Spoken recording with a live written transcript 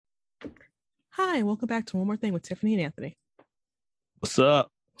Hi, and welcome back to One More Thing with Tiffany and Anthony. What's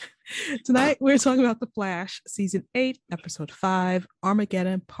up? Tonight, we're talking about The Flash, Season 8, Episode 5,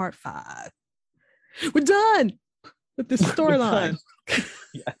 Armageddon, Part 5. We're done with this storyline.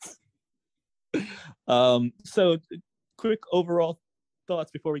 Yes. So quick overall thoughts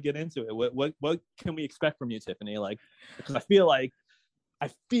before we get into it. What can we expect from you, Tiffany? Like, because I feel like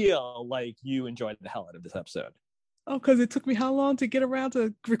you enjoyed the hell out of this episode. Oh, because it took me how long to get around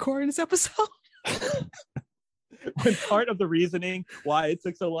to recording this episode? When part of the reasoning why it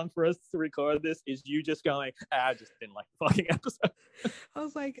took so long for us to record this is you just going, I just didn't like the fucking episode. I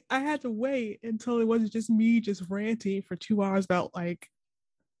was like, I had to wait until it wasn't just me just ranting for 2 hours about like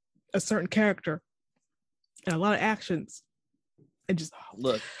a certain character and a lot of actions. And just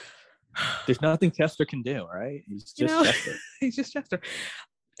look, there's nothing Chester can do, right? He's just Chester. He's just Chester.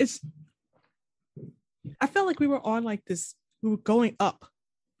 I felt like we were on like this, we were going up.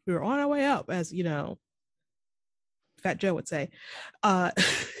 We were on our way up, as you know, Fat Joe would say.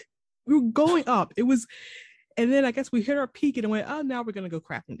 We were going up. It was, and then I guess we hit our peak and went, oh, now we're gonna go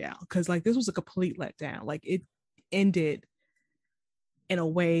crashing down. Cause like this was a complete letdown. Like it ended in a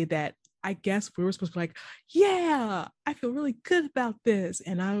way that I guess we were supposed to be like, yeah, I feel really good about this.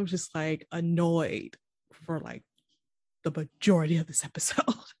 And I was just like annoyed for like the majority of this episode.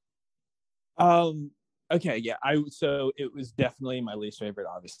 Okay, yeah. So it was definitely my least favorite,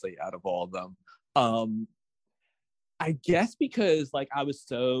 obviously, out of all of them. I guess because like I was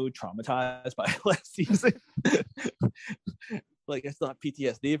so traumatized by last season. Like I still have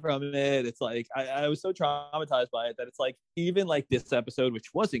PTSD from it. It's like I was so traumatized by it that it's like even like this episode,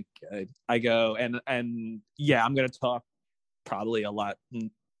 which wasn't good, I go and yeah, I'm gonna talk probably a lot.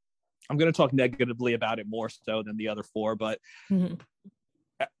 I'm gonna talk negatively about it more so than the other four, but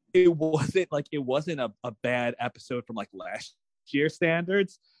it wasn't a bad episode from like last year's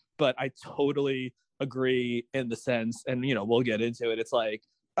standards, but I totally agree in the sense, and you know, we'll get into it. It's like,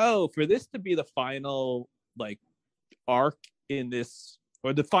 oh, for this to be the final like arc in this,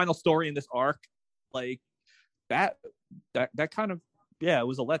 or the final story in this arc, like that kind of, yeah, it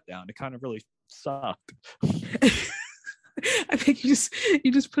was a letdown. It kind of really sucked. I think you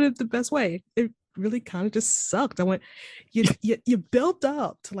just put it the best way. It really kind of just sucked. I went, you built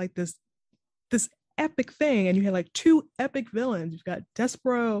up to like this epic thing, and you had like 2 epic villains. You've got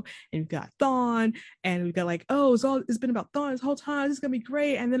Despero and you've got Thawne, and we've got like, oh, it's been about Thawne this whole time. This is gonna be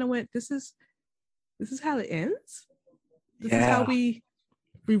great. And then I went, this is how it ends. This is how we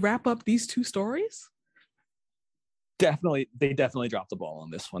wrap up these 2 stories. They definitely dropped the ball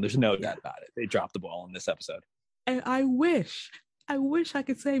on this one. There's no doubt about it. They dropped the ball on this episode. And I wish I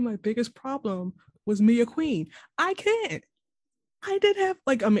could say my biggest problem was Mia Queen. I can't. I did have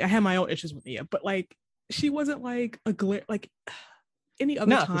like, I mean, I had my own issues with Mia, but like she wasn't like a glare like any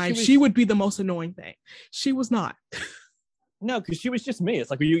other time. She would be the most annoying thing. She was not. No, because she was just me.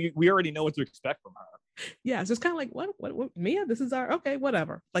 It's like we already know what to expect from her. Yeah, it's just kind of like what Mia? This is our okay,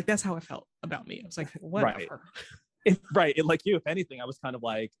 whatever. Like that's how I felt about Mia. It's like whatever. Right. Like you, if anything, I was kind of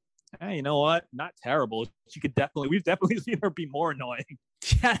like, hey, you know what? Not terrible. We've definitely seen her be more annoying.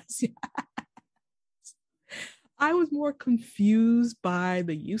 Yes. I was more confused by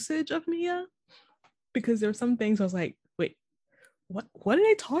the usage of Mia, because there were some things I was like, wait, what are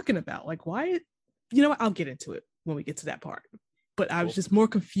they talking about? Like, why? You know what? I'll get into it when we get to that part. But I was just more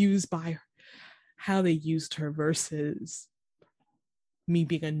confused by how they used her versus me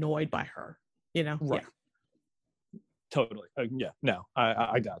being annoyed by her, you know? Right. Yeah. Totally. Yeah. No,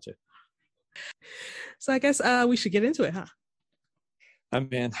 I got you. So I guess we should get into it, huh? I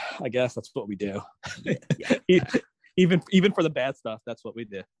mean, I guess that's what we do. Even for the bad stuff, that's what we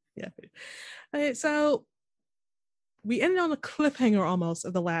do. Yeah. Okay, so we ended on a cliffhanger almost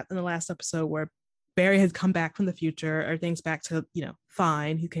of in the last episode, where Barry had come back from the future. Everything's back to,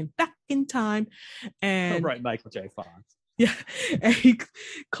 fine. He came back in time, and Michael J. Fox. Yeah, and he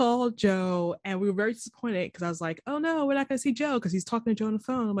called Joe, and we were very disappointed because I was like, oh no, we're not going to see Joe because he's talking to Joe on the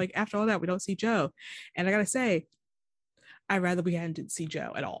phone. I'm like, after all that, we don't see Joe. And I got to say, I'd rather we didn't see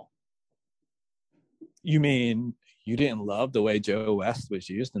Joe at all. You mean you didn't love the way Joe West was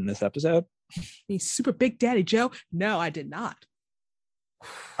used in this episode? He's super big daddy Joe. No, I did not.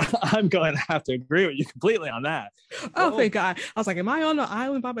 I'm going to have to agree with you completely on that. Oh, thank God. I was like, am I on the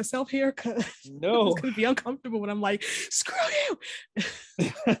island by myself here? No. It's going to be uncomfortable when I'm like, screw you.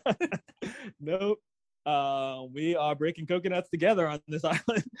 Nope. We are breaking coconuts together on this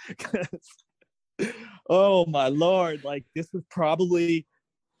island. Oh, my Lord. Like, this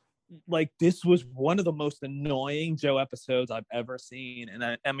was one of the most annoying Joe episodes I've ever seen.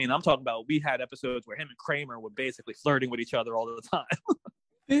 And I mean, I'm talking about, we had episodes where him and Kramer were basically flirting with each other all the time.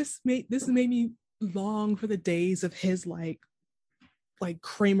 This made me long for the days of his like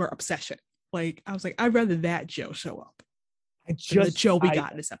Kramer obsession. Like I was like, I'd rather that Joe show up than the Joe we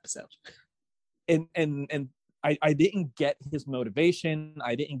got in this episode. And I didn't get his motivation.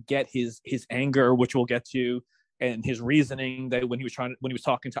 I didn't get his anger, which we'll get to, and his reasoning that when he was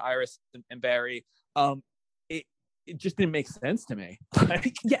talking to Iris and Barry, it just didn't make sense to me.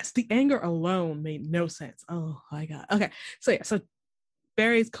 Like, yes, the anger alone made no sense. Oh my god. Okay, so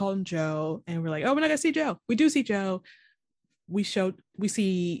Barry's calling Joe, and we're like, oh, we're not gonna see Joe. We do see Joe. We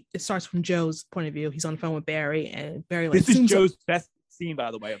see it starts from Joe's point of view. He's on the phone with Barry, and Barry like, this is Joe's best scene, by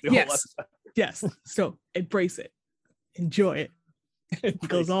the way, of the whole episode. Yes. So embrace it, enjoy it. It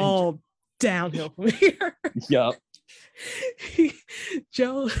goes all downhill from here. Yep.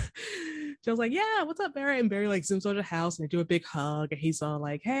 Joe's like, yeah, what's up, Barry? And Barry like zooms over the house and they do a big hug, and he's all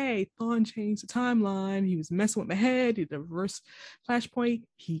like, hey, Thawne changed the timeline. He was messing with my head. He did a reverse flashpoint.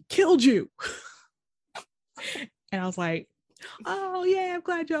 He killed you. And I was like, oh yeah, I'm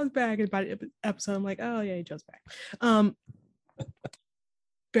glad Joe's back. And by the episode, I'm like, oh yeah, Joe's back.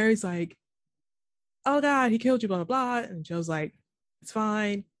 Barry's like, oh god, he killed you, blah blah blah. And Joe's like, it's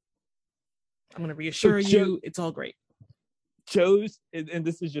fine. I'm gonna reassure you, it's all great. Joe's, and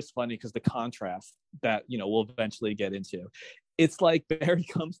this is just funny because the contrast that we'll eventually get into. It's like Barry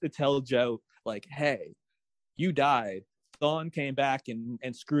comes to tell Joe, like, hey, you died. Thawne came back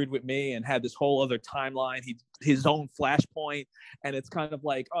and screwed with me and had this whole other timeline. His own flashpoint, and it's kind of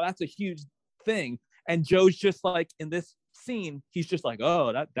like, oh, that's a huge thing. And Joe's just like, in this scene, he's just like,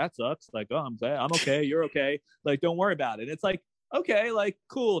 oh, that sucks. Like, oh, I'm okay. You're okay. Like, don't worry about it. It's like, okay, like,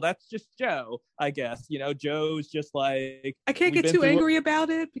 cool. That's just Joe, I guess. Joe's just like, I can't get too angry about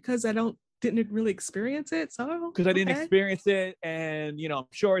it because I didn't really experience it. So because I didn't experience it, and I'm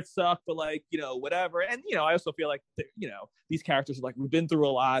sure it sucked, but like, whatever. And I also feel like these characters are like, we've been through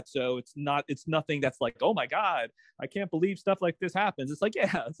a lot, so it's nothing that's like, oh my god, I can't believe stuff like this happens. It's like,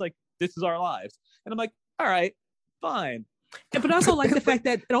 yeah, it's like, this is our lives. And I'm like, all right, fine. But also like the fact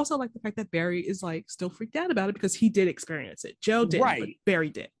that Barry is like still freaked out about it because he did experience it. Joe did, right? But Barry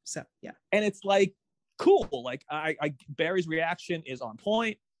did. So yeah. And it's like, cool. Like I Barry's reaction is on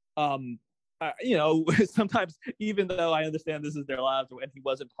point. Sometimes, even though I understand this is their lives and he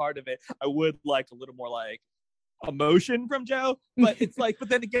wasn't part of it, I would like a little more like emotion from Joe. But it's like, but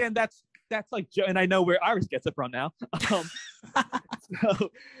then again, that's like Joe, and I know where Iris gets it from now. So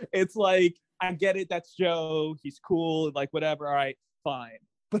it's like, I get it. That's Joe. He's cool. Like, whatever. All right, fine.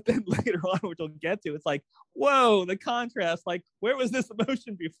 But then later on, which we'll get to, it's like, whoa, the contrast. Like, where was this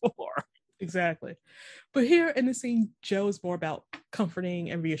emotion before? Exactly. But here in the scene, Joe is more about comforting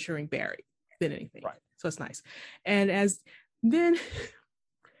and reassuring Barry than anything. Right. So it's nice. And then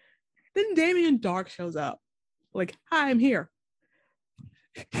Damien Darhk shows up. Like, hi, I'm here.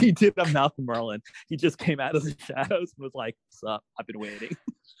 He did a Malcolm Merlin. He just came out of the shadows and was like, what's up? I've been waiting.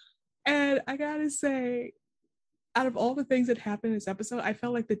 And I gotta say, out of all the things that happened in this episode, I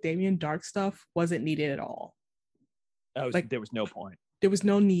felt like the Damien Darhk stuff wasn't needed at all. There was no point. There was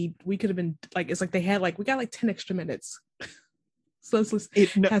no need. We could have been like, it's like they had like, we got like 10 extra minutes. So let's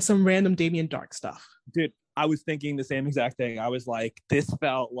have some random Damien Darhk stuff. Dude, I was thinking the same exact thing. I was like, this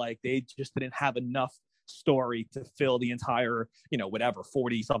felt like they just didn't have enough story to fill the entire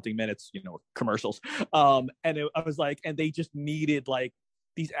 40 something minutes commercials, I was like, and they just needed like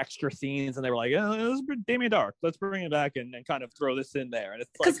these extra scenes, and they were like, oh, this is Damien Darhk, let's bring it back and kind of throw this in there. And it's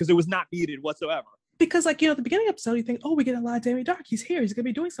like, because it was not needed whatsoever, because like at the beginning of the episode you think, oh, we get a lot of Damien Darhk, he's here, he's gonna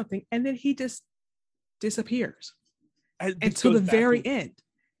be doing something, and then he just disappears until the very end.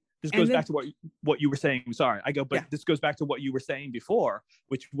 This goes back to what you were saying. Sorry, this goes back to what you were saying before,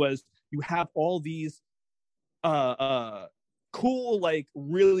 which was you have all these cool, like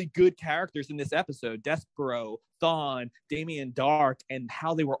really good characters in this episode: Despero, Thawne, Damien Darhk, and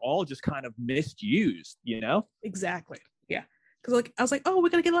how they were all just kind of misused. Exactly. Yeah. Because like I was like, oh, we're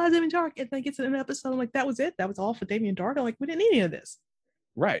gonna get a lot of Damien Darhk, and then it gets in an episode. I'm like, that was it. That was all for Damien Darhk. I'm like, we didn't need any of this.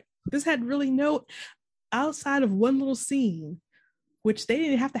 Right. This had really no, outside of one little scene, which they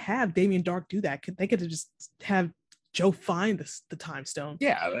didn't have to have Damien Darhk do that. They could have just have Joe find the time stone.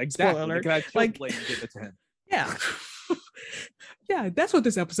 Yeah, exactly. Like, give it to him. Yeah. Yeah, that's what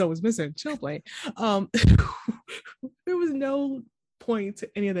this episode was missing. Chillblade. There was no point to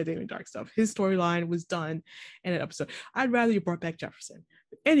any of the Damien Darhk stuff. His storyline was done in an episode. I'd rather you brought back Jefferson.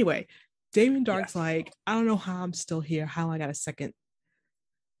 But anyway, Damien Dark's like, I don't know how I'm still here, how I got a second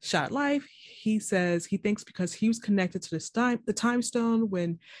shot at life. He says he thinks because he was connected to the time stone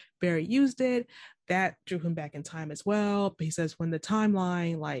when Barry used it, that drew him back in time as well. But he says when the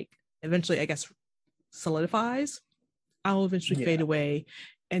timeline like eventually, I guess, solidifies, I'll eventually fade away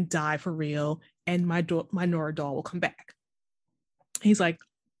and die for real, and my Nora doll will come back. He's like,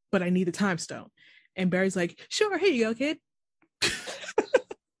 but I need the time stone. And Barry's like, sure, here you go, kid.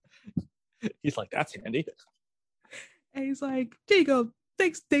 He's like, that's handy. And he's like, there you go.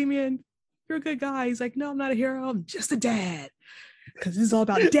 Thanks, Damien. You're a good guy. He's like, no, I'm not a hero. I'm just a dad. Because this is all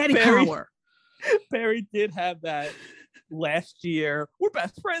about daddy power. Barry did have that last year. We're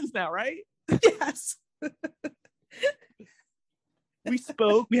best friends now, right? Yes. We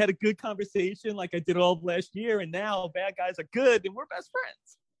spoke. We had a good conversation like I did all of last year. And now bad guys are good and we're best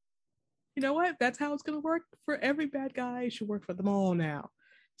friends. You know what? That's how it's going to work for every bad guy. It should work for them all now.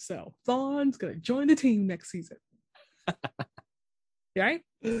 So Thawne's going to join the team next season. Right?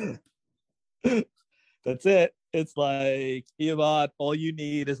 That's it. It's like, Eobard, all you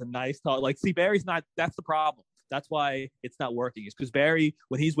need is a nice talk. Like, see, Barry's not, that's the problem. That's why it's not working. It's because Barry,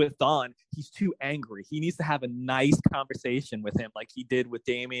 when he's with Thawne, he's too angry. He needs to have a nice conversation with him, like he did with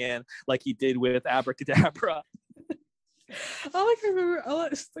Damien, like he did with Abracadabra. All I can remember,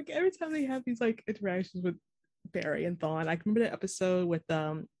 it's like every time they have these like interactions with Barry and Thawne, I can remember the episode with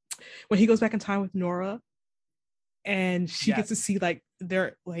when he goes back in time with Nora, and she gets to see like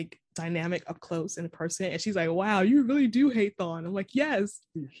their like dynamic up close in person, and she's like, wow, you really do hate Thawne. I'm like, yes,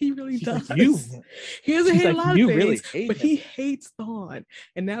 he really does. Like, he doesn't hate a lot of things, really, but he hates Thawne,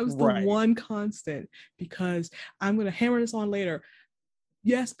 and that was the one constant. Because I'm going to hammer this on later,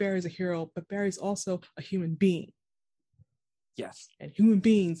 yes, Barry's a hero, but Barry's also a human being. Yes, and human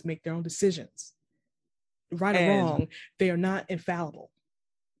beings make their own decisions, right or wrong. They are not infallible.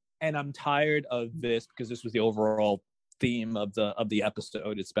 And I'm tired of this, because this was the overall theme of the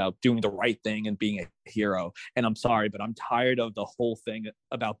episode. It's about doing the right thing and being a hero. And I'm sorry, but I'm tired of the whole thing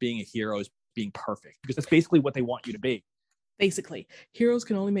about being a hero is being perfect, because that's basically what they want you to be. Basically, heroes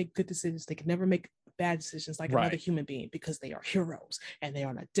can only make good decisions. They can never make bad decisions like another human being, because they are heroes and they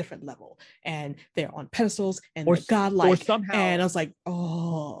are on a different level and they're on pedestals and they're godlike. Or somehow, and I was like,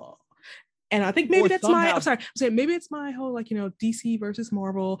 oh. And I think maybe that's somehow, I'm saying maybe it's my whole, like, you know, DC versus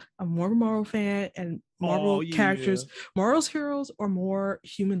Marvel. I'm more of a Marvel fan, and Marvel characters, Marvel's heroes are more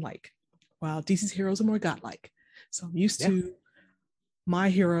human-like, while DC's heroes are more godlike. So I'm used to my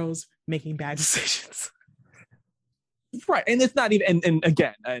heroes making bad decisions. Right. And it's not even, and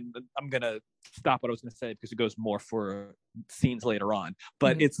again, and I'm going to stop what I was going to say because it goes more for scenes later on.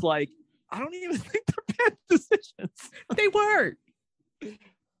 But it's like, I don't even think they're bad decisions. They weren't.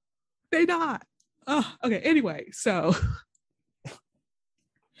 They not. Oh, okay. Anyway, so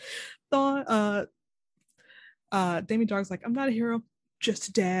Damien Dark's like, I'm not a hero, just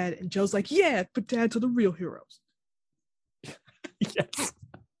a dad. And Joe's like, yeah, but dads are the real heroes. Yes.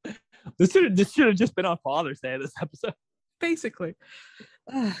 This should have just been on Father's Day, this episode. Basically.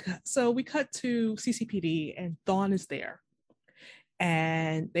 So we cut to CCPD and Thawne is there.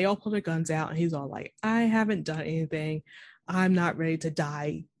 And they all pull their guns out and he's all like, I haven't done anything. I'm not ready to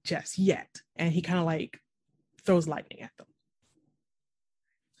die just yet. And he kind of like throws lightning at them.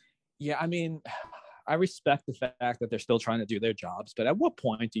 Yeah, I mean, I respect the fact that they're still trying to do their jobs, but at what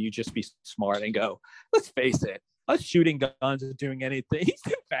point do you just be smart and go, let's face it, us shooting guns and doing anything, he's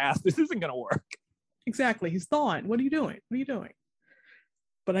too fast. This isn't going to work. Exactly. He's Thawne. What are you doing? What are you doing?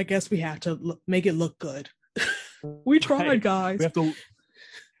 But I guess we have to make it look good. We tried, guys. We have to,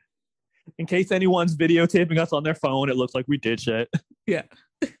 in case anyone's videotaping us on their phone, it looks like we did shit. Yeah.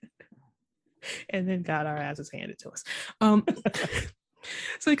 And then got our asses handed to us.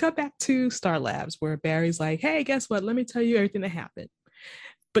 So we cut back to Star Labs, where Barry's like, hey, guess what? Let me tell you everything that happened.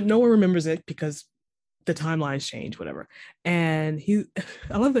 But no one remembers it because the timelines change, whatever. And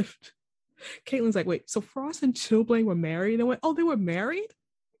I love that Caitlin's like, wait, so Frost and Chilblain were married? And I went, oh, they were married?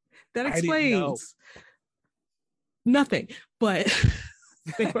 That explains nothing, but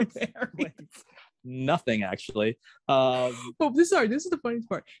they were married. Nothing, actually. But this is the funniest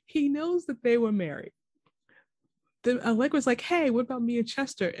part. He knows that they were married. Then Allegra's like, hey, what about me and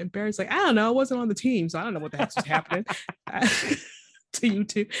Chester? And Barry's like, I don't know. I wasn't on the team, so I don't know what the heck was happening. To you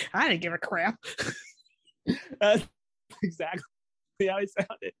two. I didn't give a crap. That's exactly how he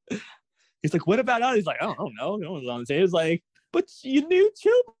sounded. He's like, what about us? He's like, I don't know. No one's on the team. He's like, but you knew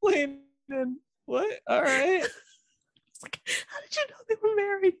Chilblain. And what? All right. It's like, how did you know they were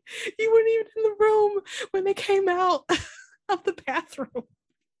married? You weren't even in the room when they came out of the bathroom.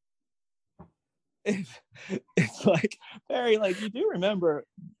 It's like, Barry, like, you do remember,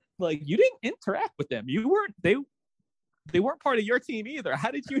 like, you didn't interact with them. You weren't, they weren't part of your team either.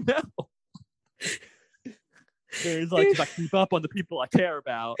 How did you know? There's like, if I keep up on the people I care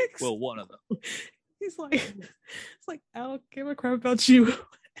about, well, one of them. He's like, it's like, I don't give a crap about you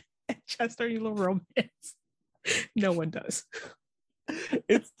and Chester, you little romance. No one does.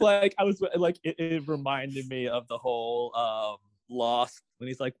 It's like I was like it reminded me of the whole Lost when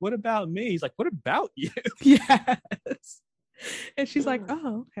he's like, "What about me?" He's like, "What about you?" Yes. And she's like,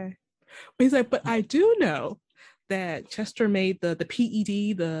 "Oh, okay." But he's like, "But I do know that Chester made the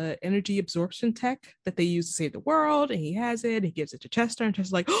PED, the energy absorption tech that they use to save the world, and he has it. He gives it to Chester, and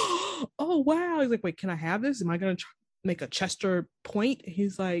Chester's like, "Oh wow!" He's like, "Wait, can I have this? Am I gonna make a Chester point?"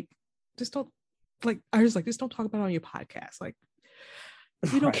 He's like, "Just don't like." I was like, "Just don't talk about it on your podcast. Like,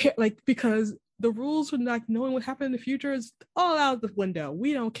 we don't care. Like, because the rules for like knowing what happened in the future is all out the window.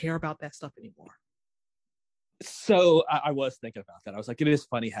 We don't care about that stuff anymore." So I was thinking about that. I was like, it is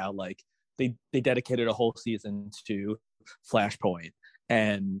funny how like they dedicated a whole season to Flashpoint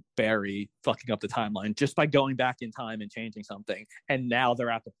and Barry fucking up the timeline just by going back in time and changing something. And now they're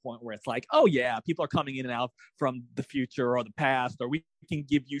at the point where it's like, oh yeah, people are coming in and out from the future or the past, or we can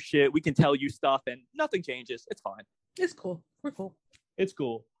give you shit, we can tell you stuff, and nothing changes. It's fine. It's cool. We're cool. It's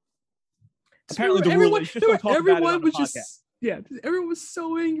cool. Apparently, the rule is just don't talk about it on the podcast. Yeah, everyone was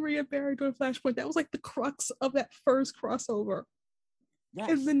so angry at Barry doing Flashpoint. That was like the crux of that first crossover. Yes.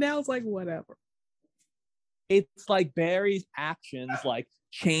 And then now it's like, whatever. It's like Barry's actions like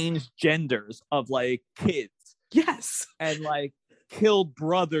changed genders of like kids. Yes. And like killed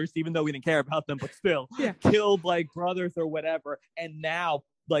brothers, even though we didn't care about them, but still killed like brothers or whatever. And now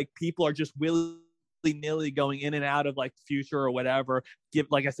like people are just willy-nilly going in and out of like the future or whatever.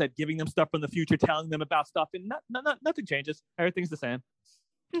 Like I said, giving them stuff from the future, telling them about stuff, and nothing changes. Everything's the same.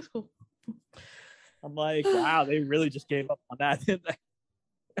 That's cool. I'm like, wow, they really just gave up on that, didn't they?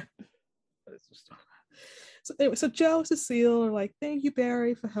 So anyway, so Joe and Cecile are like, "Thank you,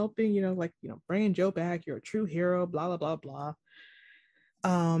 Barry, for helping, bringing Joe back. You're a true hero, blah, blah, blah,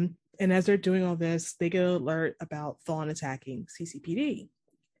 blah." And as they're doing all this, they get an alert about Thawne attacking CCPD.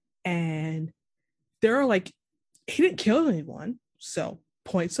 And they're like, he didn't kill anyone. So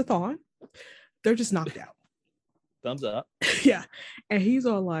points to Thawne. They're just knocked out. Thumbs up. Yeah. And he's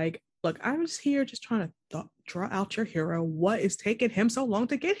all like, "Look, I'm just here just trying to draw out your hero. What is taking him so long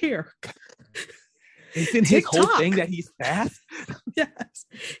to get here?" Isn't his whole thing that he's fast? Yes.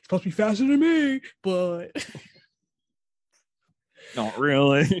 He's supposed to be faster than me, but not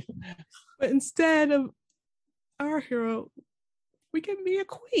really. But instead of our hero, we get Mia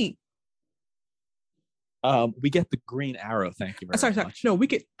Queen. We get the Green Arrow. Thank you very much. No, we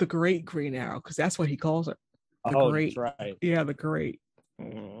get the Great Green Arrow because that's what he calls her. Great. That's right. Yeah, the Great.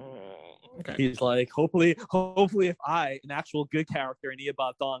 Okay. He's like, hopefully, if I, an actual good character in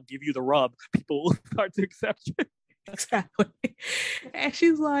Eobard Thawne, give you the rub, people will start to accept you. Exactly. And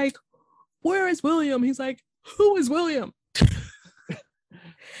she's like, "Where is William?" He's like, "Who is William?"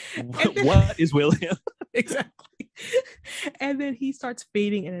 What is William? Exactly. And then he starts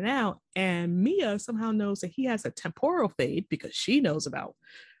fading in and out, and Mia somehow knows that he has a temporal fade because she knows about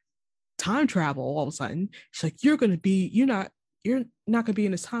time travel. All of a sudden, she's like, you're not gonna be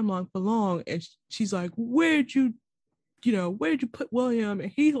in this timeline for long. And she's like, where'd you put William?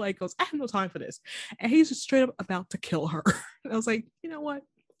 And he like goes, "I have no time for this." And he's just straight up about to kill her. And I was like, you know what?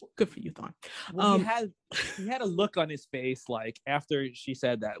 Good for you, Thawne. Well, he had a look on his face like after she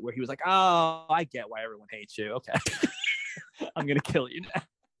said that where he was like, "Oh, I get why everyone hates you. Okay. I'm gonna kill you now."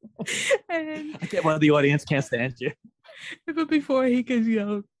 And I get why the audience can't stand you. But before he could,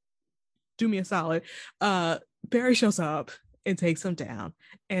 do me a solid, Barry shows up and takes him down.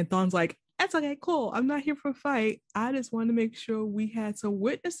 And Thawne's like, "That's okay, cool. I'm not here for a fight. I just wanted to make sure we had some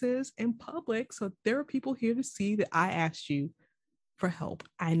witnesses in public. So there are people here to see that I asked you for help.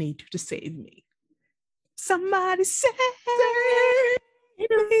 I need you to save me. Somebody save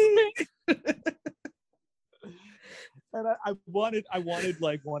me." And I wanted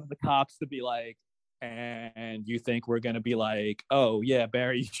like one of the cops to be like, "And you think we're gonna be like, oh yeah,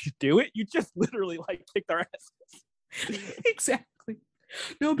 Barry, you should do it? You just literally like kicked our asses." Exactly.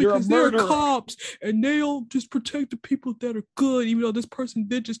 No, because they're cops and they'll just protect the people that are good, even though this person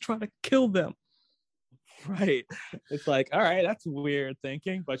did just try to kill them. Right. It's like, all right, that's weird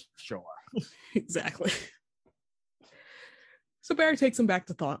thinking, but sure. Exactly. So Barry takes him back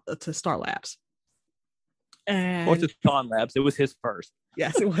to Star Labs. Or to Thawne Labs. It was his first.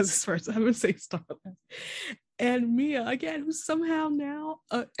 Yes, it was his first. I would say Star Labs. And Mia, again, who's somehow now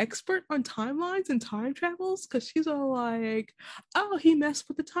an expert on timelines and time travels, because she's all like, "Oh, he messed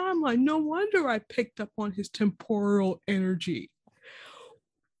with the timeline. No wonder I picked up on his temporal energy."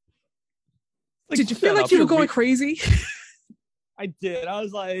 Like, did you feel like you were going crazy? I did. I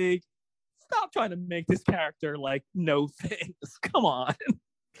was like, stop trying to make this character like know things. Come on.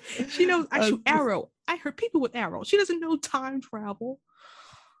 She knows I shoot arrow. I hurt people with arrow. She doesn't know time travel.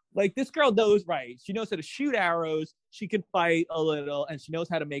 Like, this girl knows, right? She knows how to shoot arrows. She can fight a little, and she knows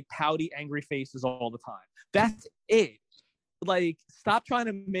how to make pouty, angry faces all the time. That's it. Like, stop trying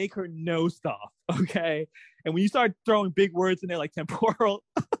to make her know stuff, okay? And when you start throwing big words in there like temporal,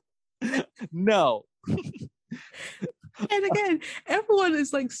 no. And again, everyone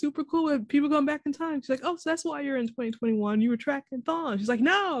is like super cool with people going back in time. She's like, oh, so that's why you're in 2021. You were tracking Thawne. She's like,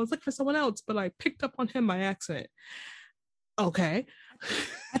 no, I was looking for someone else, but I picked up on him by accident. Okay.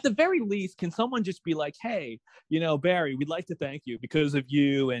 At the very least, can someone just be like, hey, Barry, we'd like to thank you because of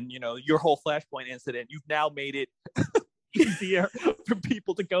you and, your whole Flashpoint incident. You've now made it easier for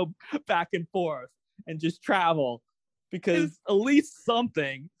people to go back and forth and just travel, because at least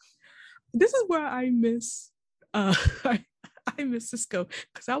something. This is where I miss I miss Cisco,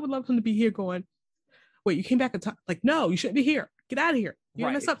 because I would love him to be here going, wait, you came back in time? Like, no, you shouldn't be here. Get out of here. You're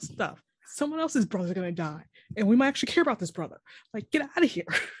gonna mess up stuff. Someone else's brother's gonna die, and we might actually care about this brother. Like, get out of here.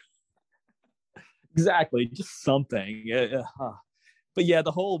 Exactly, just something. But yeah,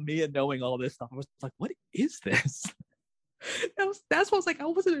 the whole Mia knowing all this stuff, I was like, what is this? That's why I was like, I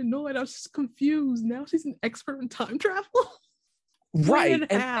wasn't annoyed. I was just confused. Now she's an expert in time travel. Right. When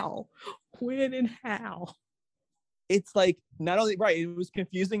and how? When and how? It's like, not only, right, it was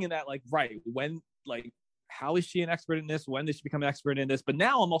confusing in that, like, right, when, like, how is she an expert in this? When did she become an expert in this? But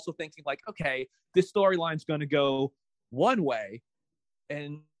now I'm also thinking, like, okay, this storyline's going to go one way,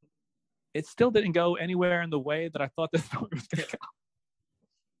 and it still didn't go anywhere in the way that I thought this story was going to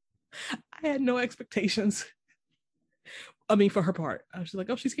go. I had no expectations. I mean, for her part, I was just like,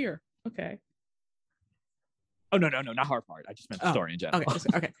 oh, she's here. Okay. Oh, no, not her part. I just meant the story in general.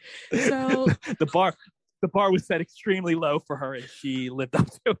 Okay. So the bar was set extremely low for her, and she lived up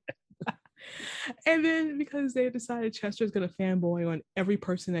to it. And then, because they decided Chester's going to fanboy on every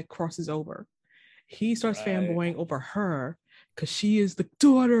person that crosses over, he starts fanboying over her because she is the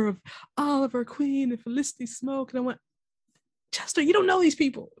daughter of Oliver Queen and Felicity Smoke. And I went, Chester, you don't know these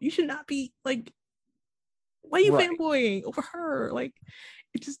people. You should not be like, why are you fanboying over her? Like,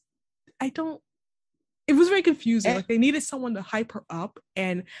 it was very confusing. Like, they needed someone to hype her up,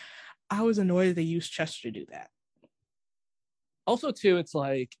 and I was annoyed that they used Chester to do that. Also, too, it's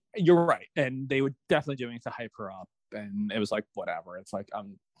like, you're right, and they were definitely doing it to hype her up, and it was like, whatever. It's like,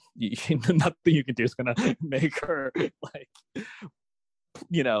 nothing you can do is gonna make her like,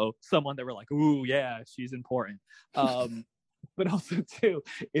 someone that we're like, ooh, yeah, she's important. But also, too,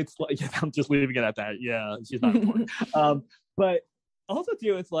 it's like, I'm just leaving it at that. Yeah, she's not important. But also,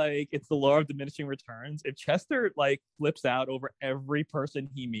 too, it's like, it's the law of diminishing returns. If Chester like flips out over every person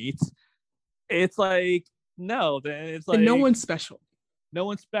he meets, it's like, no, then it's like, and no one's special. No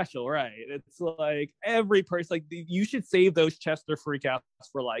one's special, right? It's like every person, like, you should save those Chester freakouts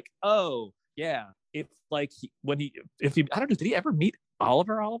for like, oh yeah, it's like I don't know, did he ever meet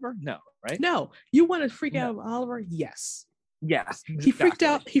Oliver? No, right? No, you want to freak out over Oliver? Yes. Exactly. He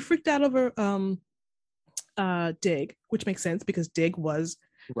freaked out over Dig, which makes sense because Dig was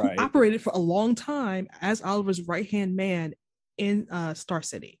who operated for a long time as Oliver's right-hand man in Star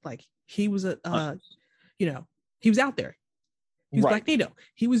City. Like, he was he was out there. He was Black Widow.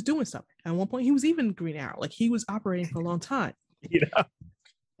 He was doing stuff. At one point, he was even Green Arrow. Like, he was operating for a long time. Yes.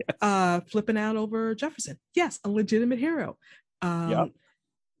 Flipping out over Jefferson. Yes, a legitimate hero.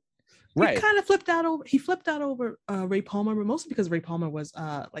 He kind of flipped out over Ray Palmer, but mostly because Ray Palmer was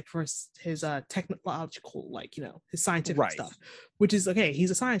like, for his technological, like, his scientific stuff, which is okay.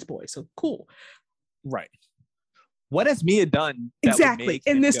 He's a science boy, so cool. Right. What has Mia done exactly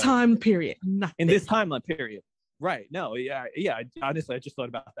in this time period? Nothing. In this timeline period. Right. No, yeah. Honestly, I just thought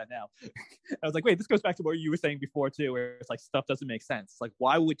about that now. I was like, wait, this goes back to what you were saying before, too, where it's like, stuff doesn't make sense. Like,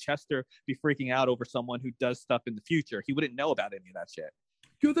 why would Chester be freaking out over someone who does stuff in the future? He wouldn't know about any of that shit.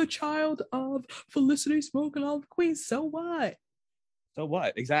 You're the child of Felicity Smoke and Oliver Queen. So what? So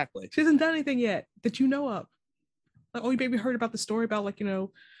what? Exactly. She hasn't done anything yet that you know of. Like, oh, you maybe heard about the story about, like,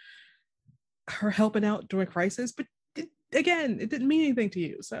 her helping out during crisis, but it didn't mean anything to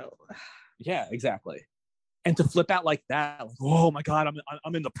you. So yeah, exactly. And to flip out like that, like, oh my God,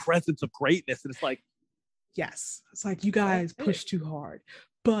 I'm in the presence of greatness. And it's like, yes, it's like, you guys push too hard.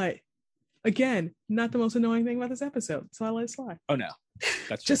 But again, not the most annoying thing about this episode. So I let it slide. Oh no.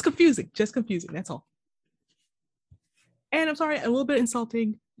 That's just confusing. That's all. And I'm sorry, a little bit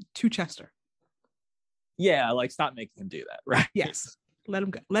insulting to Chester. Yeah, like, stop making him do that, right? Yes. Let him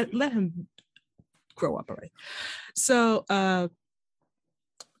go. Let him grow up already. So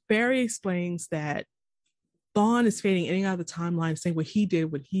Barry explains that Thawne is fading in and out of the timeline, saying what he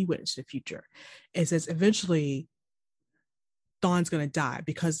did when he went into the future. It says eventually Dawn's gonna die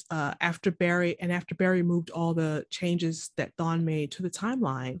because after Barry moved all the changes that Dawn made to the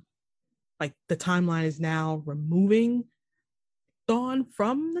timeline, like the timeline is now removing Dawn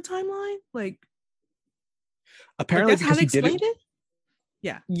from the timeline. Like apparently that's how they explained it.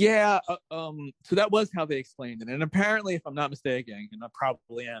 Yeah. So that was how they explained it, and apparently, if I'm not mistaken, and I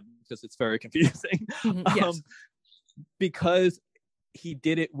probably am because it's very confusing, Yes. Because he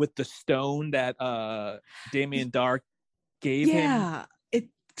did it with the stone that Damien Dark gave him. Yeah, it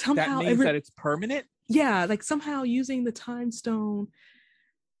somehow that means that it's permanent. Yeah, like somehow using the time stone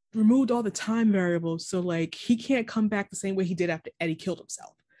removed all the time variables, so like he can't come back the same way he did after Eddie killed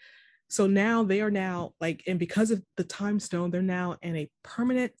himself. So now they are now like, and because of the time stone, they're now in a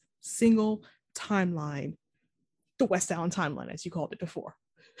permanent single timeline, the West Allen timeline, as you called it before.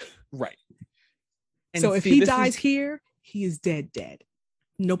 Right. And so if he dies here, he is dead.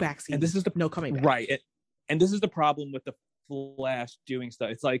 No backseat. And this is no coming back. Right. And this is the problem with the Flash doing stuff.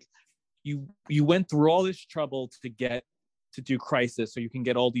 It's like you went through all this trouble to do Crisis, so you can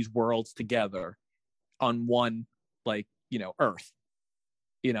get all these worlds together on one, like, Earth.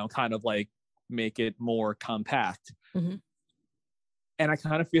 Kind of like make it more compact. Mm-hmm. And I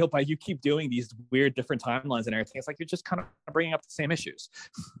kind of feel by you keep doing these weird different timelines and everything, it's like you're just kind of bringing up the same issues.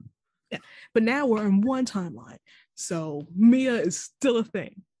 Yeah, but now we're in one timeline, so Mia is still a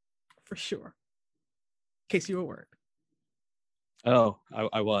thing, for sure. In case you were worried. Oh,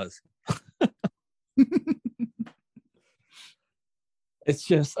 I was. It's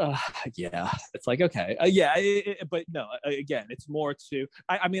just, yeah. It's like, okay, yeah. But no, again, it's more to.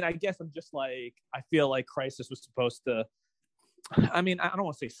 I mean, I guess I'm just like, I feel like Crisis was supposed to. I mean, I don't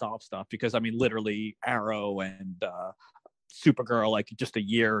want to say solve stuff because I mean, literally, Arrow and Supergirl, like just a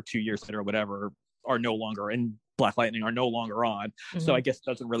year or 2 years later or whatever, are no longer in. Black Lightning are no longer on, mm-hmm. So I guess it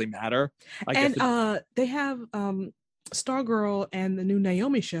doesn't really matter. They have Stargirl and the new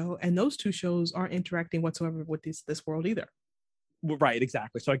Naomi show, and those two shows aren't interacting whatsoever with this world either. Right,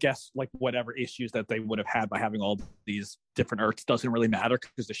 exactly. So I guess like whatever issues that they would have had by having all these different Earths doesn't really matter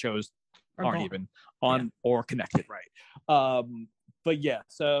because the shows aren't even on or connected, right? But yeah,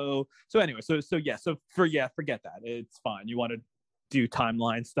 so anyway, so forget that. It's fine. You want to do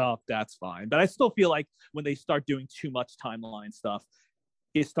timeline stuff, that's fine. But I still feel like when they start doing too much timeline stuff,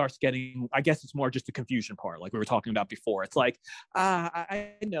 it starts getting, I guess it's more just the confusion part, like we were talking about before. It's like,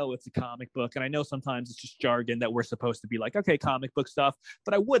 I know it's a comic book, and I know sometimes it's just jargon that we're supposed to be like, okay, comic book stuff,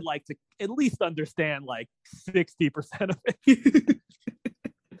 but I would like to at least understand like 60% of it.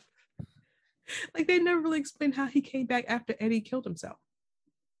 Like they never really explained how he came back after Eddie killed himself.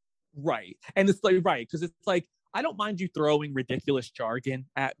 Right. And it's like, right, because it's like, I don't mind you throwing ridiculous jargon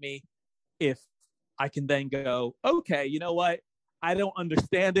at me if I can then go, okay, you know what? I don't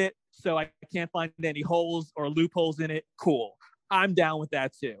understand it, so I can't find any holes or loopholes in it. Cool. I'm down with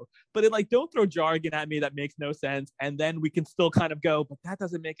that too. But don't throw jargon at me that makes no sense. And then we can still kind of go, but that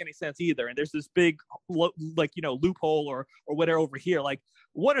doesn't make any sense either. And there's this big, loophole or whatever over here. Like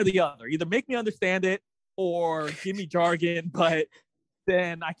one or the other. Either make me understand it or give me jargon, but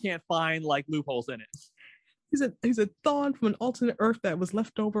then I can't find like loopholes in it. He's a Thawne from an alternate Earth that was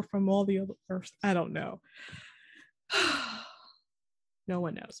left over from all the other Earths. I don't know. No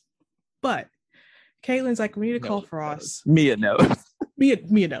one knows. But Caitlin's like, we need to call Frost. Mia knows.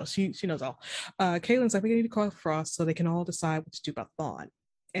 Mia knows. She knows all. Caitlin's like, we need to call Frost so they can all decide what to do about Thawne.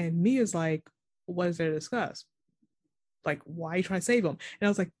 And Mia's like, what is there to discuss? Like, why are you trying to save him? And I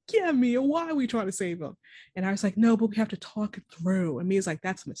was like, yeah, Mia, why are we trying to save him? And I was like, no, but we have to talk it through. And Mia's like,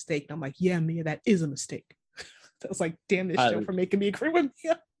 that's a mistake. And I'm like, yeah, Mia, that is a mistake. I was like, damn this show for making me agree with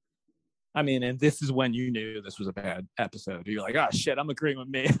Mia. I mean, and this is when you knew this was a bad episode. You're like, oh shit, I'm agreeing with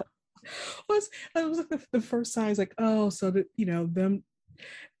Mia. It was like the first sign is like, oh, so that them,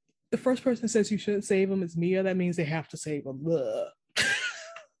 the first person that says you shouldn't save them is Mia. That means they have to save them.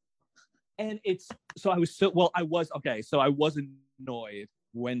 And I was annoyed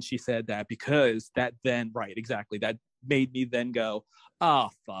when she said that because that then, right, exactly, that made me then go, oh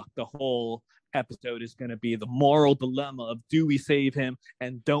fuck, the whole episode is going to be the moral dilemma of do we save him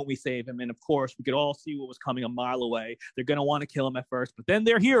and don't we save him. And of course we could all see what was coming a mile away. They're going to want to kill him at first, but then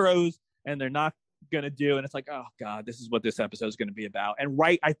they're heroes and they're not going to do. And it's like, oh god, this is what this episode is going to be about. And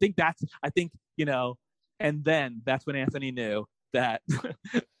right, I think and then that's when Anthony knew that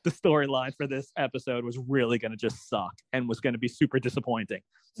the storyline for this episode was really going to just suck and was going to be super disappointing.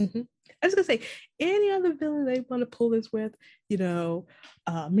 Mm-hmm. I was going to say, any other villain they want to pull this with, Mirror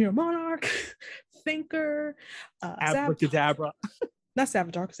Monarch, Thinker, Abracadabra. Not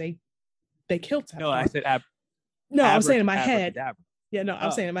Savitar, because they killed Savitar. No, I said No, I was saying in my head. Abracadabra. Yeah, no, I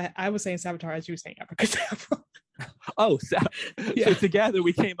was saying in my head. I was saying Savitar as you were saying Abracadabra. Oh, so together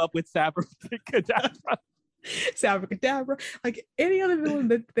we came up with Sabracadabra. Sabracadabra. Like any other villain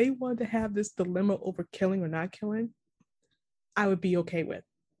that they wanted to have this dilemma over killing or not killing, I would be okay with.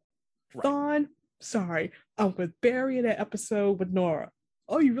 Right. Thawne, sorry. With Barry in that episode with Nora.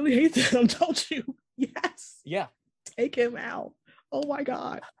 Oh, you really hate them, don't you? Yes. Yeah. Take him out. Oh my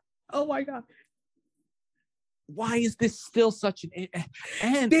God. Oh my God. Why is this still such an...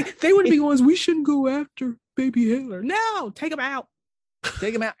 And they would be ones, we shouldn't go after baby Hitler. No, take him out.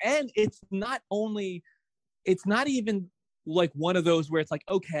 Take him out. And it's not even like one of those where it's like,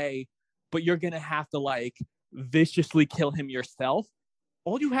 okay, but you're going to have to like viciously kill him yourself.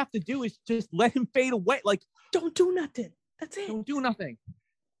 All you have to do is just let him fade away. Like, don't do nothing. That's it. Don't do nothing.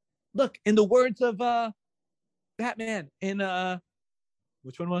 Look, in the words of Batman in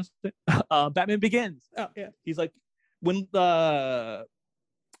which one was it? Batman Begins. Oh yeah. He's like, when the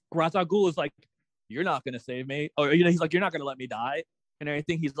Ra's al Ghul is like, you're not gonna save me, or he's like, you're not gonna let me die, and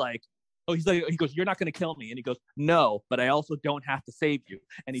everything. He goes, you're not gonna kill me, and he goes, no, but I also don't have to save you,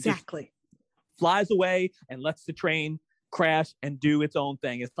 and he just flies away and lets the train crash and do its own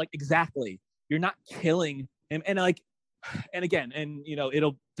thing. It's like, exactly, you're not killing him, and like, and again, and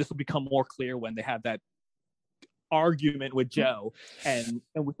this will become more clear when they have that argument with Joe and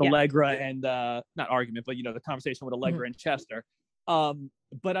with Allegra and not argument, but the conversation with Allegra and Chester.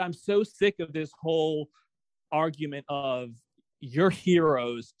 But I'm so sick of this whole argument of you're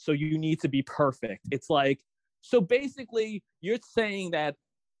heroes, so you need to be perfect. It's like, so basically you're saying that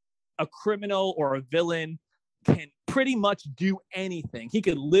a criminal or a villain can pretty much do anything. He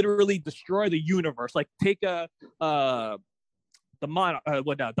could literally destroy the universe. Like take the Monitor,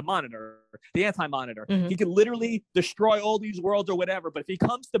 the Anti-Monitor. He could literally destroy all these worlds or whatever. But if he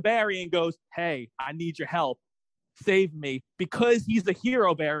comes to Barry and goes, hey, I need your help, save me, because he's the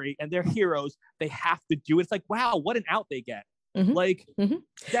hero, Barry, and they're heroes, they have to do it. It's like, wow, what an out they get. Like,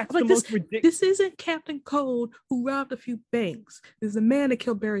 that's like the most ridiculous. This isn't Captain Cold who robbed a few banks. This is a man that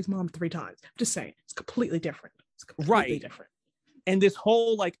killed Barry's mom 3 times. I'm just saying, it's completely different. It's completely different. And this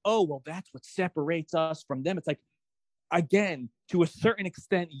whole like, oh, well, that's what separates us from them. It's like, again, to a certain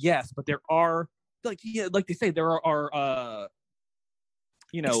extent, yes, but there are like they say, there are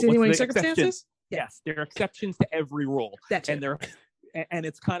extenuating circumstances. Yes, there are exceptions to every rule. And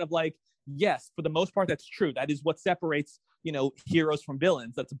it's kind of like, yes, for the most part, that's true. That is what separates heroes from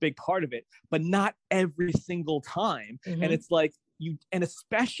villains. That's a big part of it, but not every single time. And it's like and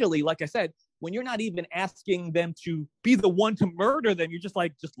especially, like I said, when you're not even asking them to be the one to murder them, you're just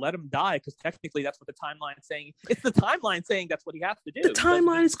like, just let him die, because technically that's what the timeline is saying. It's the timeline saying that's what he has to do. The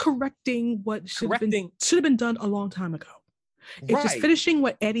timeline is correcting what should have been done a long time ago. It's just finishing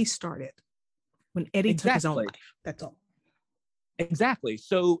what Eddie started when Eddie took his own life. That's all. Exactly.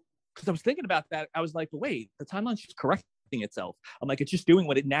 So, because I was thinking about that, I was like, wait, the timeline's just correcting itself. I'm like, it's just doing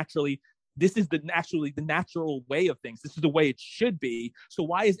what it naturally. This is the natural way of things. This is the way it should be. So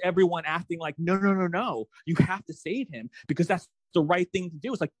why is everyone acting like, no, you have to save him because that's the right thing to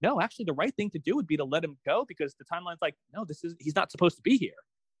do? It's like, no, actually the right thing to do would be to let him go, because the timeline's like, no, he's not supposed to be here.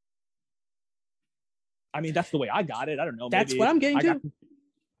 I mean, that's the way I got it. I don't know. That's what I'm getting to.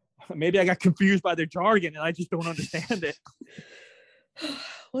 Maybe I got confused by their jargon and I just don't understand it.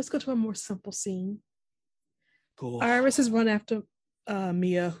 Let's go to a more simple scene. Cool. Iris has run after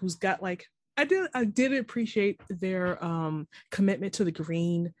Mia, who's got like, I did appreciate their commitment to the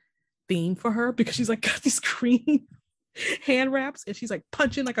green theme for her, because she's like got these green hand wraps and she's like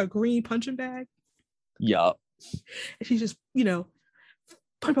punching like a green punching bag. Yeah. And she's just,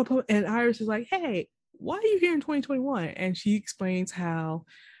 punch, and Iris is like, hey, why are you here in 2021? And she explains how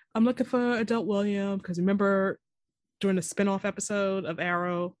I'm looking for Adult William, because remember during the spinoff episode of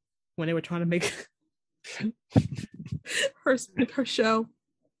Arrow when they were trying to make her show.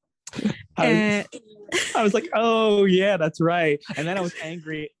 I was like, oh yeah, that's right. And then I was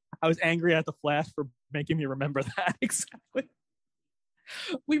angry at the Flash for making me remember that. Exactly.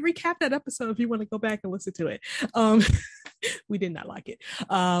 We recapped that episode if you want to go back and listen to it. We did not like it.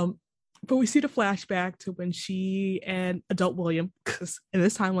 But we see the flashback to when she and Adult William, because in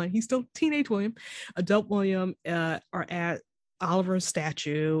this timeline he's still teenage William, Adult William are at Oliver's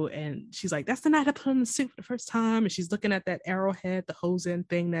statue, and she's like, that's the night I put on the suit for the first time. And she's looking at that arrowhead, the Hosen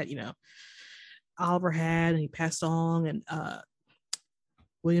thing that Oliver had, and he passed on, and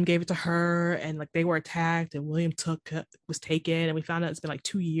William gave it to her, and like they were attacked, and William was taken, and we found out it's been like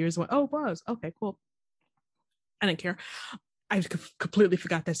 2 years. And went, oh, it was okay, cool. I didn't care. I completely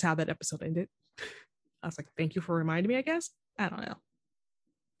forgot that's how that episode ended. I was like, thank you for reminding me, I guess. I don't know.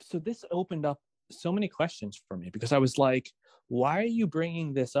 So this opened up so many questions for me, because I was like, why are you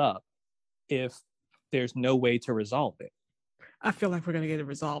bringing this up if there's no way to resolve it. I feel like we're gonna get it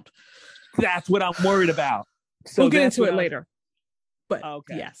resolved. That's what I'm worried about. So we'll get into it later. But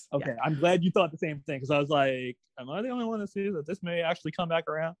okay. Yes. Okay. Yes. I'm glad you thought the same thing, because I was like, am I the only one to see that this may actually come back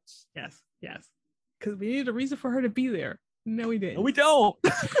around? Yes. Because we needed a reason for her to be there. No, we didn't. No, we don't.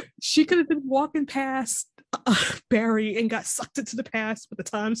 She could have been walking past Barry and got sucked into the past with the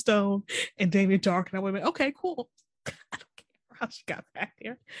time stone and Damien Dark, and I would have been okay, cool. I don't care how she got back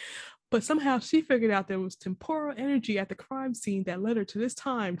there. But somehow she figured out there was temporal energy at the crime scene that led her to this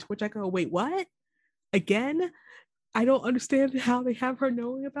time, to which I go, wait, what? Again? I don't understand how they have her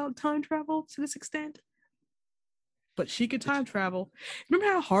knowing about time travel to this extent. But she could time travel.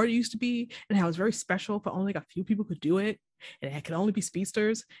 Remember how hard it used to be and how it was very special for only like a few people could do it? And it could only be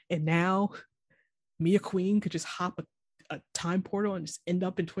speedsters. And now Mia Queen could just hop a time portal and just end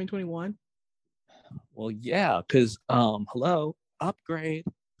up in 2021. Well, yeah, because hello, upgrade.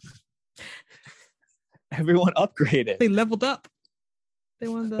 Everyone upgraded. They leveled up. They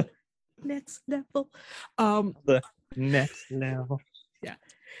wanted the next level. The next level. Yeah.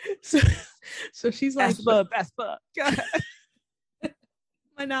 So she's like Vespa.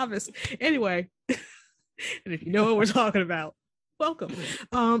 My novice. Anyway. And if you know what we're talking about, welcome.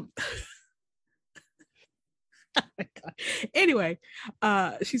 Oh my God. Anyway,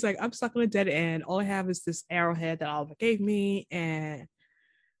 she's like, I'm stuck on a dead end. All I have is this arrowhead that Oliver gave me, and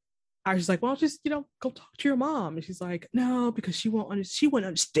I was like, well, just go talk to your mom. And she's like, no, because she wouldn't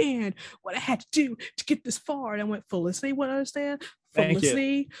understand what I had to do to get this far. And I went, Felicity wouldn't understand.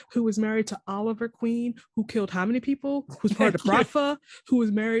 Felicity, who was married to Oliver Queen, who killed how many people? Who's part of the Bratva,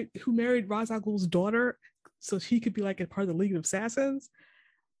 who married Ra's al Ghul's daughter, so she could be like a part of the League of Assassins.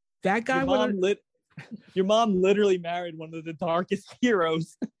 That guy your mom literally married one of the darkest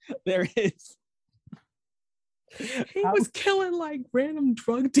heroes there is. He was killing like random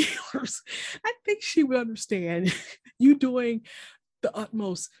drug dealers. I think she would understand you doing the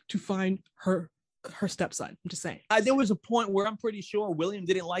utmost to find her stepson. I'm just saying. There was a point where I'm pretty sure William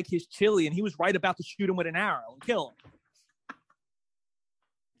didn't like his chili, and he was right about to shoot him with an arrow and kill him.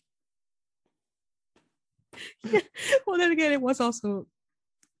 Yeah. Well, then again, it was also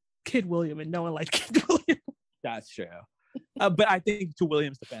Kid William, and no one liked Kid William. That's true. But I think, to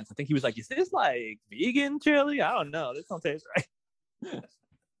William's defense, I think he was like, is this like vegan chili? I don't know. This don't taste right.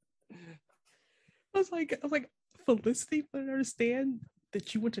 I was like, Felicity wouldn't understand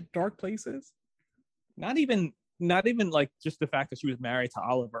that you went to dark places. Not even like just the fact that she was married to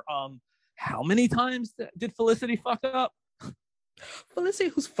Oliver. How many times did Felicity fuck up? Felicity,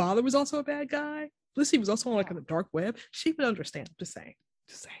 whose father was also a bad guy. Felicity was also on like on the dark web. She would understand. I'm just saying.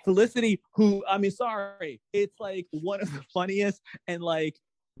 Felicity, who, I mean, sorry, it's like one of the funniest and like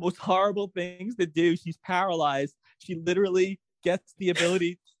most horrible things to do. She's paralyzed. She literally gets the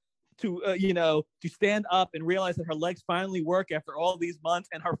ability to stand up and realize that her legs finally work after all these months.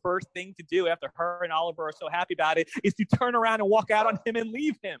 And her first thing to do after her and Oliver are so happy about it is to turn around and walk out on him and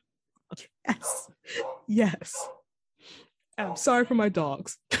leave him. Yes. I'm sorry for my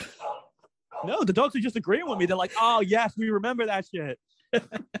dogs. No, the dogs are just agreeing with me. They're like, oh yes, we remember that shit.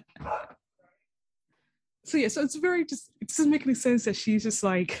 So it's very it doesn't make any sense that she's just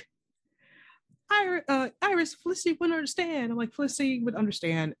like, Iris, Felicity wouldn't understand. I'm like, Felicity would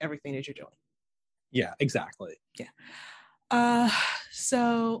understand everything that you're doing. Yeah, exactly. Yeah.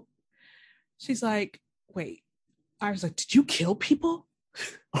 So she's like, wait. Iris like, did you kill people?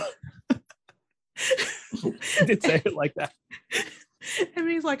 Did say it like that. And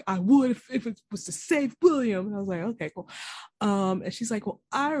he's like, I would if it was to save William. And I was like, okay, cool. And she's like, well,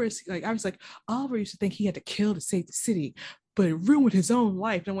 Iris like, Oliver used to think he had to kill to save the city, but it ruined his own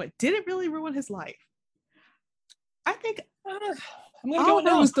life. And I went, did it really ruin his life? I think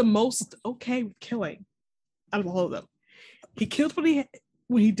Oliver was the most okay with killing out of all of them. He killed when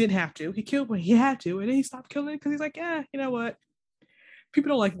he didn't have to. He killed when he had to, and then he stopped killing because he's like, yeah, you know what? People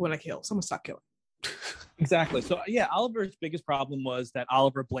don't like it when I kill, so I'm gonna stop killing. Exactly. So yeah, Oliver's biggest problem was that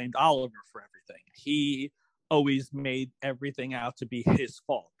Oliver blamed Oliver for everything. He always made everything out to be his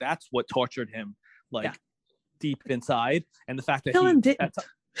fault. That's what tortured him, deep inside. And the fact that Killing didn't.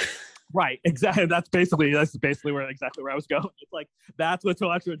 Right, exactly. That's basically where I was going. It's like that's what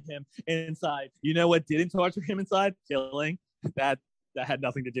tortured him inside. You know what didn't torture him inside? Killing. That had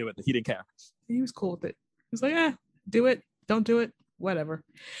nothing to do with it. He didn't care. He was cool with it. He was like, do it, don't do it, whatever.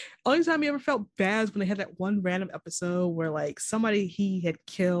 Only time he ever felt bad is when they had that one random episode where like somebody he had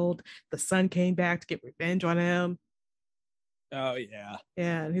killed, the son came back to get revenge on him. Oh yeah.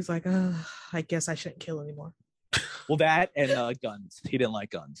 Yeah, and he's like, I guess I shouldn't kill anymore. Well, that and guns. He didn't like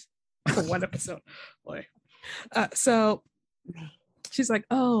guns. For one episode. Boy. So she's like,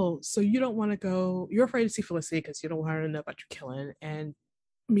 oh, so you don't want to go, you're afraid to see Felicity because you don't want her to know about your killing. And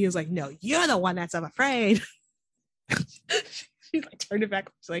Mia's like, no, you're the one that's afraid. She's like, turned it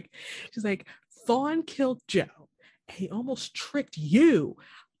back. She's like, Thawne killed Joe. And he almost tricked you,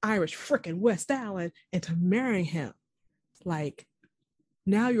 Irish frickin' West Allen, into marrying him. Like,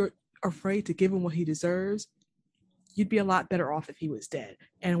 now you're afraid to give him what he deserves. You'd be a lot better off if he was dead.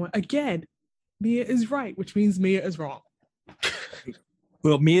 And again, Mia is right, which means Mia is wrong.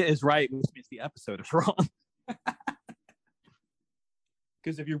 Well, Mia is right, which means the episode is wrong.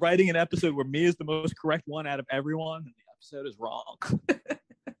 Because if you're writing an episode where Mia is the most correct one out of everyone, then the episode is wrong.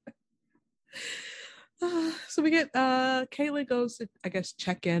 So we get Caitlin goes to, I guess,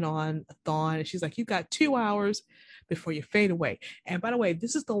 check in on Thawne, and she's like, you've got 2 hours before you fade away. And by the way,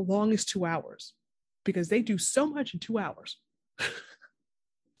 this is the longest 2 hours because they do so much in 2 hours.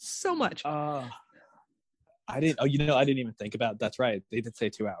 So much. I didn't even think about it. That's right. They did say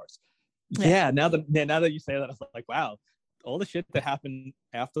 2 hours. Yeah. Now that you say that, I was like, wow, all the shit that happened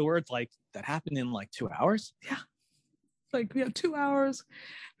afterwards, like that happened in like 2 hours. Yeah. Like, we have 2 hours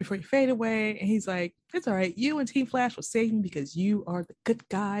before you fade away. And he's like, it's all right. You and Team Flash will save me because you are the good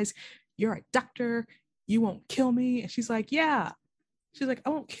guys. You're a doctor. You won't kill me. And she's like, yeah. She's like, I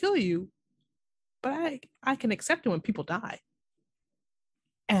won't kill you, but I can accept it when people die.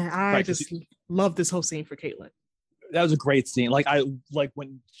 And I just love this whole scene for Caitlin. That was a great scene. Like,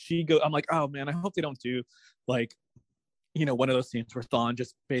 when she goes, I'm like, oh man, I hope they don't do like, one of those scenes where Thawne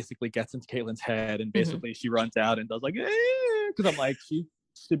just basically gets into Caitlin's head and basically she runs out and does like, because I'm like, she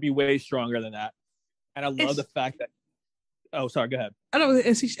should be way stronger than that. And I love the fact that, oh, sorry, go ahead. I know,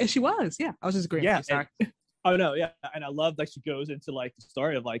 and she was, yeah. I was just agreeing. Yeah. Sorry. Oh no, yeah. And I love that she goes into like the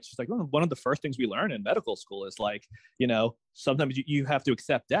story of like, she's like, oh, one of the first things we learn in medical school is like, sometimes you have to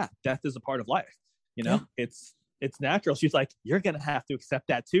accept death. Death is a part of life. It's natural. She's like, you're gonna have to accept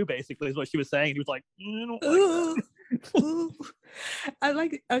that too, basically, is what she was saying. And he was like, I don't like that. I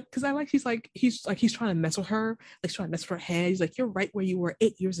like because I like he's trying to mess with her, like trying to mess with her head. He's like, you're right where you were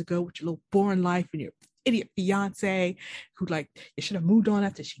 8 years ago with your little boring life and your idiot fiance who like you should have moved on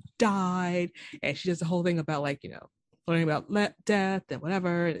after she died. And she does the whole thing about like, learning about death and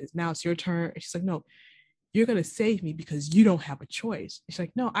whatever. And now it's your turn. And she's like, no, you're gonna save me because you don't have a choice. And she's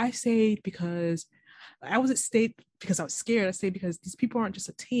like, no, I stayed because I wasn't stayed because I was scared. I stayed because these people aren't just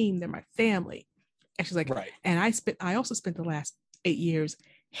a team, they're my family. And she's like, right. And I also spent the last 8 years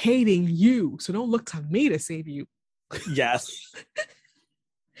hating you. So don't look to me to save you. Yes.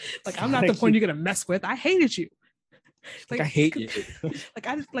 Like, I'm not the one you're gonna mess with. I hated you. Like I hate you. Like,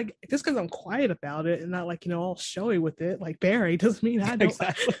 I just like just because I'm quiet about it and not like, all showy with it, like Barry, doesn't mean I don't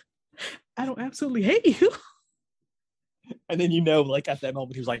exactly. I don't absolutely hate you. And then like at that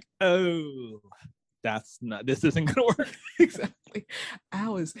moment he was like, oh, this isn't gonna work. Exactly. I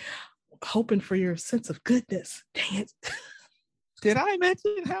was hoping for your sense of goodness. Dang it. Did I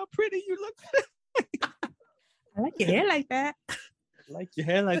mention how pretty you look? I like your hair like that.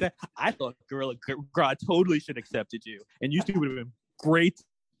 I thought Gorilla Grodd totally should have accepted you, and you two would have been great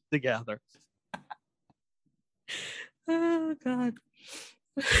together. Oh God.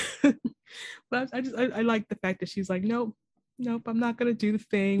 But I like the fact that she's like, nope, I'm not gonna do the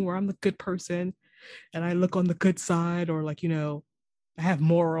thing where I'm the good person and I look on the good side, or like, I have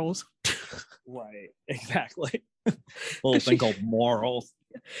morals. Right, exactly. Little thing called morals.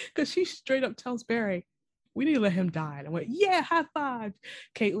 Because she straight up tells Barry, we need to let him die. And I went, yeah, high five,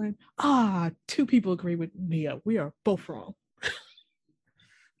 Caitlin. 2 people agree with Mia. We are both wrong.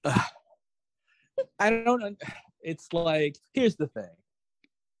 I don't. It's like, here's the thing.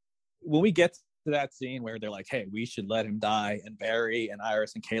 When we get to that scene where they're like, hey, we should let him die, and Barry and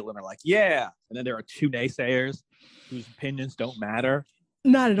Iris and Caitlin are like, yeah. And then there are 2 naysayers whose opinions don't matter.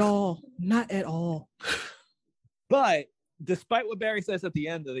 Not at all. Not at all. But despite what Barry says at the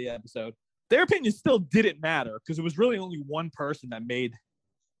end of the episode, their opinions still didn't matter because it was really only one person that made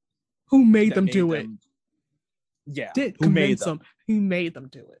them do it. Yeah, who made them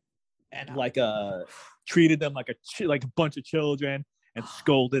do it, and like treated them like a bunch of children and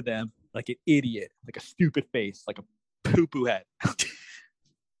scolded them like an idiot, like a stupid face, like a poo-poo head.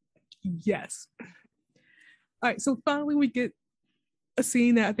 Yes. All right, so finally we get a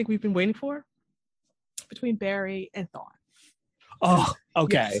scene that I think we've been waiting for between Barry and Thawne. Oh,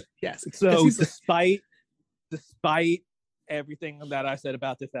 okay. Yes. So despite everything that I said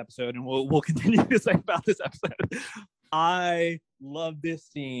about this episode, and we'll continue to say about this episode, I love this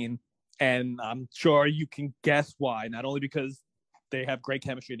scene, and I'm sure you can guess why. Not only because they have great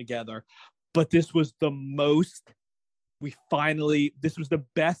chemistry together, but this was the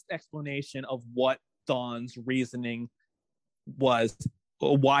best explanation of what Thawne's reasoning was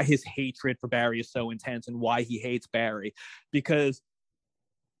why his hatred for Barry is so intense and why he hates Barry, because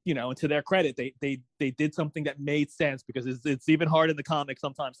and to their credit, they did something that made sense, because it's even hard in the comics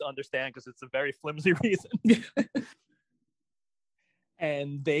sometimes to understand because it's a very flimsy reason.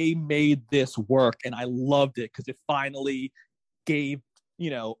 And they made this work, and I loved it because it finally gave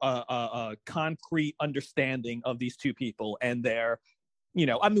a concrete understanding of these two people and their we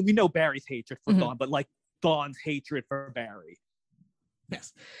know Barry's hatred for Dawn, but like Dawn's hatred for Barry.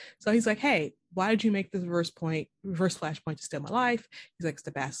 Yes. So he's like, hey, why did you make this reverse flashpoint to steal my life? He's like, it's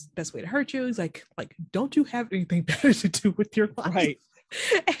the best way to hurt you. He's like, don't you have anything better to do with your life? Right.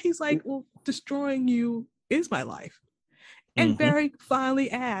 And he's like, well, destroying you is my life. And Barry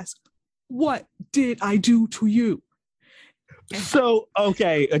finally asked, what did I do to you? So,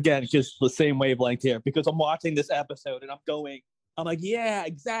 okay, again, just the same wavelength here, because I'm watching this episode and I'm like, yeah,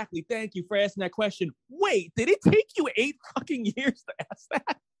 exactly. Thank you for asking that question. Wait, did it take you 8 fucking years to ask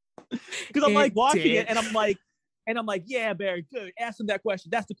that? Because I'm like watching it and I'm like, yeah, Barry, good. Ask him that question.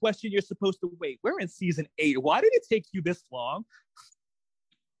 That's the question you're supposed to wait. We're in season 8. Why did it take you this long?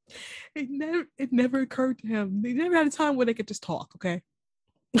 It never occurred to him. They never had a time where they could just talk, okay?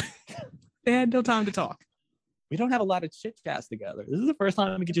 They had no time to talk. We don't have a lot of chit chats together. This is the first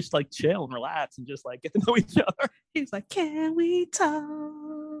time we could just like chill and relax and just like get to know each other. He's like, can we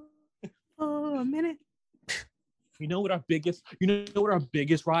talk for a minute? You know what our biggest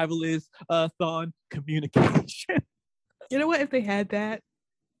rival is, Thawne? Communication. You know what? If they had that,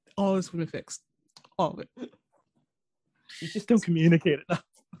 all this would have fixed. All of it. We just don't communicate enough.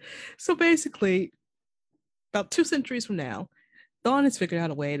 So basically, about 2 centuries from now, Thawne has figured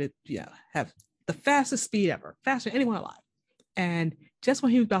out a way to have the fastest speed ever, faster than anyone alive. And just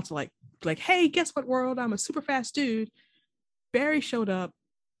when he was about to like, hey, guess what, world? I'm a super fast dude. Barry showed up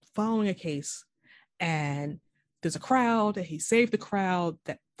following a case, and there's a crowd, and he saved the crowd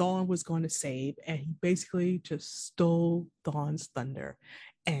that Thawne was going to save, and he basically just stole Thawne's thunder.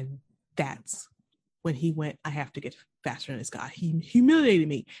 And that's when he went, I have to get faster than this guy. He humiliated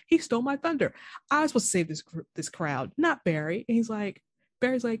me. He stole my thunder. I was supposed to save this crowd, not Barry. And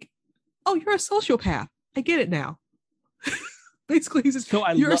Barry's like, oh, you're a sociopath. I get it now. Basically, he's just,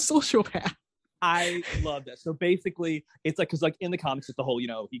 you're a sociopath. I love that. So basically, it's like, because like in the comics, it's the whole,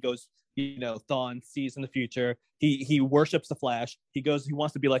 he goes, Thawne sees in the future. He worships the Flash. He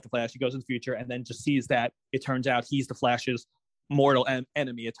wants to be like the Flash. He goes in the future and then just sees that it turns out he's the Flash's mortal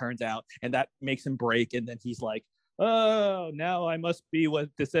enemy, it turns out. And that makes him break. And then he's like, oh, now I must be what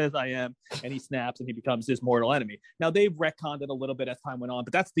this says I am. And he snaps and he becomes his mortal enemy. Now, they've retconned it a little bit as time went on,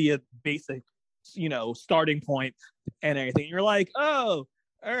 but that's the basic, starting point and everything. You're like, oh,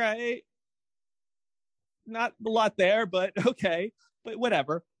 all right. Not a lot there, but okay. But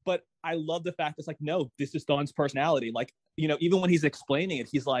whatever. But I love the fact it's like, no, this is Thawne's personality. Like, even when he's explaining it,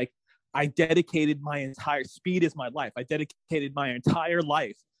 he's like, I dedicated my entire speed is my life. I dedicated my entire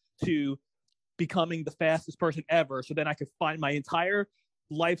life to becoming the fastest person ever. So then I could find my entire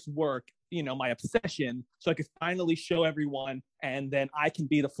life's work, my obsession. So I could finally show everyone. And then I can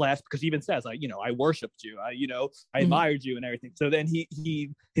be the Flash, because he even says, I worshiped you. I admired you and everything. So then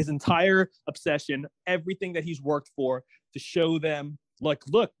his entire obsession, everything that he's worked for to show them, like,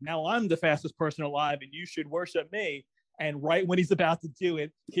 look, now I'm the fastest person alive and you should worship me. And right when he's about to do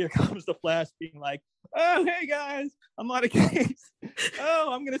it, here comes the Flash being like, oh, hey, guys, I'm on a case.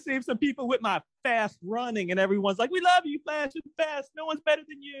 Oh, I'm going to save some people with my fast running. And everyone's like, we love you, Flash. You're fast. No one's better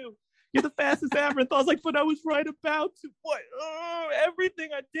than you. You're the fastest ever. And Thawne's like, but I was right about to. What? Oh, everything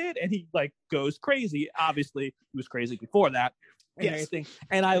I did. And he like goes crazy. Obviously, he was crazy before that. And everything.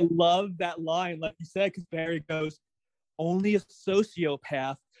 And I love that line, like you said, because Barry goes, only a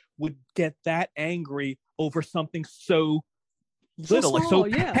sociopath would get that angry over something so little, like so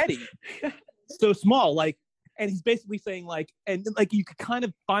petty, so small, like, and he's basically saying like, and like you could kind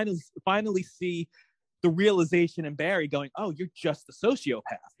of finally see the realization in Barry going, oh, you're just a sociopath.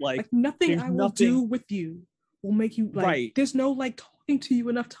 Like nothing I will do with you will make you like, right. There's no like talking to you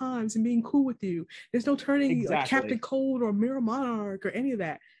enough times and being cool with you. There's no turning like Captain Cold or Mirror Monarch or any of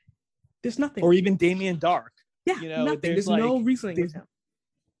that. There's nothing. Or even Damien Dark. Yeah, nothing. There's like, no reasoning with him.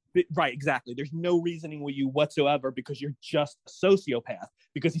 Right, exactly. There's no reasoning with you whatsoever because you're just a sociopath.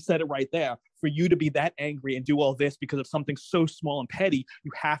 Because he said it right there. For you to be that angry and do all this because of something so small and petty,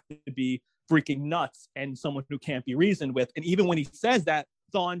 you have to be freaking nuts and someone who can't be reasoned with. And even when he says that,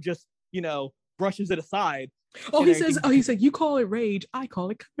 Thawne just, brushes it aside. Oh, he said, you call it rage, I call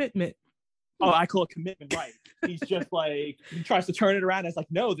it commitment. Oh, I call it commitment, right. He's just like, he tries to turn it around. It's like,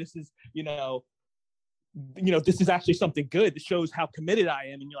 no, this is, this is actually something good. This shows how committed I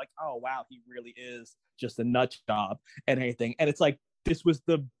am. And you're like, oh, wow, he really is just a nut job and anything. And it's like, this was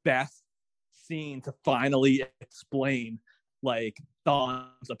the best scene to finally explain like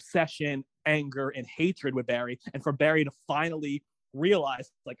Dawn's obsession, anger, and hatred with Barry, and for Barry to finally realize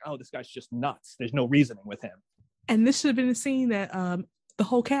like, oh, this guy's just nuts. There's no reasoning with him. And this should have been a scene that the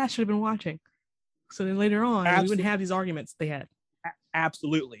whole cast should have been watching. So then later on, we wouldn't have these arguments they had.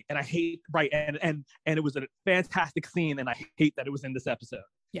 Absolutely. And I hate, right, and it was a fantastic scene, and I hate that it was in this episode.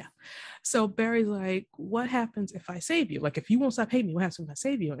 Yeah. So Barry's like, what happens if I save you? Like, if you won't stop hating me, what happens if I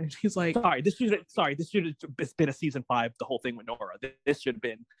save you? And he's like, this should have been a season 5, the whole thing with Nora. This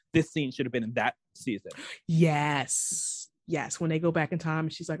scene should have been in that season. Yes. When they go back in time,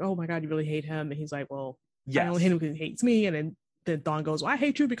 and she's like, oh my God, you really hate him. And he's like, well, yes. I don't hate him because he hates me. And then Dawn goes, well, I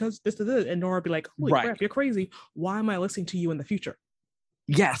hate you because this. And Nora would be like, holy crap, you're crazy. Why am I listening to you in the future?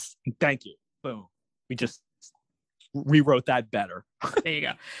 Yes. Thank you. Boom. We just rewrote that better. There you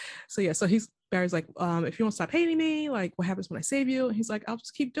go. So Barry's like, if you won't stop hating me, like, what happens when I save you? And he's like, I'll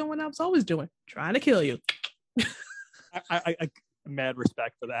just keep doing what I was always doing, trying to kill you. I mad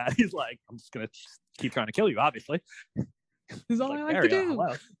respect for that. He's like, I'm just gonna keep trying to kill you, obviously. This is all I like Barry, to do.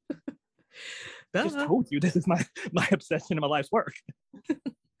 I just told you this is my obsession and my life's work.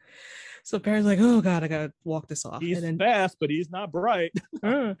 So Barry's like, oh God, I gotta walk this off. He's fast, but he's not bright.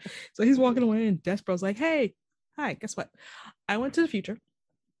 So he's walking away, and Despero's like, hey, hi, guess what? I went to the future.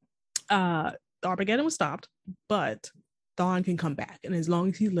 Armageddon was stopped, but Dawn can come back. And as long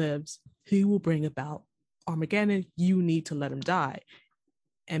as he lives, he will bring about Armageddon. You need to let him die.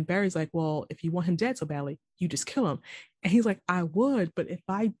 And Barry's like, well, if you want him dead so badly, you just kill him. And he's like, I would, but if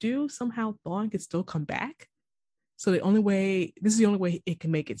I do, somehow Dawn can still come back. So this is the only way it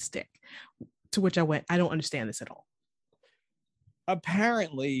can make it stick. To which I went, I don't understand this at all.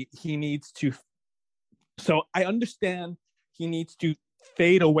 Apparently, he needs to. So I understand he needs to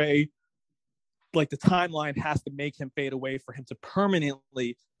fade away. Like the timeline has to make him fade away for him to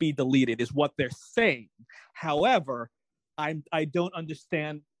permanently be deleted, is what they're saying. However, I don't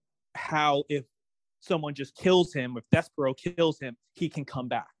understand how, if someone just kills him, if Despero kills him, he can come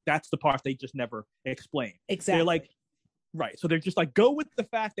back. That's the part they just never explain. Exactly. They're like, right. So they're just like, go with the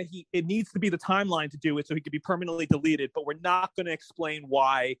fact that it needs to be the timeline to do it so he could be permanently deleted, but we're not going to explain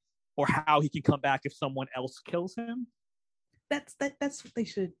why or how he can come back if someone else kills him. That's what they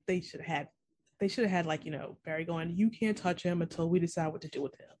should have had. They should have had, like, Barry going, you can't touch him until we decide what to do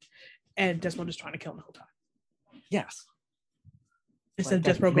with him. And Despero just trying to kill him the whole time. Yes. Instead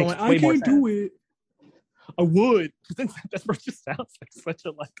of Despero going, I can't do it. I would. Because then Despero just sounds like such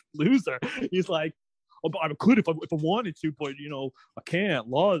a loser. He's like, oh, but I could if I wanted to, but I can't.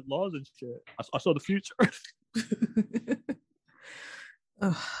 Laws and shit. I saw the future.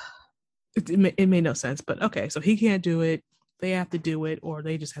 It made no sense, but okay. So he can't do it. They have to do it, or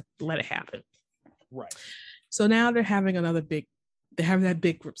they just have to let it happen. Right. So now they're having that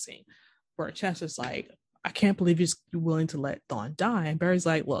big group scene where Chester's like, I can't believe you're willing to let Dawn die. And Barry's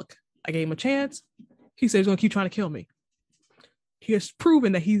like, look, I gave him a chance. He said he's going to keep trying to kill me. He has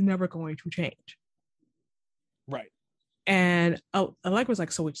proven that he's never going to change. Right. And Allegra's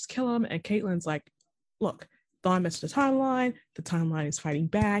like, so we just kill him. And Caitlin's like, look, Dawn messed the timeline. The timeline is fighting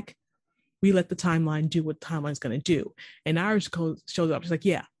back. We let the timeline do what the timeline's going to do. And Iris shows up. She's like,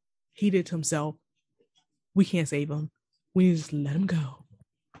 yeah, he did to himself. We can't save him. We need to just let him go.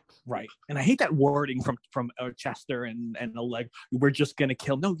 Right. And I hate that wording from Chester and Allegra. We're just going to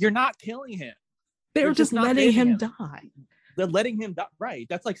kill. No, you're not killing him. They're just letting him die. They're letting him die. Right.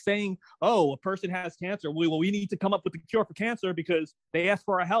 That's like saying, oh, a person has cancer. We need to come up with a cure for cancer because they asked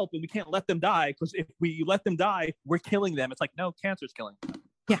for our help and we can't let them die, because if we let them die, we're killing them. It's like, no, cancer's killing them.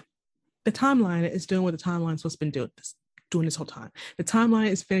 Yeah. The timeline is doing what the timeline's supposed to be doing this whole time. The timeline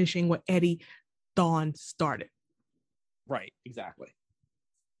is finishing what Eddie Dawn started. Right. Exactly.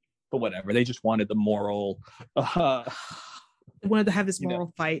 But whatever. They just wanted the moral. They wanted to have this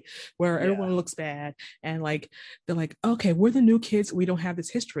moral fight where everyone looks bad, and they're like, okay, we're the new kids. We don't have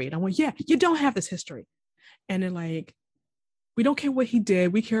this history. And I went, yeah, you don't have this history. And they're like, we don't care what he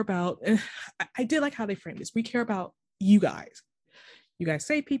did. We care about, I did like how they framed this. We care about you guys. You guys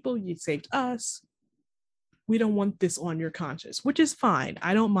saved people. You saved us. We don't want this on your conscience, which is fine.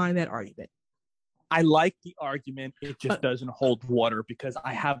 I don't mind that argument. I like the argument. It just doesn't hold water, because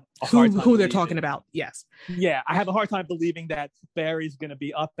I have a hard time who they're talking about. Yes. Yeah, I have a hard time believing that Barry's going to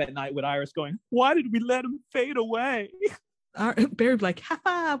be up at night with Iris going, why did we let him fade away? Barry's like,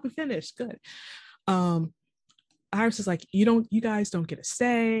 ha, we finished. Good. Iris is like, you guys don't get a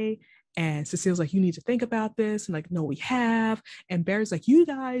say. And Cecile's like, you need to think about this. And like, no, we have. And Barry's like, you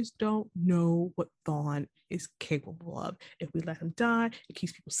guys don't know what Thawne is capable of. If we let him die, it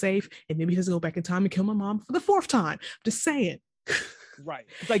keeps people safe. And maybe he doesn't go back in time and kill my mom for the 4th time. Just saying. Right.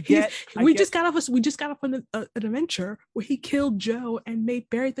 We just got off on an adventure where he killed Joe and made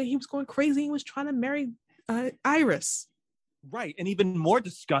Barry think he was going crazy and was trying to marry Iris. Right. And even more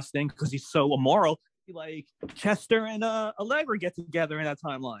disgusting because he's so immoral. Like Chester and Allegra get together in that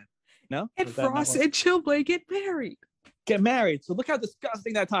timeline. No? And Frost and Chillblade get married. So look how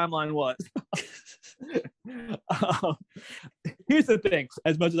disgusting that timeline was. Here's the thing.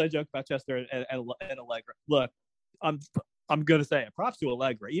 As much as I joke about Chester and Allegra, look, I'm gonna say it. Props to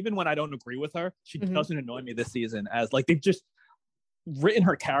Allegra. Even when I don't agree with her, she doesn't annoy me this season. As like they've just written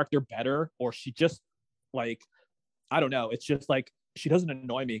her character better, or she just like I don't know. It's just like she doesn't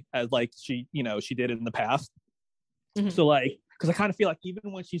annoy me as like she did in the past. So like. Because I kind of feel like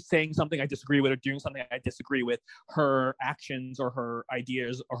even when she's saying something I disagree with or doing something I disagree with, her actions or her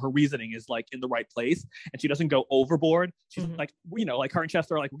ideas or her reasoning is like in the right place, and she doesn't go overboard. She's like, like her and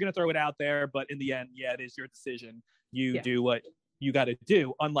Chester are like, we're gonna throw it out there, but in the end, yeah, it is your decision. You do what you got to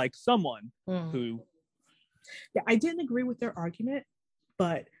do. Unlike someone who, I didn't agree with their argument,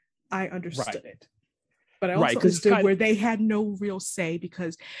 but I understood it. But I also understood where they had no real say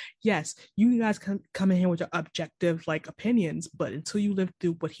because, yes, you guys can come in here with your objective like opinions, but until you live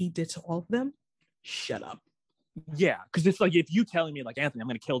through what he did to all of them, shut up. Yeah, because it's like if you telling me like, Anthony, I'm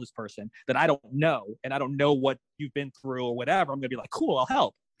going to kill this person that I don't know and I don't know what you've been through or whatever, I'm going to be like, cool, I'll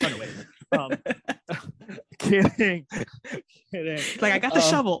help. Anyway, kidding. Like I got the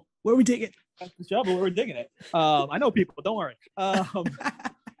shovel. Where are we digging? The shovel. Where we're digging it. I know people. Don't worry.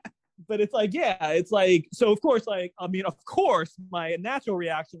 But it's like, it's like, so of course, like, I mean, of course, my natural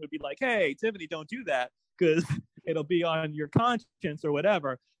reaction would be like, hey, Tiffany, don't do that because it'll be on your conscience or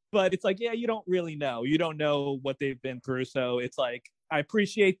whatever. But it's like, you don't really know. You don't know what they've been through. So it's like, I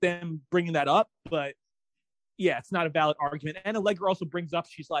appreciate them bringing that up, but it's not a valid argument. And Allegra also brings up,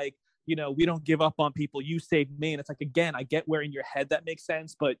 she's like, we don't give up on people. You saved me. And it's like, again, I get where in your head that makes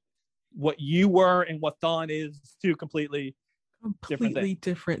sense, but what you were and what Thawne is two completely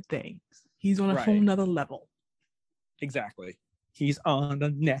different things. He's on a whole nother level. Exactly. He's on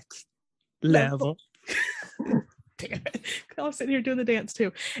the next level. Damn it. I was sitting here doing the dance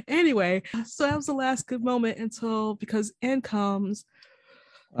too. Anyway, so that was the last good moment because in comes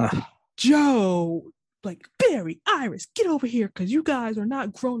Joe, like, Barry, Iris, get over here because you guys are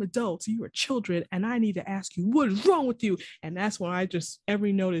not grown adults. You are children, and I need to ask you what is wrong with you. And that's when I just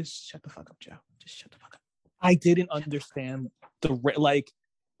every note is shut the fuck up, Joe. Just shut the fuck up. I didn't understand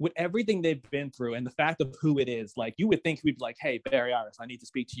with everything they've been through and the fact of who it is, like you would think we'd be like, hey, Barry, Iris, I need to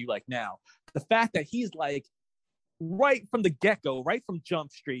speak to you like now. The fact that he's like right from the get-go, right from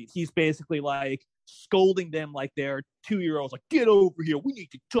Jump Street, he's basically like scolding them like they're 2-year-olds, like, get over here, we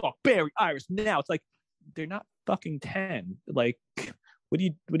need to talk, Barry, Iris now. It's like they're not fucking 10. Like, what are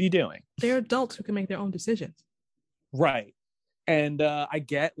you doing? They're adults who can make their own decisions. Right. And I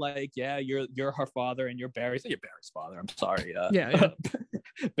get like, you're her father and you're Barry's father. I'm sorry.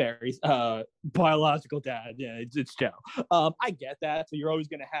 Barry's biological dad. Yeah, it's Joe. I get that. So you're always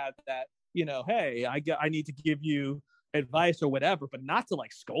going to have that, hey, I need to give you advice or whatever, but not to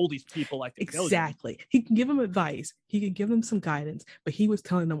like scold these people like they exactly. He can give them advice. He can give them some guidance, but he was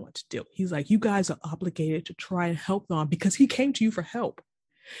telling them what to do. He's like, you guys are obligated to try and help them because he came to you for help.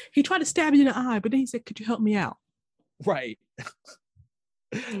 He tried to stab you in the eye, but then he said, could you help me out? Right.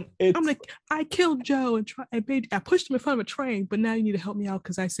 I'm like, I killed Joe and I pushed him in front of a train, but now you need to help me out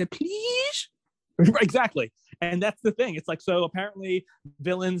because I said, please. Exactly. And that's the thing. It's like, so apparently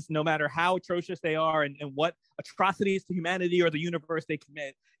villains, no matter how atrocious they are and what atrocities to humanity or the universe they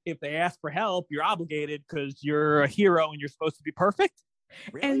commit, if they ask for help, you're obligated because you're a hero and you're supposed to be perfect.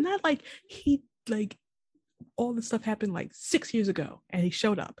 Really? And not like all this stuff happened like 6 years ago and he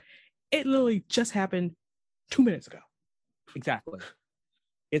showed up. It literally just happened 2 minutes ago. Exactly.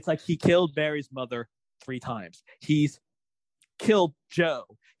 It's like he killed Barry's mother 3 times. He's killed Joe.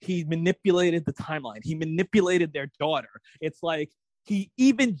 He manipulated the timeline. He manipulated their daughter. It's like he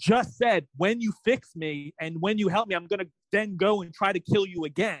even just said, when you fix me and when you help me, I'm going to then go and try to kill you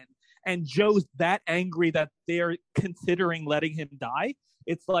again. And Joe's that angry that they're considering letting him die.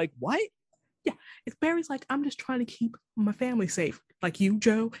 It's like, what? Yeah. It's Barry's like, I'm just trying to keep my family safe. Like you,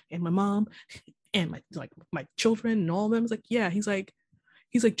 Joe, and my mom and my children and all of them. It's like, yeah. He's like,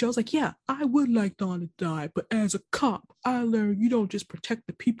 Joe's like, yeah, I would like Thawne to die, but as a cop, I learned you don't just protect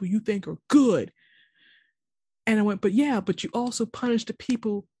the people you think are good. And I went, but you also punish the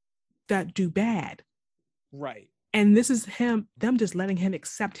people that do bad. Right. And this is them just letting him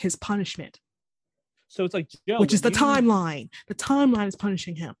accept his punishment. So it's like, Joe, which is the timeline. The timeline is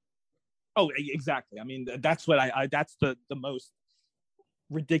punishing him. Oh, exactly. I mean, that's what that's the most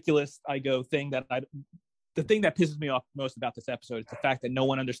ridiculous thing that the thing that pisses me off most about this episode is the fact that no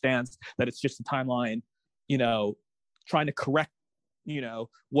one understands that it's just a timeline, trying to correct,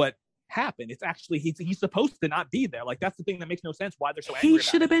 what happened. It's actually, he's supposed to not be there. Like, that's the thing that makes no sense why they're so angry. He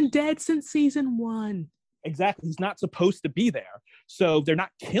should have been dead since season 1. Exactly. He's not supposed to be there. So they're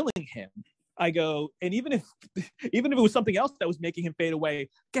not killing him. And even if it was something else that was making him fade away,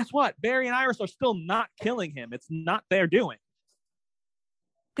 guess what? Barry and Iris are still not killing him. It's not their doing.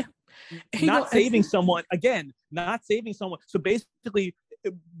 Yeah. Saving someone. Not saving someone. So basically,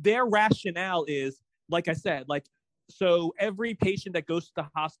 their rationale is, like I said, so every patient that goes to the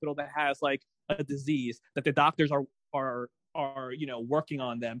hospital that has like a disease, that the doctors are working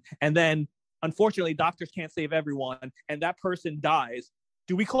on them, and then unfortunately doctors can't save everyone, and that person dies.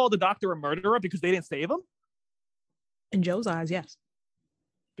 Do we call the doctor a murderer because they didn't save him? In Joe's eyes, yes.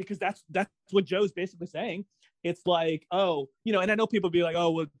 Because that's what Joe's basically saying. It's like, and I know people be like,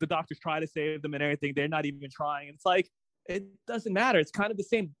 oh, well, the doctors try to save them and everything. They're not even trying. It's like, it doesn't matter. It's kind of the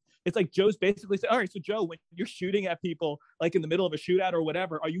same. It's like Joe's basically saying, all right, so Joe, when you're shooting at people, like in the middle of a shootout or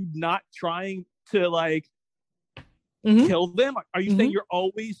whatever, are you not trying to kill them? Are you saying you're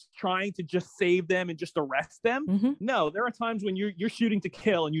always trying to just save them and just arrest them? No, there are times when you're shooting to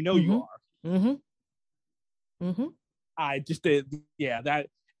kill and you are. I just did, that,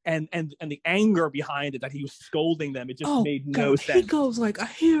 and the anger behind it, that he was scolding them, it just made no sense. He goes like, a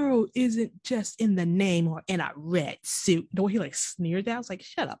hero isn't just in the name or in a red suit. The way he sneered that, I was like,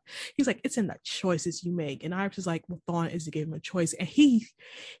 shut up. He's like, it's in the choices you make. And Iris is like, well, Thawne is to give him a choice. And he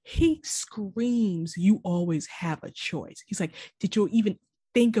screams, you always have a choice. He's like, did you even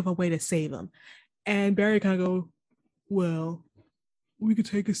think of a way to save him? And Barry kind of go, well, we could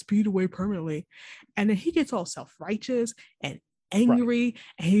take his speed away permanently. And then he gets all self-righteous and angry, right.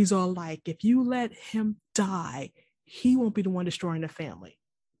 And he's all like, if you let him die, he won't be the one destroying the family.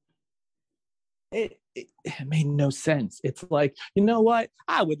 It made no sense. It's like, you know what?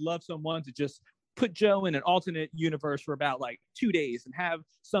 I would love someone to just put Joe in an alternate universe for about 2 days and have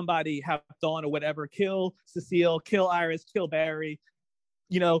somebody, have Thawne or whatever, kill Cecile, kill Iris, kill Barry,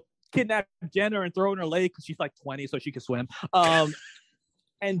 kidnap Jenna and throw her in her lake because she's 20, so she can swim.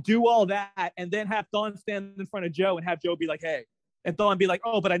 And do all that, and then have Thawne stand in front of Joe and have Joe be like, hey, and Thawne be like,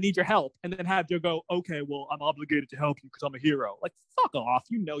 oh, but I need your help. And then have Joe go, okay, well, I'm obligated to help you because I'm a hero. Fuck off.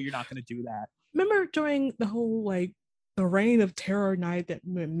 You're not going to do that. Remember during the whole, the reign of terror night that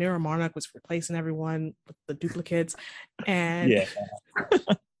Mirror Monarch was replacing everyone with the duplicates, and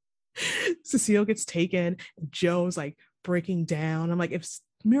Cecile gets taken, Joe's breaking down. I'm like, if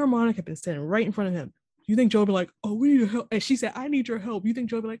Mirror Monarch had been standing right in front of him, you think Joe would be like, oh, we need help? And she said, I need your help. You think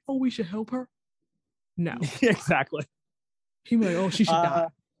Joe would be like, oh, we should help her? No. Exactly. He'd be like, oh, she should die.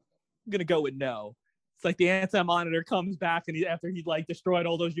 I'm going to go with no. It's like the Anti-Monitor comes back and after he destroyed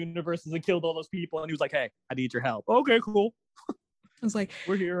all those universes and killed all those people, and he was like, hey, I need your help. Okay, cool. It's like,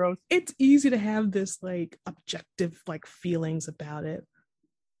 we're heroes. It's easy to have this objective feelings about it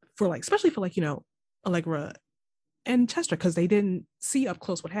for especially for Allegra and Chester, because they didn't see up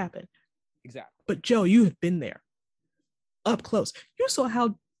close what happened. Exactly. But Joe, you have been there up close. You saw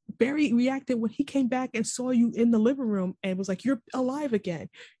how Barry reacted when he came back and saw you in the living room and was like, you're alive again.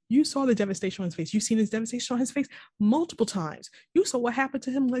 You saw the devastation on his face. You've seen his devastation on his face multiple times. You saw what happened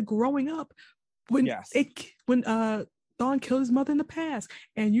to him growing up when Thawne killed his mother in the past.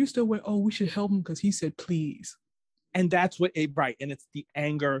 And you still went, oh, we should help him because he said please. And that's what right. And it's the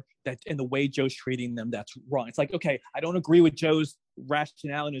anger and the way Joe's treating them that's wrong. It's like, okay, I don't agree with Joe's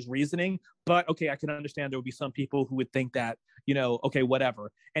rationale and his reasoning, but okay, I can understand there would be some people who would think that, okay,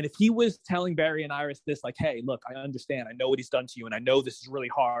 whatever. And if he was telling Barry and Iris this, hey, look, I understand. I know what he's done to you, and I know this is really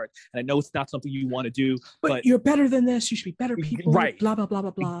hard, and I know it's not something you want to do, but you're better than this. You should be better people. Right. Blah, blah, blah,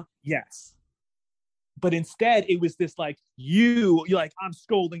 blah, blah. Yes. But instead, it was this you're I'm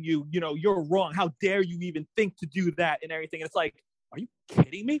scolding you, you're wrong. How dare you even think to do that and everything? And it's like, are you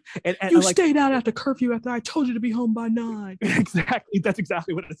kidding me? And you stayed out after curfew after I told you to be home by 9. Exactly. That's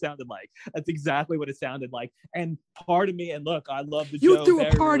exactly what it sounded like. That's exactly what it sounded like. And part of me, and look, I love the You threw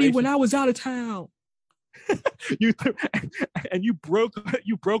a party when I was out of town. you broke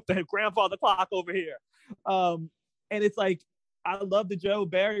the grandfather clock over here. And it's I love the Joe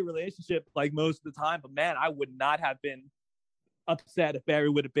Barry relationship most of the time, but man, I would not have been upset if Barry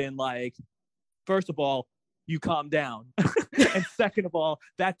would have been first of all, you calm down. And second of all,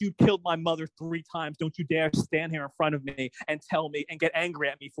 that dude killed my mother 3 times. Don't you dare stand here in front of me and tell me and get angry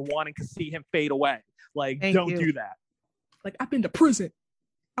at me for wanting to see him fade away. Like, don't do that. Like, I've been to prison.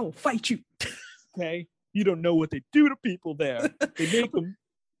 I will fight you. Okay? You don't know what they do to people there.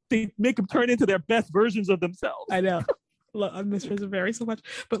 They make them turn into their best versions of themselves. I know. Look, I miss Prison Barry so much.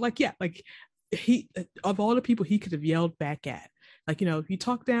 But like, yeah, like he, of all the people he could have yelled back at, like, you know, if you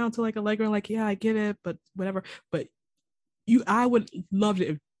talk down to like Allegra, like, yeah, I get it, but whatever. But I would love it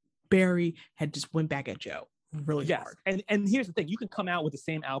if Barry had just went back at Joe really hard. And here's the thing, you can come out with the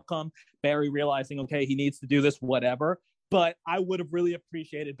same outcome, Barry realizing, okay, he needs to do this, whatever. But I would have really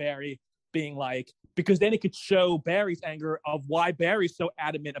appreciated Barry being like, because then it could show Barry's anger of why Barry's so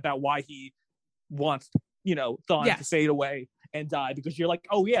adamant about why he wants, you know, Thawne to fade away and die, because you're like,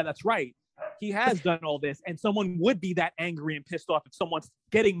 oh yeah, that's right. He has done all this, and someone would be that angry and pissed off if someone's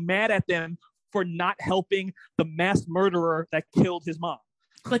getting mad at them for not helping the mass murderer that killed his mom.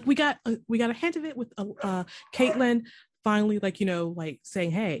 Like we got a hint of it with Caitlin finally, like, you know, like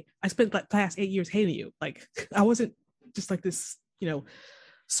saying, hey, I spent the past 8 years hating you. Like, I wasn't just like this, you know,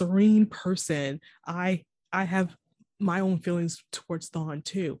 serene person. I have my own feelings towards Thawne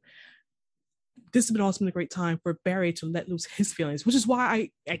too. This has been also been a great time for Barry to let loose his feelings, which is why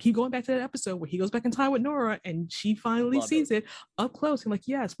I keep going back to that episode where he goes back in time with Nora and she finally sees it up close. And like,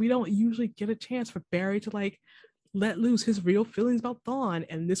 yes, we don't usually get a chance for Barry to like let loose his real feelings about Thawne.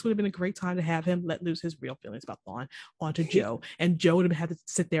 And this would have been a great time to have him let loose his real feelings about Thawne onto Joe. And Joe would have had to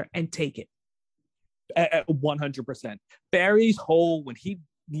sit there and take it. 100%. Barry's whole, when he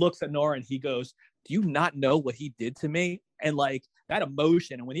looks at Nora and he goes, do you not know what he did to me? And like that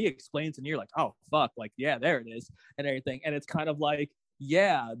emotion, and when he explains and you're like, oh fuck, like yeah, there it is and everything. And it's kind of like,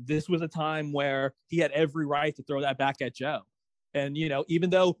 yeah, this was a time where he had every right to throw that back at Joe. And you know, even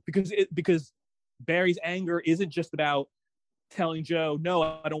though because Barry's anger isn't just about telling Joe, no,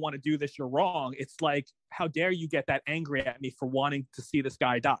 I don't want to do this, you're wrong. It's like, how dare you get that angry at me for wanting to see this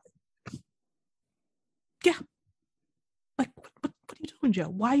guy die? Yeah. Like, what are you doing, Joe?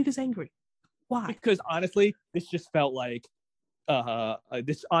 Why are you this angry? Why? Because honestly, this just felt like the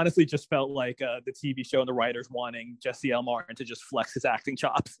TV show and the writers wanting Jesse L. Martin to just flex his acting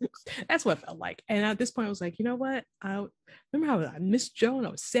chops. That's what it felt like. And at this point, I was like, you know what? I remember how I missed Joe and I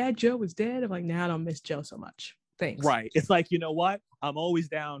was sad Joe was dead. I'm like, now I don't miss Joe so much. Thanks. Right. It's like, you know what? I'm always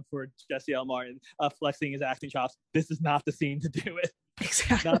down for Jesse L. Martin flexing his acting chops. This is not the scene to do it.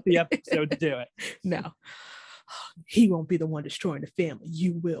 Exactly. Not the episode to do it. No. He won't be the one destroying the family.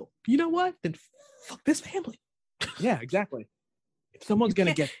 You will. You know what? Then fuck this family. Yeah, exactly. If someone's going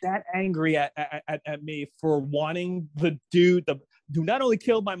to get that angry at me for wanting the dude who not only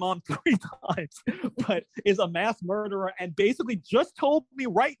killed my mom 3 times, but is a mass murderer and basically just told me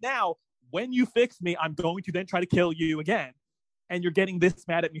right now, when you fix me, I'm going to then try to kill you again. And you're getting this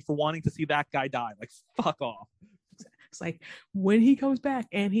mad at me for wanting to see that guy die. Like, fuck off. It's like, when he comes back,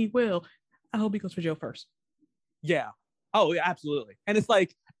 and he will, I hope he goes for Joe first. Yeah. Oh, yeah, absolutely. And it's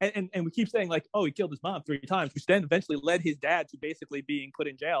like, and we keep saying like, oh, he killed his mom 3 times, which then eventually led his dad to basically being put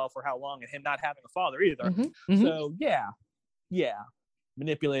in jail for how long, and him not having a father either. Mm-hmm. So yeah,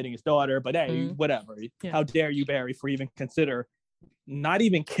 manipulating his daughter, but hey, whatever. Yeah. How dare you, Barry, for even consider not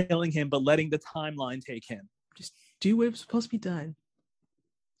even killing him, but letting the timeline take him. Just do what was supposed to be done.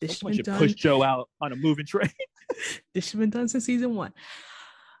 This should push Joe out on a moving train. This should have been done since season 1.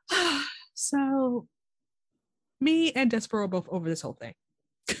 So me and Despero are both over this whole thing.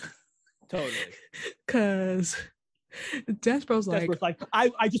 Totally. Because Despero's like,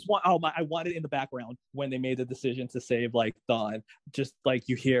 I just want, I want it in the background when they made the decision to save like Thawne. Just like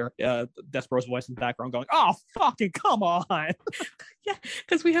you hear Despero's voice in the background going, oh, fucking come on. Yeah,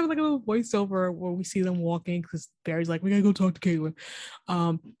 because we have like a little voiceover where we see them walking, because Barry's like, we gotta go talk to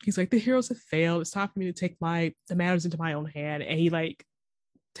Caitlin. He's like, the heroes have failed. It's time for me to take the matters into my own hand. And he like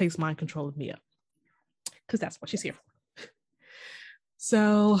takes mind control of Mia, because that's what she's here for.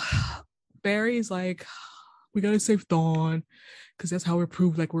 So Barry's like, we gotta save Thawne, because that's how we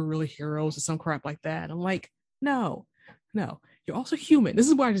prove like we're really heroes or some crap like that. I'm like, no, you're also human. This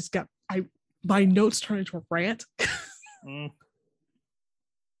is why my notes turned into a rant.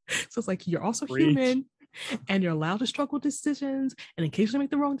 So it's like, you're also human, and you're allowed to struggle with decisions and occasionally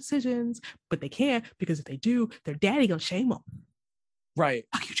make the wrong decisions, but they can't, because if they do, their daddy gonna shame them. Right.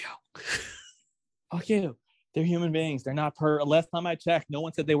 Fuck you, Joe. Fuck you. They're human beings. They're not last time I checked, no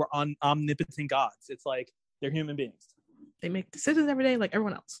one said they were omnipotent gods. It's like, they're human beings. They make decisions every day like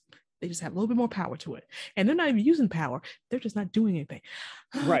everyone else. They just have a little bit more power to it. And they're not even using power. They're just not doing anything.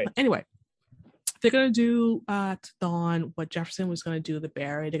 Right. Anyway, they're going to do to Thawne what Jefferson was going to do to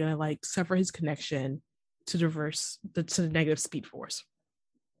Barry. They're going to like sever his connection to reverse to the negative Speed Force.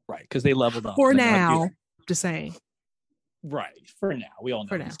 Right, because they leveled up. For now, just saying. Right, for now. We all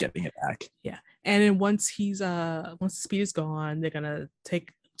know he's getting it back. Yeah. And then once the speed is gone, they're gonna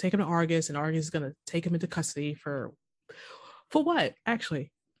take him to Argus, and Argus is gonna take him into custody for what,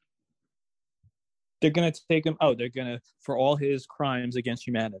 actually? They're gonna take him. They're gonna for all his crimes against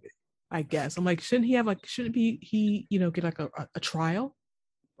humanity. I guess. I'm like, shouldn't he get like a trial?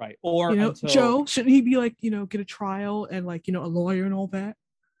 Right. Or Joe, shouldn't he be like, get a trial and like, a lawyer and all that?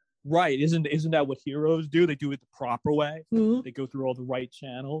 Right. Isn't that what heroes do? They do it the proper way. Mm-hmm. They go through all the right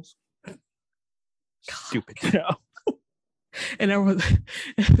channels. God. Stupid Joe. And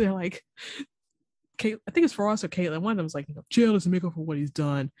they're like, I think it's Frost or Caitlin. One of them was like, Jill doesn't make up for what he's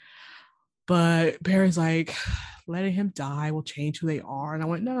done. But Barry's like, letting him die will change who they are. And I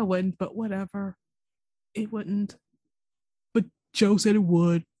went, no, it wouldn't, but whatever. It wouldn't. But Joe said it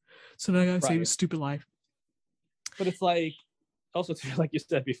would. So then I gotta save his stupid life. But it's like, also, like you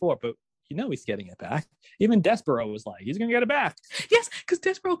said before, but he's getting it back. Even Despero was like, he's gonna get it back. Yes, because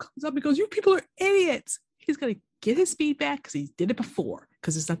Despero comes up and goes, you people are idiots. He's gonna get his speed back because he did it before.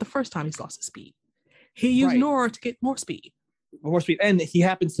 Because it's not the first time he's lost his speed. He used Nora to get more speed. More speed. And he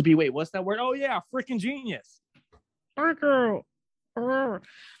happens to be, what's that word? Oh yeah, freaking genius.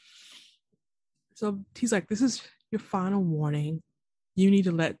 So he's like, this is your final warning. You need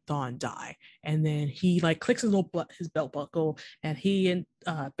to let Dawn die. And then he like clicks his belt buckle, and he and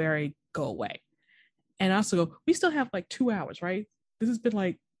Barry go away. And I also go, we still have like 2 hours, right? This has been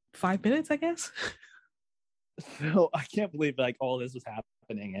like 5 minutes, I guess. So I can't believe like all this was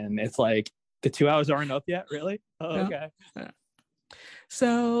happening, and it's like the 2 hours aren't up yet, really? Oh, yeah. Okay. Yeah.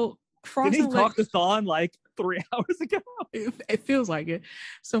 So Frost did he talk to Dawn like 3 hours ago? It feels like it.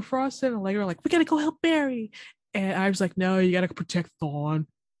 So Frost and Allegra are like, we gotta go help Barry. And I was like, no, you gotta protect Dawn.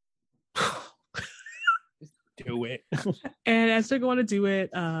 Do it. And as they're going to do it,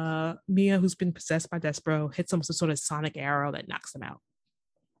 Mia, who's been possessed by Despero, hits him with some sort of sonic arrow that knocks him out.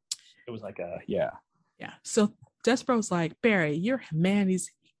 It was like Yeah. So Despero's like, Barry, you're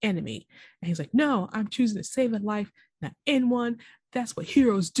humanity's enemy. And he's like, no, I'm choosing to save a life, not end one. That's what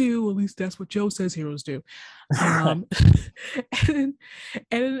heroes do. At least that's what Joe says heroes do. And then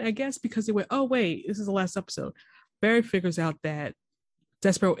I guess because they went, oh, wait, this is the last episode, Barry figures out that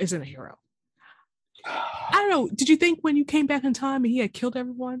Despero isn't a hero. I don't know. Did you think when you came back in time and he had killed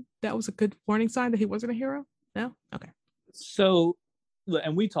everyone, that was a good warning sign that he wasn't a hero? No? Okay. So,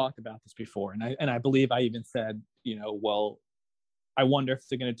 and we talked about this before, and I believe I even said, well, I wonder if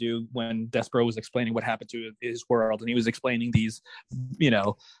they're going to do when Despero was explaining what happened to his world, and he was explaining these,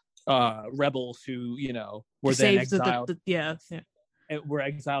 rebels who, were then exiled. And were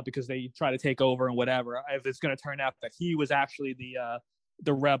exiled because they try to take over and whatever. If it's going to turn out that he was actually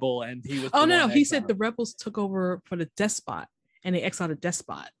the rebel and he was. Oh no! He said the rebels took over for the despot, and they exiled a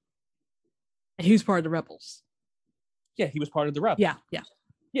despot, and he was part of the rebels. Yeah, he was part of the rebels.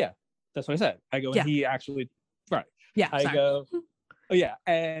 Yeah. That's what I said. I go, and he actually, right? Yeah, I go, oh yeah,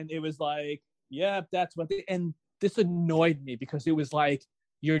 and it was like, yeah, that's what and this annoyed me because it was like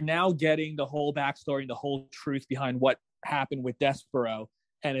you're now getting the whole backstory and the whole truth behind what happened with Despero,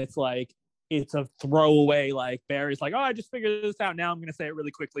 and it's like it's a throwaway. Like Barry's like, oh, I just figured this out. Now I'm gonna say it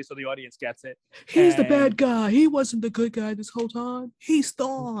really quickly so the audience gets it. He's the bad guy. He wasn't the good guy this whole time. He's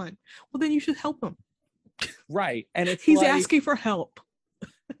Dawn. Well, then you should help him. Right, and he's asking for help.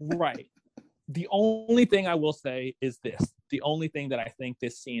 Right. The only thing I will say is this. The only thing that I think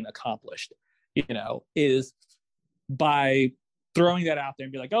this scene accomplished, is by throwing that out there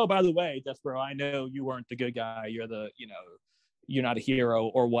and be like, oh, by the way, Despero, I know you weren't the good guy. You're you're not a hero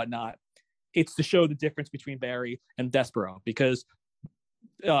or whatnot. It's to show the difference between Barry and Despero, because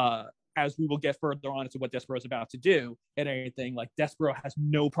as we will get further on into what Despero is about to do and everything, like Despero has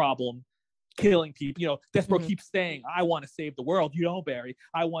no problem killing people. Despero keeps saying, I want to save the world. You know, Barry,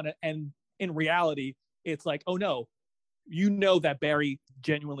 I want to. And in reality, it's like, oh no, that Barry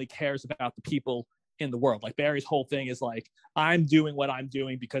genuinely cares about the people in the world. Like Barry's whole thing is like, I'm doing what I'm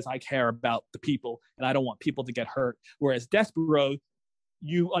doing because I care about the people and I don't want people to get hurt. Whereas Despero,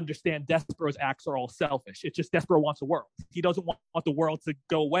 you understand Despero's acts are all selfish. It's just Despero wants a world. He doesn't want the world to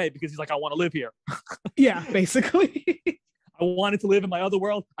go away because he's like, I want to live here. Yeah, basically. I wanted to live in my other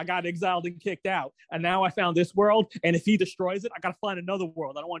world. I got exiled and kicked out. And now I found this world. And if he destroys it, I got to find another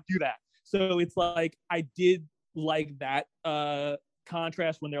world. I don't want to do that. So it's like, I did like that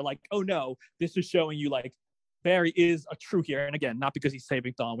contrast when they're like, oh no, this is showing you like Barry is a true hero. And again, not because he's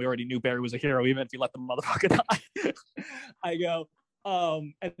saving Dawn. We already knew Barry was a hero, even if he let the motherfucker die. I go,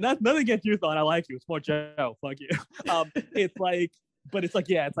 and that's nothing against you, Dawn. I like you. It's more Joe. Fuck you. It's like, But it's like,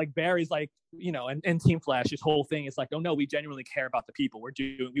 yeah, it's like Barry's like, and Team Flash's whole thing is like, oh no, we genuinely care about the people.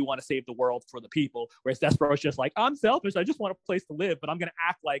 We want to save the world for the people. Whereas Despero's just like, I'm selfish. I just want a place to live, but I'm going to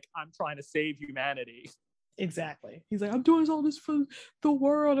act like I'm trying to save humanity. Exactly. He's like, I'm doing all this for the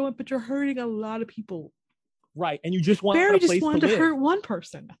world, but you're hurting a lot of people. Right. And you just want Barry a place just wanted to live. hurt one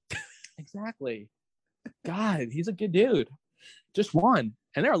person. Exactly. God, he's a good dude. Just one.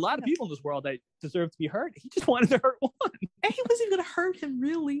 And there are a lot of people in this world that deserve to be hurt. He just wanted to hurt one. And he wasn't going to hurt him,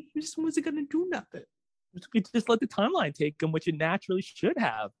 really. He just wasn't going to do nothing. He just let the timeline take him, which it naturally should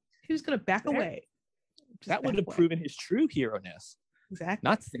have. He was going to back away. That would have proven his true hero-ness. Exactly.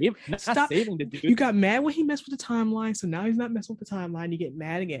 Not saving the dude. You got mad when he messed with the timeline, so now he's not messing with the timeline. You get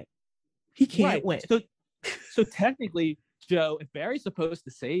mad again. He can't win. So technically, Joe, if Barry's supposed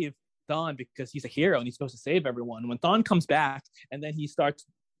to save Thawne because he's a hero and he's supposed to save everyone, when Thawne comes back and then he starts,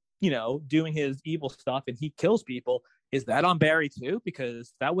 doing his evil stuff and he kills people, is that on Barry too?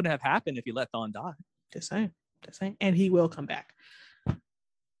 Because that wouldn't have happened if he let Thawne die. Just saying. And he will come back.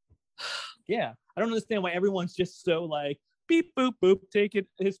 Yeah. I don't understand why everyone's just so like, beep, boop, boop, take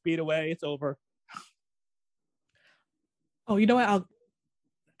his speed away. It's over. Oh, you know what?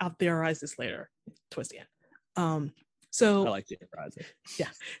 I'll theorize this later towards the end. So I like to theorize it. Yeah.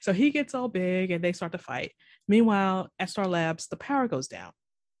 So he gets all big and they start to fight. Meanwhile, at Star Labs, the power goes down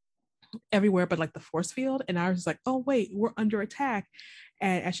everywhere but like the force field. And Iris is like, oh wait, we're under attack.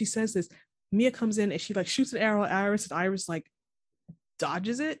 And as she says this, Mia comes in and she like shoots an arrow at Iris, and Iris like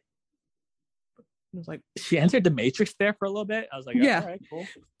dodges it. It was like she entered the Matrix there for a little bit. I was like, yeah, all right, cool.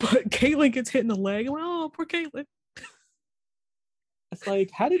 But Caitlin gets hit in the leg. I'm like, oh, poor Caitlin. It's like,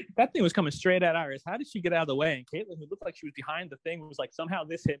 how did that thing was coming straight at Iris? How did she get out of the way? And Caitlin, who looked like she was behind the thing, was like, somehow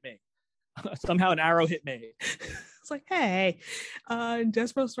this hit me. Somehow an arrow hit me. It's like, hey. And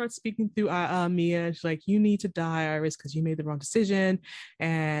Despero starts speaking through Mia. And she's like, you need to die, Iris, because you made the wrong decision.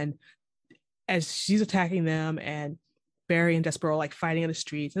 And as she's attacking them, and Barry and Despero like fighting in the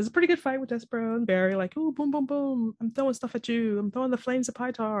streets. There's a pretty good fight with Despero and Barry, like, ooh, boom, boom, boom. I'm throwing stuff at you. I'm throwing the flames of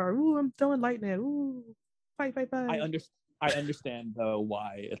Pytar. Ooh, I'm throwing lightning. Ooh, fight. I understand though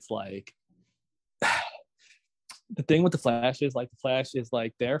why it's like the thing with the Flash is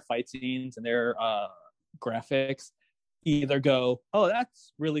like their fight scenes and their graphics either go, oh,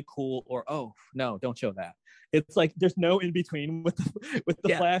 that's really cool, or oh no, don't show that. It's like there's no in between with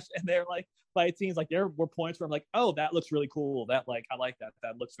the Flash and their like fight scenes. Like there were points where I'm like, oh, that looks really cool. That like I like that.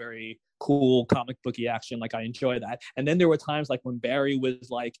 That looks very cool, comic booky action. Like I enjoy that. And then there were times like when Barry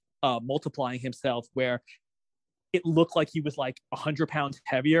was like multiplying himself, where it looked like he was like 100 pounds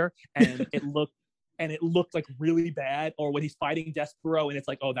heavier, and it looked like really bad. Or when he's fighting Despero, and it's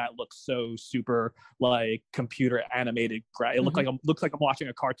like, oh, that looks so super like computer animated. It looks like I'm watching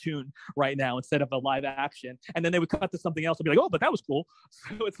a cartoon right now instead of a live action. And then they would cut to something else and be like, oh, but that was cool.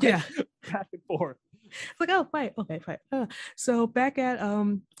 So it's like back and forth. It's like, oh, fight. Okay, fight. So back at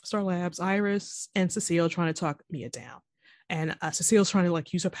Star Labs, Iris and Cecile trying to talk Mia down. And Cecile's trying to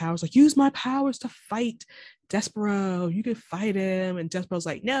like use her powers, like use my powers to fight Despero. You can fight him. And Despero's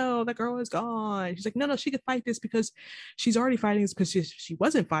like, no, the girl is gone. She's like, no, she could fight this because she's already fighting this, because she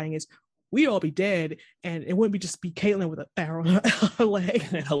wasn't fighting this, we'd all be dead. And it wouldn't just be Caitlin with an arrow in her leg.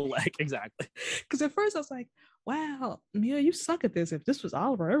 Exactly. Because at first I was like, wow, Mia, you suck at this. If this was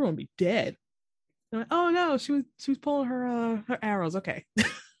Oliver, everyone would be dead. Like, oh no, she was pulling her arrows. Okay.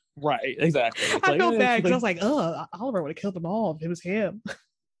 Right, exactly. It's I felt bad because I was like, oh, Oliver would have killed them all if it was him.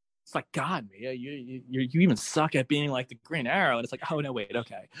 It's like, God, Mia, you even suck at being like the Green Arrow. And it's like, oh no, wait,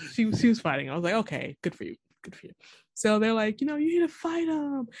 okay. She was fighting. I was like, okay, good for you. So they're like, you need to fight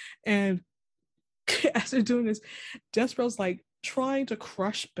him. And as they're doing this, Despero's like trying to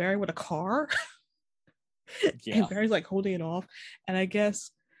crush Barry with a car. Yeah. And Barry's like holding it off. And I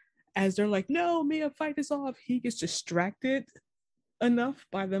guess as they're like, no, Mia, fight this off, he gets distracted enough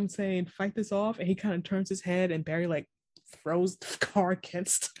by them saying fight this off, and he kind of turns his head, and Barry like throws the car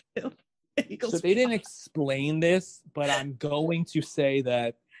against him. So they didn't explain this, but I'm going to say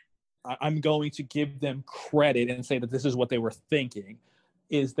that I'm going to give them credit and say that this is what they were thinking,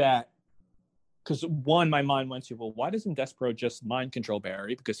 is that because one, my mind went to, well, why doesn't Despero just mind control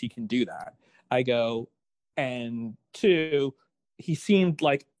Barry, because he can do that? I go, and two, he seemed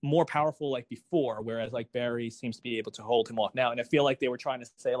like more powerful like before, whereas like Barry seems to be able to hold him off now. And I feel like they were trying to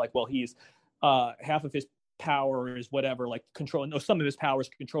say like, well, he's half of his power is whatever, like controlling, or some of his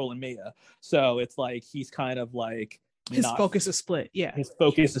powers controlling Mia. So it's like he's kind of like his focus is split. Yeah, his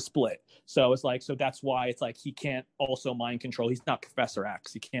focus is split. So it's like, so that's why it's like he can't also mind control. He's not Professor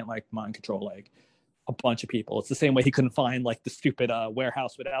X. He can't like mind control like a bunch of people. It's the same way he couldn't find like the stupid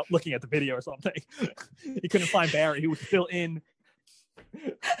warehouse without looking at the video or something. He couldn't find Barry, who was still in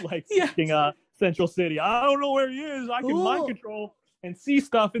like Yeah. freaking Central City. I don't know where he is. I can mind Ooh. control and see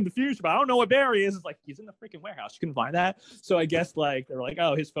stuff in the future, but I don't know where Barry is. It's like, he's in the freaking warehouse. You couldn't find that. So I guess like they were like,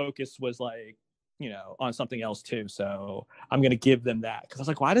 oh, his focus was like, you know, on something else too. So I'm gonna give them that, because I was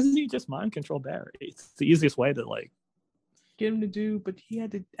like, why doesn't he just mind control Barry? It's the easiest way to like get him to do, but he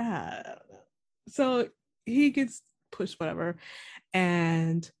had to. I don't know. So he gets pushed, whatever,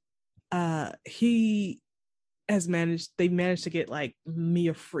 and he has managed. They managed to get like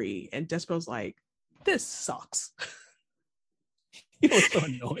Mia free, and Despero's like, this sucks. he was so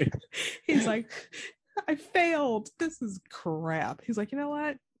annoyed. He's like, I failed. This is crap. He's like, you know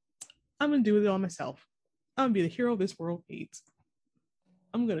what? I'm gonna do it all myself. I'm gonna be the hero this world needs.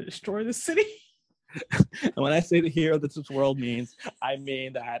 I'm gonna destroy the city. And when I say the hero that this world means, I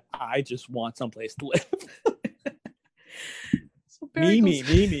mean that I just want someplace to live. So Barry me.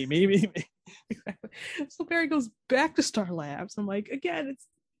 Exactly. So Barry goes back to Star Labs. I'm like, again,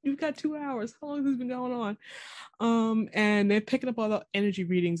 you've got 2 hours. How long has this been going on? And they're picking up all the energy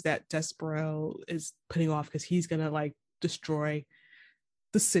readings that Despero is putting off because he's gonna like destroy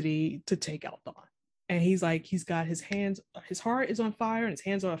the city to take out Dawn. And he's like, he's got his heart is on fire and his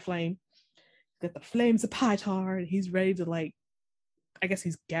hands are aflame. He's got the flames of Pytar, and he's ready to like, I guess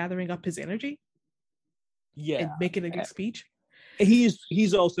he's gathering up his energy. Yeah. And making a good speech.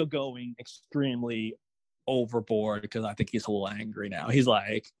 He's also going extremely overboard, because I think he's a little angry now. He's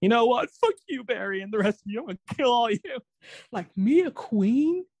like, you know what? Fuck you, Barry, and the rest of you. I'm gonna kill all you. Like, me a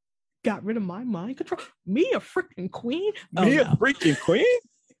queen got rid of my mind control? Me a freaking queen? Me a freaking queen?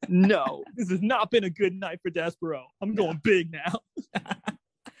 No, this has not been a good night for Despero. I'm going big now.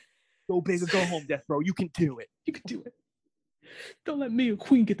 Go big or go home, Despero. You can do it. You can do it. Don't let me a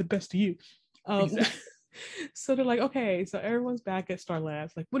queen get the best of you. Exactly. So they're like, okay, so everyone's back at Star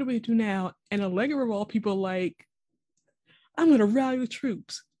Labs. Like, what do we do now? And Allegra of all people, like, I'm gonna rally the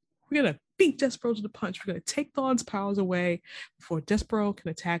troops. We're gonna beat Despero to the punch. We're gonna take Dawn's powers away before Despero can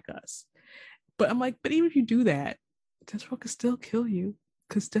attack us. But I'm like, but even if you do that, Despero can still kill you,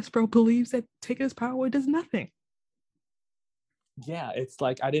 because Despero believes that taking his power away does nothing. Yeah, it's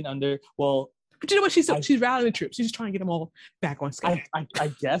like I didn't But you know what? She's rallying the troops. She's just trying to get them all back on schedule. I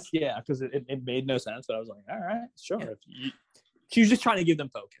guess, yeah, because it made no sense. But I was like, all right, sure. Yeah. She was just trying to give them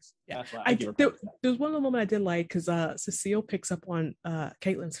focus. Yeah, that's why there was one little moment I did like, because Cecile picks up on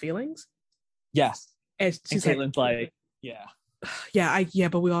Caitlin's feelings. Yes, and she's Caitlin's like, yeah,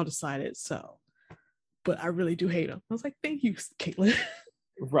 but we all decided so. But I really do hate him. I was like, thank you, Caitlin.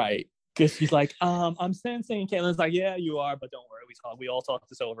 Right. Because she's like, I'm sensing. Caitlin's like, yeah, you are, but don't worry. We all talked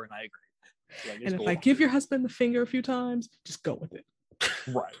this over, and I agree. Like, and if I give your husband the finger a few times, just go with it.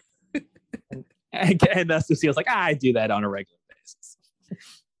 Right. and Cecile's like, I do that on a regular basis.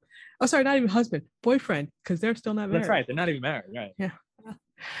 Oh, sorry, not even husband, boyfriend, because they're still not married. That's right. They're not even married. Right. Yeah. All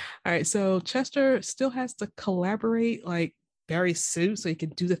right. So Chester still has to collaborate like Barry's suit so he can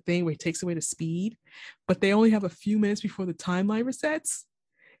do the thing where he takes away the speed, but they only have a few minutes before the timeline resets.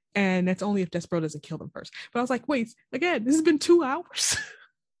 And that's only if Despero doesn't kill them first. But I was like, wait, again, this has been 2 hours.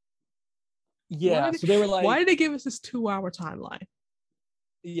 Yeah, so they were like, why did they give us this 2-hour timeline?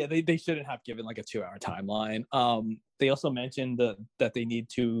 Yeah, they shouldn't have given like a 2-hour timeline. They also mentioned that they need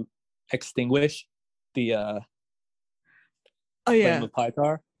to extinguish the flame of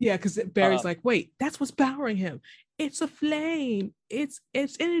Pytar. Yeah, because Barry's like, wait, that's what's powering him. It's a flame. It's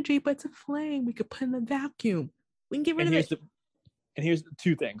energy, but it's a flame. We could put in a vacuum. We can get rid of it. And here's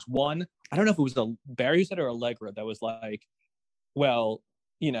 2 things. One, I don't know if it was Barry said or Allegra that was like, well,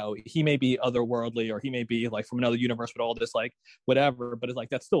 you know, he may be otherworldly or he may be like from another universe with all this like whatever, but it's like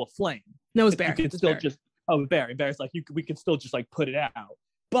that's still a flame. No, it's Barry. You can still just Barry's like we can still just like put it out.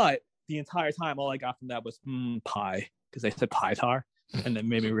 But the entire time, all I got from that was pie, because they said Pytar, and that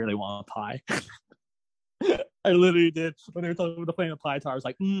made me really want pie. I literally did when they were talking about the flame of Pytar. I was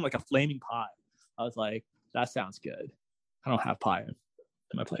like a flaming pie. I was like, that sounds good. I don't have pie in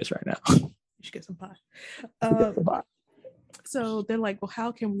my place right now. You should get some pie. So they're like, well,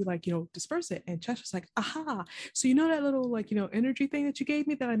 how can we like, disperse it? And Chester's like, aha. So you know that little like, energy thing that you gave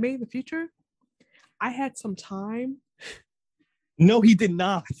me that I made in the future? I had some time. No, he did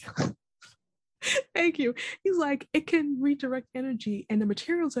not. Thank you. He's like, it can redirect energy, and the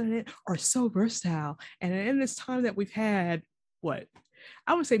materials in it are so versatile. And in this time that we've had, what?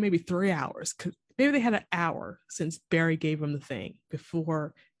 I would say maybe 3 hours, because maybe they had an hour since Barry gave them the thing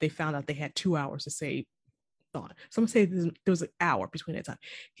before they found out they had 2 hours to save Dawn. So I'm gonna say there was an hour between that time.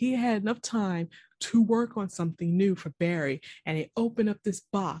 He had enough time to work on something new for Barry, and he opened up this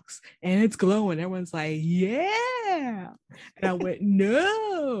box and it's glowing. Everyone's like, yeah. And I went,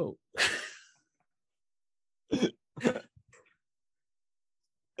 no.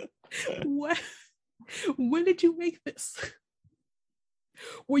 What? When did you make this?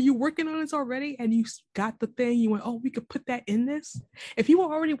 Were you working on this already and you got the thing? You went, oh, we could put that in this? If you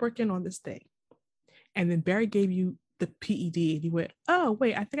were already working on this thing and then Barry gave you the PED and you went, oh,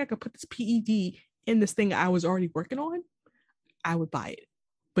 wait, I think I could put this PED in this thing I was already working on, I would buy it.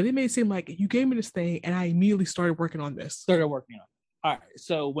 But it made it seem like you gave me this thing and I immediately started working on this. All right.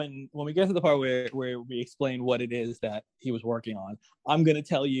 So when we get to the part where we explain what it is that he was working on, I'm going to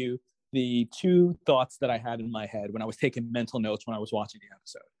tell you the two thoughts that I had in my head when I was taking mental notes when I was watching the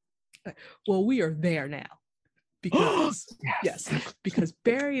episode. Well, we are there now. Because yes, because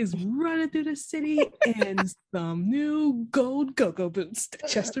Barry is running through the city and some new gold go-go boots that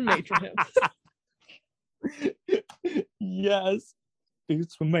Chester made for him. Yes.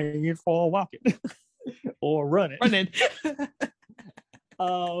 Boots were made for walking or running.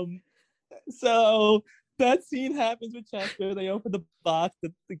 So that scene happens with Chester. They open the box,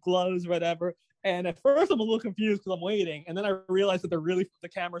 the gloves, whatever. And at first I'm a little confused because I'm waiting. And then I realized that the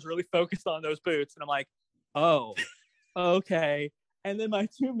camera's really focused on those boots. And I'm like, oh, okay. And then my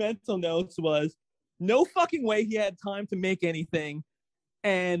two mental notes was, no fucking way he had time to make anything.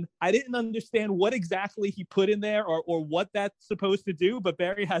 And I didn't understand what exactly he put in there or what that's supposed to do, but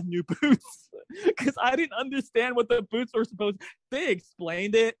Barry has new boots. Because I didn't understand what the boots were supposed to. They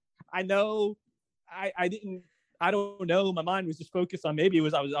explained it. I know. I don't know. My mind was just focused on maybe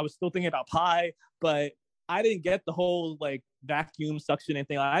I was still thinking about pie, but I didn't get the whole like vacuum suction and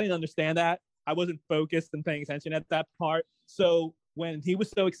thing. I didn't understand that. I wasn't focused and paying attention at that part. So when he was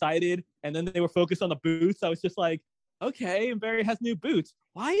so excited and then they were focused on the boots, I was just like, okay, and Barry has new boots.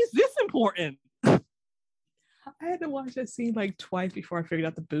 Why is this important? I had to watch that scene like twice before I figured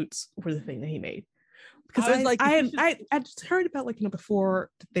out the boots were the thing that he made. Because I just heard about like,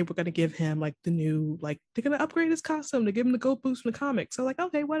 before they were going to give him like the new, like they're going to upgrade his costume to give him the gold boots from the comics. So like,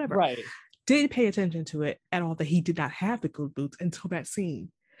 okay, whatever. Right. Didn't pay attention to it at all that he did not have the gold boots until that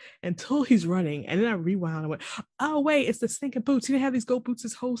scene. Until he's running, and then I rewound and went, oh wait, it's the stinking boots. He didn't have these gold boots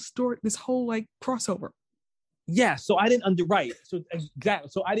this whole like crossover. Yeah, so I didn't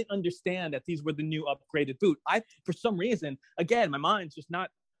So I didn't understand that these were the new upgraded boot. For some reason, again, my mind's just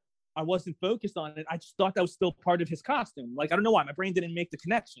not. I wasn't focused on it. I just thought that was still part of his costume. Like I don't know why my brain didn't make the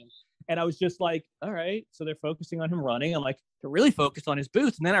connection, and I was just like, all right. So they're focusing on him running. I'm like, they're really focused on his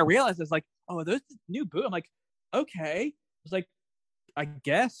boots, and then I realized it's like, oh, those new boot. I'm like, okay. It's like, I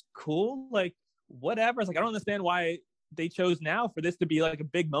guess cool, like whatever. It's like I don't understand why they chose now for this to be like a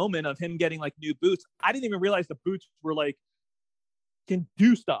big moment of him getting like new boots. I didn't even realize the boots were like can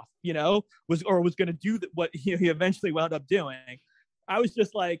do stuff, was going to do what he eventually wound up doing. I was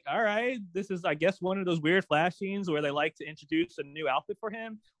just like, all right, this is I guess one of those weird flash scenes where they like to introduce a new outfit for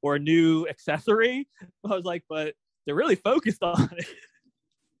him or a new accessory. I was like, but they're really focused on it.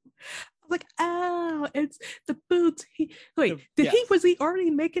 Like, oh, it's the boots. Was he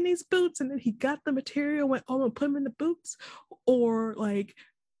already making these boots and then he got the material, went and put them in the boots? Or like,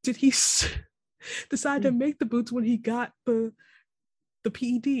 did he decide to make the boots when he got the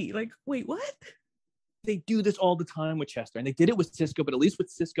PED? Like, wait, what? They do this all the time with Chester, and they did it with Cisco, but at least with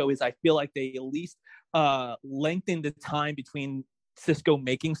Cisco is I feel like they at least lengthened the time between Cisco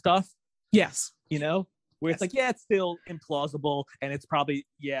making stuff. Yes. Where it's like, yeah, it's still implausible, and it's probably,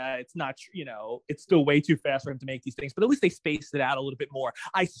 it's not, it's still way too fast for him to make these things, but at least they spaced it out a little bit more.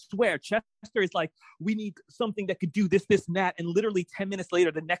 I swear, Chester is like, we need something that could do this, this, and that, and literally 10 minutes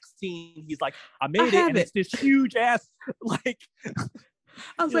later, the next scene, he's like, I made it, and it's this huge ass, like...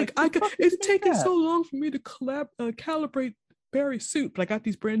 I was like, it's taking so long for me to calibrate Barry's suit, but I got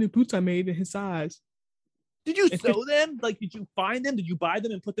these brand new boots I made in his size. Did you sew them? Like, did you find them? Did you buy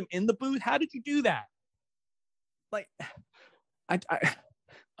them and put them in the boot? How did you do that? Like, I'm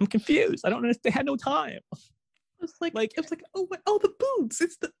confused. I don't understand. They had no time. It was like, the boots.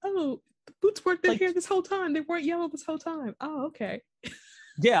 The boots weren't like, here this whole time. They weren't yellow this whole time. Oh, okay.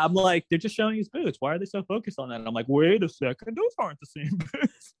 Yeah, I'm like, they're just showing his boots. Why are they so focused on that? And I'm like, wait a second, those aren't the same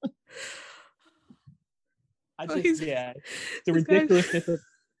boots. The ridiculousness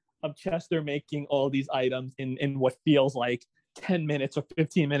of Chester making all these items in what feels like 10 minutes or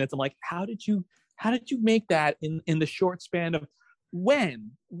 15 minutes. I'm like, how did you make that in the short span of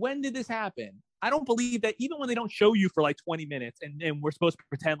when did this happen? I don't believe that even when they don't show you for like 20 minutes and we're supposed to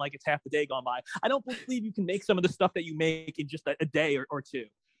pretend like it's half the day gone by, I don't believe you can make some of the stuff that you make in just a day or two.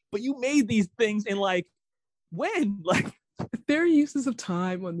 But you made these things in like, when? Like, their uses of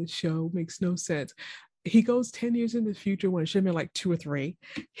time on the show makes no sense. He goes 10 years in the future when it should have been like 2 or 3.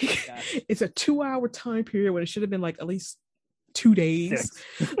 It's a 2-hour time period when it should have been like at least 2 days.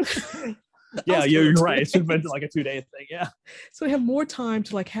 Yeah, you're right. It should have been like a 2-day thing. Yeah. So they have more time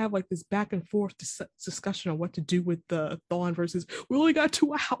to like have like this back and forth discussion on what to do with the Thawne versus we only got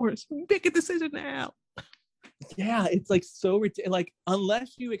 2 hours. Make a decision now. Yeah, it's like so like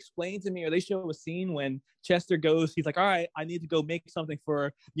unless you explain to me or they show a scene when Chester goes, he's like, all right, I need to go make something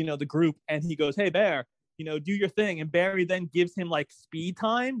for the group, and he goes, hey Bear, do your thing, and Barry then gives him like speed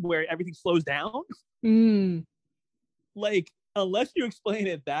time where everything slows down. Like unless you explain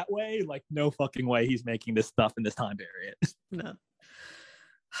it that way, like no fucking way he's making this stuff in this time period. No. All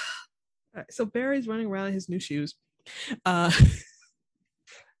right, so Barry's running around in his new shoes.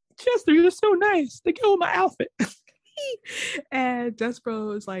 Chester, you're so nice. They go with my outfit. And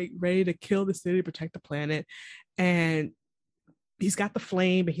Despero is like ready to kill the city, protect the planet, and he's got the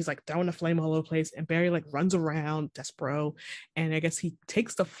flame, and he's like throwing the flame all over the place. And Barry like runs around Despero, and I guess he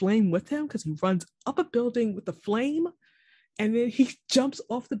takes the flame with him because he runs up a building with the flame, and then he jumps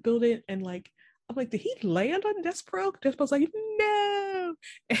off the building. And like I'm like, did he land on Despero? Despero's like, no,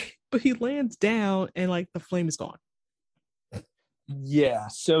 but he lands down, and like the flame is gone. Yeah,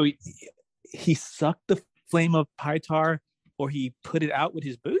 so he sucked the flame of Pytar, or he put it out with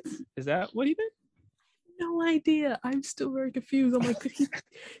his boots. Is that what he did? No idea. I'm still very confused. I'm like,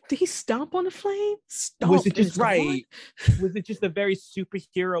 did he stomp on the flame? Was it just right? Was it just a very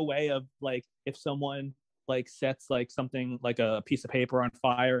superhero way of like if someone like sets like something like a piece of paper on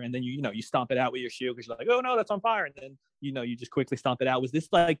fire, and then you stomp it out with your shoe because you're like, oh no, that's on fire, and then you just quickly stomp it out. Was this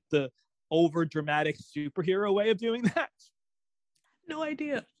like the over dramatic superhero way of doing that? No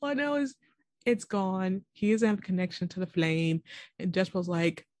idea. All I know is it's gone. He doesn't have a connection to the flame. And Despero's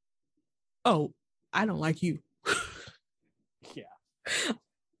like, oh, I don't like you. Yeah.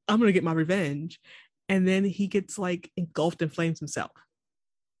 I'm going to get my revenge. And then he gets like engulfed in flames himself.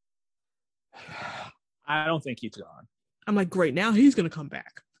 I don't think he's gone. I'm like, great. Now he's going to come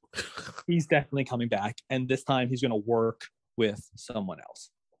back. He's definitely coming back. And this time he's going to work with someone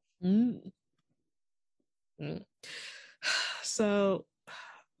else. So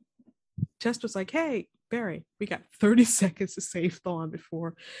Chester's like, hey, Barry, we got 30 seconds to save Thawne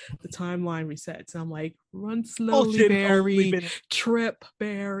before the timeline resets. And I'm like, run slowly, bullshit, Barry. Trip,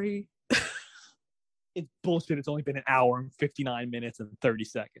 Barry. It's bullshit. It's only been an hour and 59 minutes and 30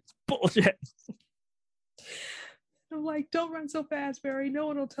 seconds. Bullshit. I'm like, don't run so fast, Barry. No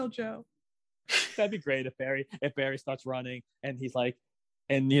one will tell Joe. That'd be great if Barry starts running and he's like,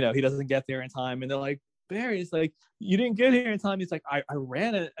 and he doesn't get there in time, and they're like, Barry's like, you didn't get here in time. He's like, I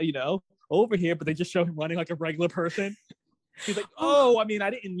ran it, over here, but they just show him running like a regular person. He's like, oh, I mean, I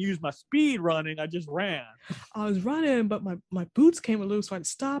didn't use my speed running. I just ran. I was running, but my boots came loose, so I had to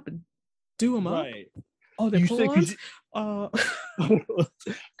stop and do them up. Right. Oh, they're pull-ons?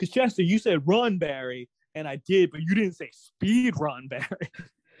 Because Chester, you said run, Barry, and I did, but you didn't say speed run, Barry.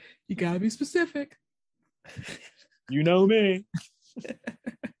 You gotta be specific. You know me.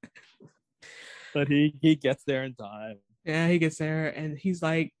 But he gets there in time. Yeah, he gets there, and he's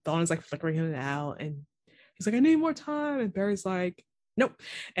like, Thawne's like flickering him out, and he's like, I need more time. And Barry's like, nope.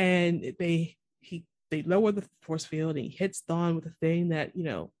 And they lower the force field, and he hits Thawne with a thing that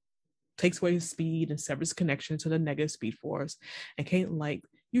takes away his speed and severs connection to the negative speed force. And Caitlin like,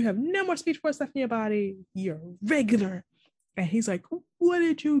 you have no more speed force left in your body. You're regular. And he's like, what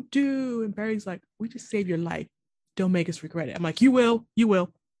did you do? And Barry's like, we just saved your life. Don't make us regret it. I'm like, you will.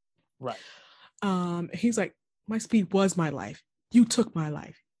 Right. He's like, my speed was my life. You took my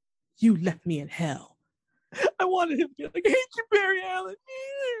life. You left me in hell. I wanted him to be like, I hate you, Barry Allen.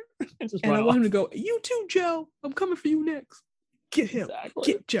 And I want him to go, you too, Joe. I'm coming for you next. Get him. Exactly.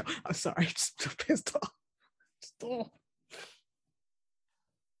 Get Joe. I'm sorry. Just pissed off.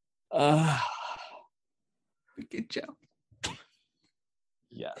 Get Joe.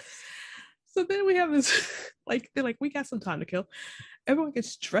 Yes. So then we have this, like, they're like, we got some time to kill. Everyone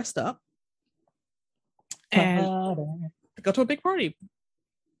gets dressed up and go to a big party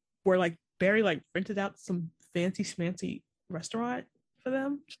where like Barry like rented out some fancy schmancy restaurant for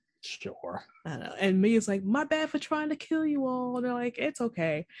them. Sure. I don't know. And Mia's like, my bad for trying to kill you all. And they're like, it's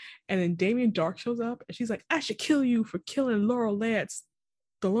okay. And then Damien Dark shows up and she's like, I should kill you for killing Laurel Lance.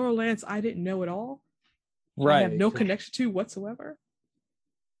 The Laurel Lance I didn't know at all. Right. I have no connection to whatsoever.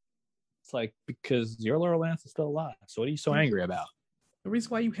 It's like, because your Laurel Lance is still alive. So what are you so angry about? The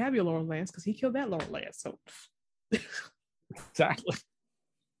reason why you have your Laurel Lance because he killed that Laurel Lance. So exactly.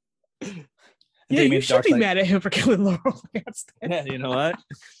 Yeah, you should be mad at him for killing Laurel Lance. Yeah, you know what?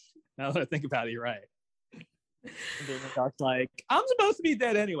 Now that I think about it, you're right. And Damien Dark's like, I'm supposed to be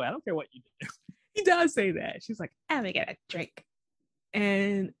dead anyway. I don't care what you do. He does say that. She's like, I'm gonna get a drink.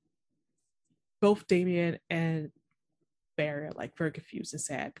 And both Damien and very confused and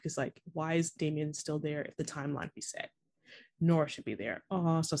sad because like, why is Damien still there if the timeline reset? Nora should be there.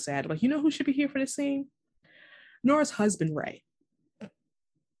 Oh, so sad. Like, you know who should be here for this scene? Nora's husband, Ray.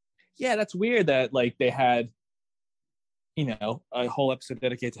 Yeah, that's weird that like they had, a whole episode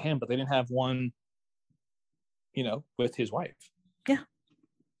dedicated to him, but they didn't have one, with his wife. Yeah.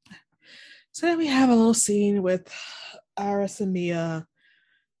 So then we have a little scene with Iris and Mia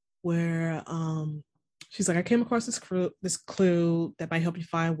where she's like, I came across this clue that might help you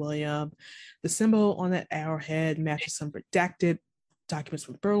find William. The symbol on that arrowhead matches some redacted documents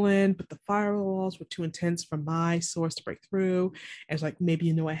from Berlin, but the firewalls were too intense for my source to break through. And it's like, maybe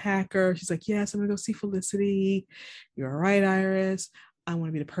you know a hacker. She's like, yes, I'm gonna go see Felicity. You're right, Iris. I want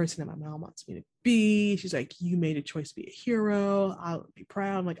to be the person that my mom wants me to be. She's like, you made a choice to be a hero. I'll be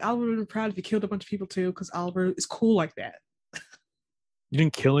proud. I'm like, Oliver would be proud if you killed a bunch of people too, because Oliver is cool like that. You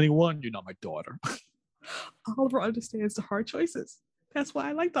didn't kill anyone. You're not my daughter. Oliver understands the hard choices. That's why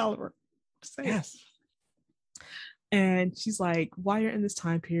I liked Oliver. Yes. And she's like, while you're in this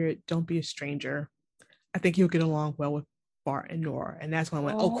time period, don't be a stranger. I think you'll get along well with Bart and Nora. And that's when I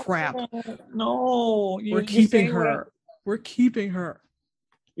went, oh crap. No. We're keeping her. We're keeping her.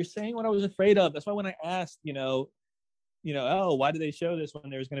 You're saying what I was afraid of. That's why when I asked, oh, why did they show this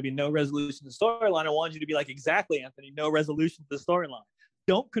when there's going to be no resolution to the storyline? I wanted you to be like, exactly, Anthony, no resolution to the storyline.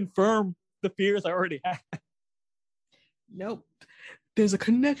 Don't confirm the fears I already had. Nope. There's a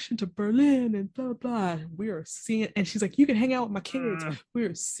connection to Berlin and blah, blah. We are seeing, and she's like, you can hang out with my kids. We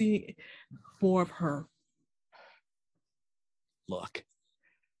are seeing more of her. Look.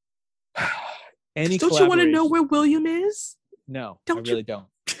 Don't you want to know where William is? No, I really don't.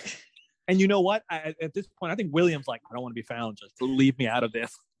 And you know what? At this point, I think William's like, I don't want to be found. Just leave me out of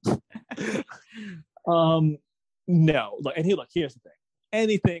this. No. And here's the thing.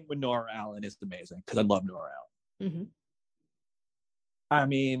 Anything with Nora Allen is amazing because I love Nora Allen. Mm-hmm. I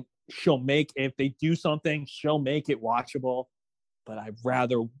mean, if they do something, she'll make it watchable. But I'd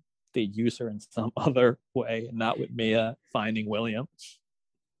rather they use her in some other way and not with Mia finding William.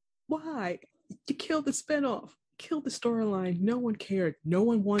 Why? You killed the spinoff. Killed the storyline. No one cared. No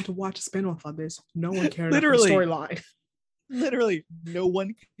one wanted to watch a spinoff of this. No one cared about the storyline. Literally, no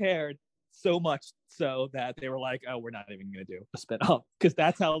one cared so much so that they were like, oh, we're not even going to do a spinoff because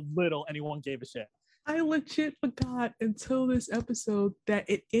that's how little anyone gave a shit. I legit forgot until this episode that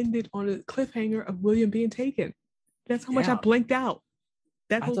it ended on a cliffhanger of William being taken. That's how much I blanked out.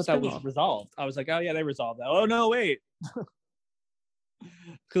 I thought that was resolved. I was like, oh yeah, they resolved that. Oh no, wait.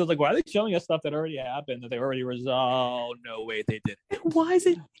 Because I was like, why are they showing us stuff that already happened that they already resolved? No, wait, they did. Why is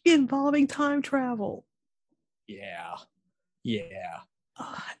it involving time travel? Yeah.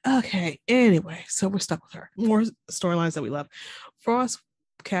 Okay. Anyway, so we're stuck with her. More storylines that we love. Frost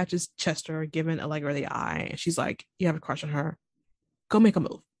catches Chester giving Allegra the eye, and she's like, you have a crush on her. Go make a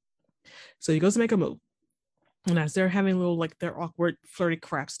move. So he goes to make a move. And as they're having a little, like, their awkward, flirty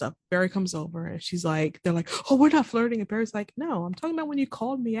crap stuff, Barry comes over and they're like, oh, we're not flirting. And Barry's like, no, I'm talking about when you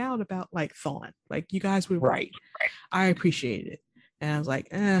called me out about, like, Thawne. Like, you guys were right. I appreciated it. And I was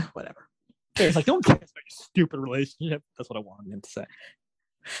like, whatever. It's like, don't care about your stupid relationship. That's what I wanted him to say.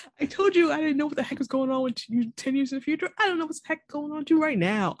 I told you I didn't know what the heck was going on with you 10 years in the future. I don't know what's the heck going on with you right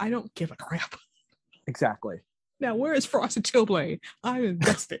now. I don't give a crap. Exactly. Now, where is Frost and Chillblaine? I'm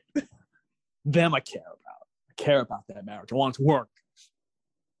invested. Them I care about. I care about that marriage. I want it to work.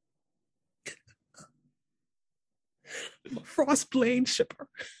 Frost Blaine shipper.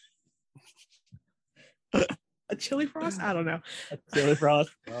 A chili Frost? I don't know. A chili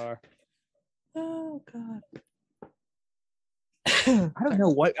Frost. Oh God. I don't know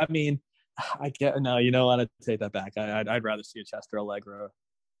what I mean. I get no. You know what? I'd take that back. I'd rather see a Chester Allegra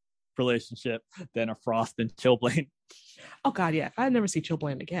relationship than a Frost and Chillblaine. Oh God, yeah. If I never see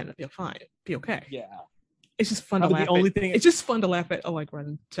Chillblaine again, it'd be fine. It'd be okay. Yeah. It's just fun to laugh. It's just fun to laugh at Allegra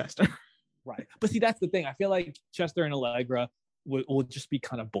and Chester. Right. But see, that's the thing. I feel like Chester and Allegra will just be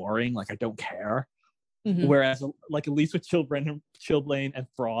kind of boring. Like, I don't care. Mm-hmm. Whereas, like, at least with Chillblaine and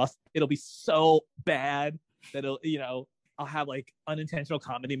Frost, it'll be so bad that I'll have like unintentional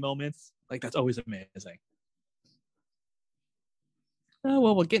comedy moments. Like, that's always amazing. Oh,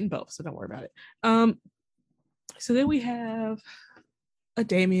 well, we're getting both, so don't worry about it. So then we have a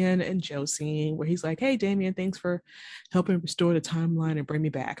Damien and Joe scene where he's like, hey, Damien, thanks for helping restore the timeline and bring me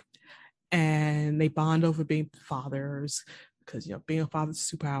back. And they bond over being fathers because, being a father's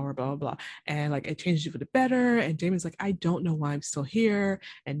a superpower, blah, blah, blah. And like, it changes you for the better. And Damien's like, I don't know why I'm still here.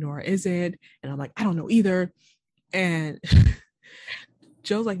 And Nora isn't. And I'm like, I don't know either. And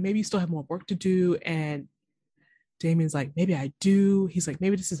Joe's like, maybe you still have more work to do. And Damien's like, maybe I do. He's like,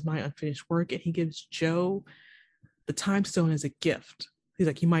 maybe this is my unfinished work. And he gives Joe the time stone as a gift. He's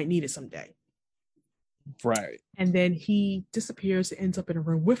like, you might need it someday. Right. And then he disappears and ends up in a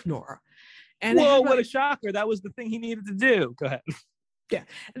room with Nora. And whoa, what a shocker. That was the thing he needed to do. Go ahead. Yeah.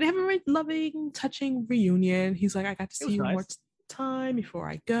 And they have a very loving, touching reunion. He's like, I got to see you nice. more time before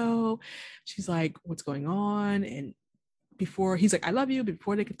I go. She's like, what's going on? And before he's like, I love you, but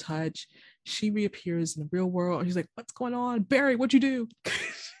before they can touch, she reappears in the real world. And he's like, what's going on? Barry, what'd you do?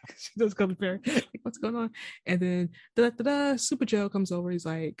 She does come to Barry. Like, what's going on? And then Super Joe comes over. He's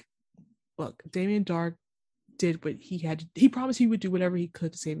like, look, Damien Darhk did what he had to. He promised he would do whatever he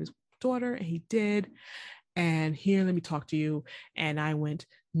could to save his daughter, and he did. And here, let me talk to you. And I went,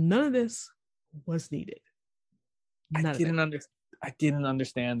 none of this was needed. I didn't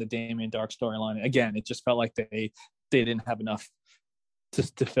understand the Damien Darhk storyline. Again, it just felt like they didn't have enough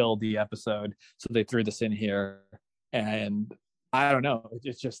to fill the episode, so they threw this in here. And I don't know,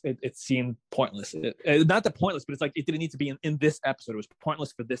 it seemed pointless. Not that pointless, but it's like it didn't need to be in this episode. It was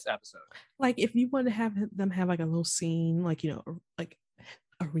pointless for this episode. Like if you want to have them have like a little scene, like, you know, like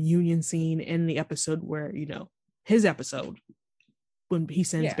a reunion scene in the episode where, you know, his episode when he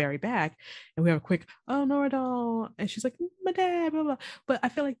sends Barry back, and we have a quick, oh, Nora doll, and she's like, my dad, blah, blah. But I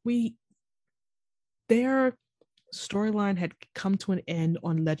feel like their storyline had come to an end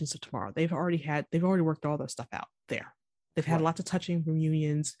on Legends of Tomorrow. They've already worked all their stuff out there. They've had lots of touching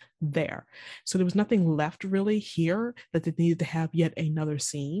reunions there. So there was nothing left really here that they needed to have yet another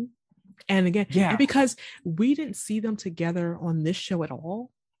scene. And again, and because we didn't see them together on this show at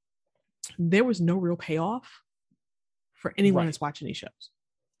all, there was no real payoff for anyone that's watching these shows.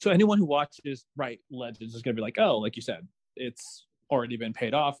 So anyone who watches Legends is going to be like, oh, like you said, it's already been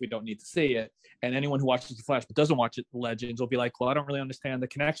paid off. We don't need to see it. And anyone who watches The Flash but doesn't watch it, Legends, will be like, well, I don't really understand the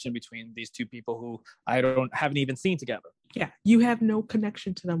connection between these two people who haven't even seen together. Yeah, you have no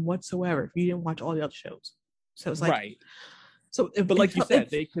connection to them whatsoever if you didn't watch all the other shows. So it's like, So, but like you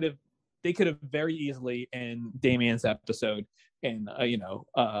said, they could have very easily in Damien's episode in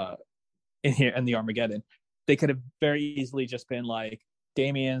in here in the Armageddon, they could have very easily just been like,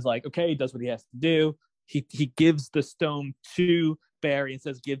 Damien's like, okay, he does what he has to do. He gives the stone to Barry and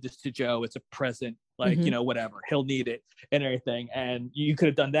says, give this to Joe. It's a present, like, you know, whatever. He'll need it and everything. And you could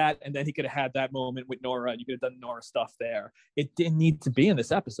have done that. And then he could have had that moment with Nora. And you could have done Nora stuff there. It didn't need to be in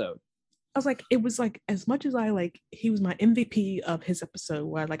this episode. I was like, it was like, as much as he was my MVP of his episode,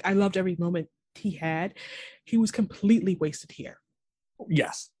 where like I loved every moment he had, he was completely wasted here.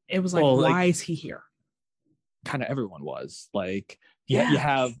 Yes. It was like, why is he here? Kind of everyone was like, you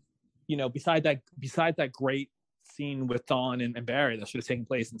have, you know, besides that great scene with Dawn and Barry that should have taken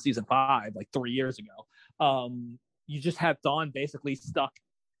place in season 5, like 3 years ago. You just had Dawn basically stuck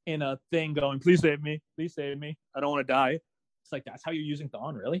in a thing going, please save me. I don't want to die. It's like, that's how you're using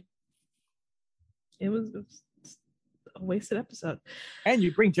Dawn, really? It was a wasted episode. And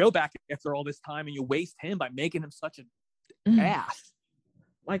you bring Joe back after all this time and you waste him by making him such an ass.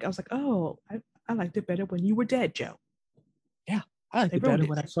 Like, I was like, oh, I liked it better when you were dead, Joe. Yeah, I liked it better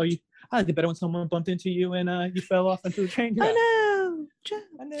when I saw you. I liked it better when someone bumped into you and you fell off into the train. I know, Joe.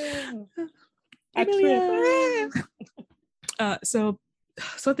 I know. So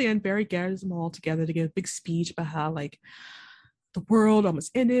at the end, Barry gathers them all together to give a big speech about how like the world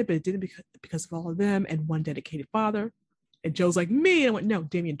almost ended, but it didn't because of all of them and one dedicated father. And Joe's like, me. And I went, no,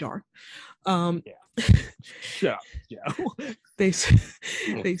 Damien Darhk. Yeah. They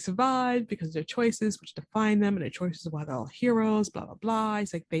survived because of their choices, which define them, and their choices of why they're all heroes, blah, blah, blah.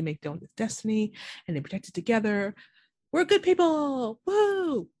 It's like they make their own destiny and they protect it together. We're good people.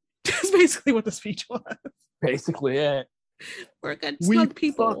 Woo! That's basically what the speech was. Basically it. We're good, smug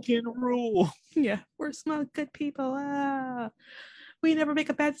people. We fucking rule. Yeah, we're smug, good people. We never make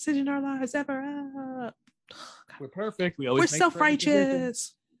a bad decision in our lives ever. We're perfect. We're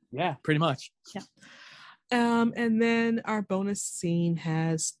self-righteous. Yeah, pretty much. Yeah. And then our bonus scene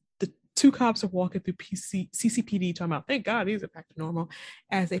has the two cops are walking through CCPD talking about, thank God these are back to normal,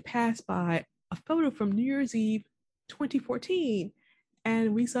 as they pass by a photo from New Year's Eve 2014.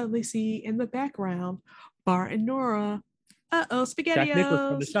 And we suddenly see in the background Bart and Nora. SpaghettiOs. Jack Nicholson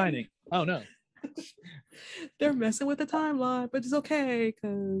from The Shining. Oh no. They're messing with the timeline, but it's okay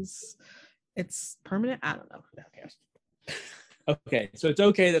because it's permanent. I don't know. Who cares? Okay, so it's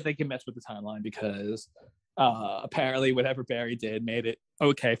okay that they can mess with the timeline because apparently whatever Barry did made it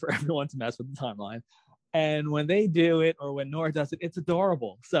okay for everyone to mess with the timeline. And when they do it, or when Nora does it, it's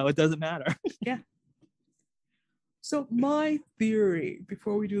adorable. So it doesn't matter. Yeah. So my theory,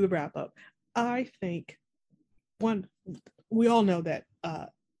 before we do the wrap up, I think we all know that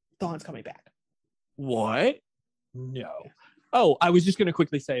Dawn's coming back. What? No. Oh, I was just going to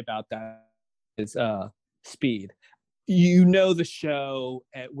quickly say about that is Speed. you know the show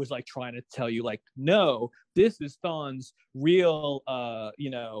was like trying to tell you like, no, this is Thawne's real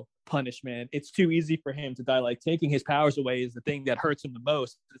punishment. It's too easy for him to die. Like taking his powers away is the thing that hurts him the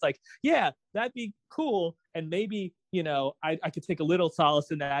most. It's like, yeah, that'd be cool, and maybe I could take a little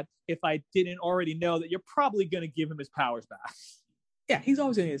solace in that if I didn't already know that you're probably going to give him his powers back. Yeah, he's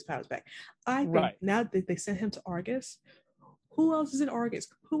always going to get his powers back. I think now that they sent him to Argus, who else is in Argus?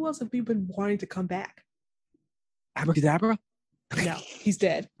 Who else have we been wanting to come back? Abracadabra? No, he's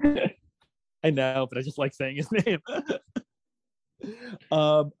dead. I know, but I just like saying his name.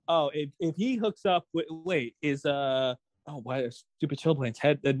 If he hooks up with why are stupid Chillblains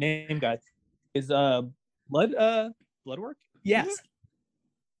head the name guy is Bloodwork? Yes.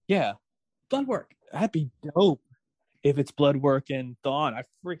 Yeah. Bloodwork. That'd be dope if it's Bloodwork and Thawne. I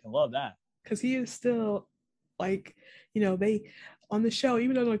freaking love that. Because he is still like, they on the show,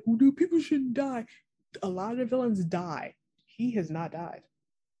 even though they're like, well, dude, people shouldn't die. A lot of the villains die. He has not died.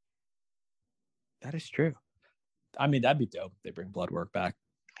 That is true. I mean, that'd be dope if they bring Bloodwork back.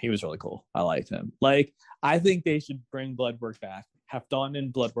 He was really cool. I liked him. Like, I think they should bring Bloodwork back, have Thawne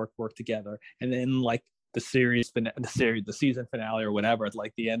and Bloodwork work together, and then like the season finale or whatever at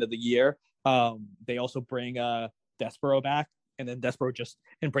like the end of the year, they also bring Despero back, and then Despero just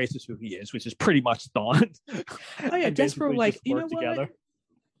embraces who he is, which is pretty much Thawne. Oh yeah, Despero like, you know what?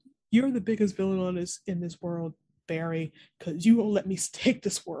 You're the biggest villain in this world, Barry, because you won't let me take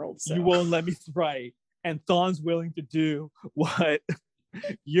this world. So. You won't let me, right. And Thawne's willing to do what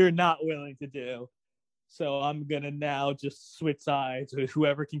you're not willing to do. So I'm going to now just switch sides with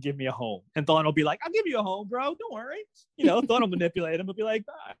whoever can give me a home. And Thawne will be like, I'll give you a home, bro. Don't worry. Thawne will manipulate him. He'll be like,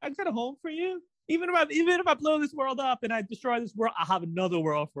 I got a home for you. Even if I blow this world up and I destroy this world, I'll have another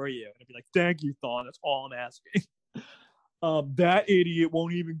world for you. And I'll be like, thank you, Thawne. That's all I'm asking. That idiot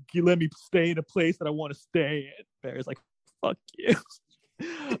won't even let me stay in a place that I want to stay in. Barry's like, fuck you.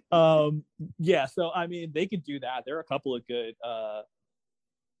 Yeah, so I mean, they could do that. There are a couple of good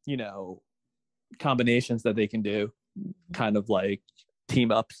combinations that they can do, kind of like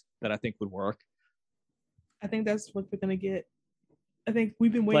team ups that I think would work. I think that's what we're gonna get. I think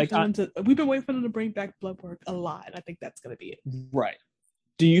we've been waiting for them to bring back Bloodwork a lot, and I think that's gonna be it. Right.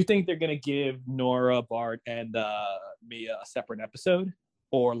 Do you think they're gonna give Nora, Bart, and Mia a separate episode,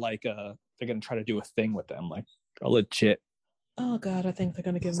 or like they're gonna try to do a thing with them, like a legit? Oh God, I think they're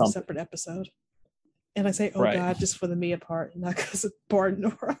gonna give them a separate episode. And I say, God, just for the Mia part, not because of Bart and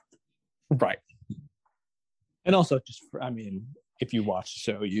Nora. Right. And also, if you watch the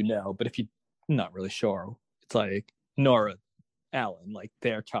show, but if you're not really sure, it's like Nora, Allen, like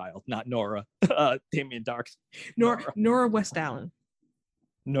their child, not Nora, Damien Dark's. Nora West Allen.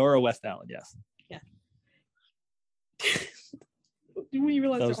 Nora West Allen, yes. Yeah. When you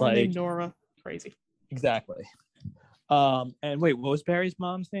realize they're all named Nora, crazy. Exactly. And wait, what was Barry's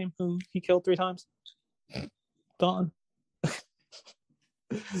mom's name who he killed 3 times? Thawne.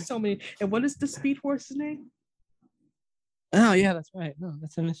 So many. And what is the Speed Force's name? Oh yeah, that's right. No,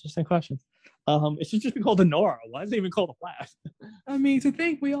 that's an interesting question. It should just be called the Nora. Why is it even called the Flash? I mean, to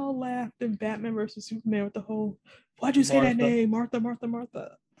think we all laughed in Batman versus Superman with the whole, why'd you say that name? Martha.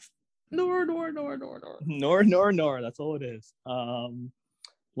 Nora. Nora. That's all it is.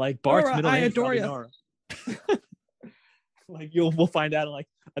 Like Bart's Nora, middle name is probably Nora. Like we'll find out in like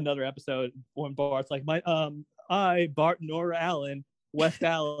another episode when Bart's like, Bart Nora Allen, West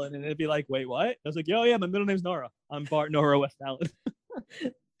Allen, and it'd be like, wait, what? I was like, oh yeah, my middle name's Nora. I'm Bart Nora West Allen.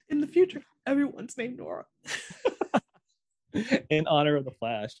 In the future, everyone's named Nora. In honor of the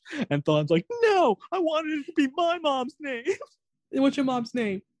Flash. And Thawne's like, no, I wanted it to be my mom's name. And what's your mom's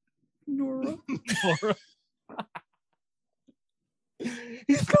name? Nora. Nora.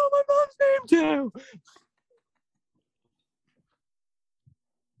 He's got my mom's name too.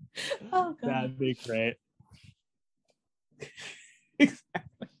 Oh God. That'd be great.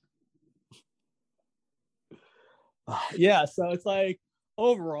 Exactly. Yeah, so it's like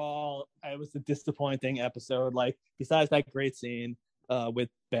overall it was a disappointing episode. Like besides that great scene with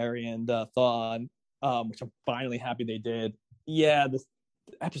Barry and Thawne, which I'm finally happy they did. Yeah, this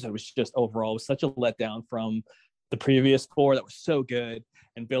episode was just overall was such a letdown from the previous 4 that was so good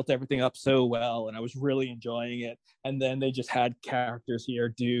and built everything up so well, and I was really enjoying it. And then they just had characters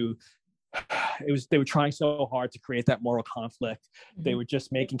here they were trying so hard to create that moral conflict. Mm-hmm. They were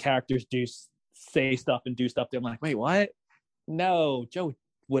just making characters say stuff and do stuff. They're like, wait, what? No, Joe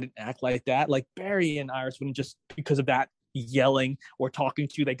wouldn't act like that. Like Barry and Iris wouldn't just because of that yelling or talking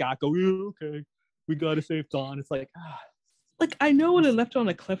to, they go, okay, we gotta save Dawn. It's like, like I know when it left on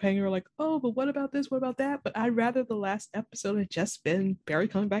a cliffhanger, like, oh, but what about this? What about that? But I'd rather the last episode had just been Barry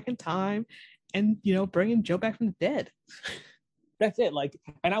coming back in time and bringing Joe back from the dead. That's it. Like,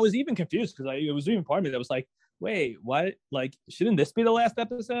 and I was even confused because it was even part of me that was like, wait, what? Like, shouldn't this be the last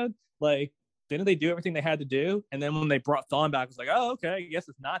episode? Like, didn't they do everything they had to do? And then when they brought Thawne back, I was like, oh, okay, I guess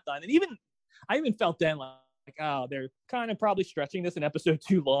it's not done. And I even felt then like, oh, they're kind of probably stretching this an episode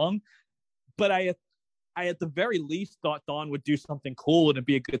too long. But I at the very least thought Thawne would do something cool and it'd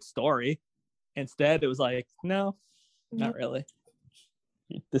be a good story. Instead, it was like, no, not really.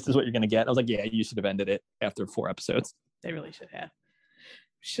 This is what you're gonna get. I was like, yeah, you should have ended it after 4 episodes. They really should have.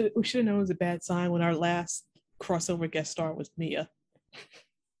 We should have known it was a bad sign when our last crossover guest star was Mia.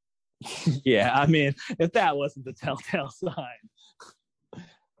 Yeah, I mean, if that wasn't the telltale sign,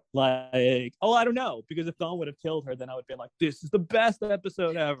 like, oh, I don't know, because if Thawne would have killed her, then I would be like, this is the best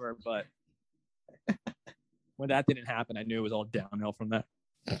episode ever. But when that didn't happen, I knew it was all downhill from that.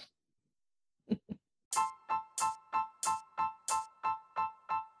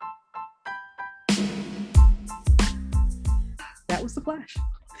 That was The Flash.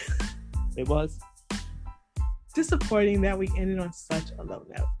 It was disappointing that we ended on such a low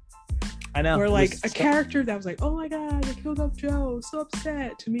note. I know. Or like a character that was like, oh my god, they killed off Joe, so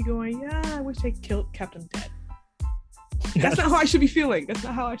upset, to me going, yeah, I wish they kept him dead. That's not how I should be feeling. That's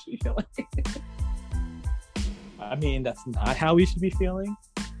not how I should be feeling. I mean, that's not how we should be feeling.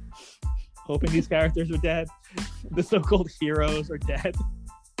 Hoping these characters are dead. The so-called heroes are dead.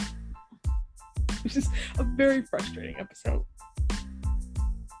 Which is a very frustrating episode.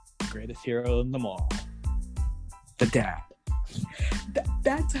 Greatest hero in them all. The dad.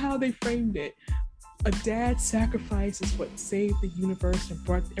 That's how they framed it. A dad's sacrifice is what saved the universe and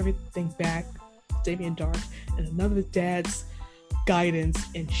brought everything back, Damien Darhk, and another dad's guidance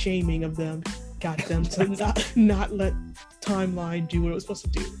and shaming of them got them to not let Timeline do what it was supposed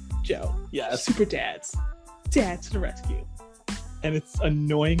to do. Joe. Yeah. Super dads. Dads to the rescue. And it's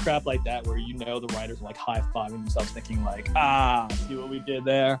annoying crap like that where the writers are like high-fiving themselves thinking like, see what we did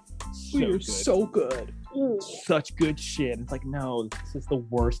there? So good. Such good shit. It's like, no, this is the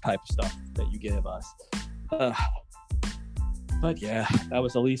worst type of stuff that you give us. But yeah, that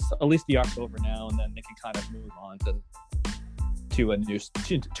was at least the arc's over now, and then they can kind of move on to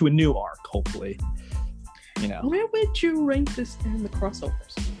a new arc, hopefully. Where would you rank this in the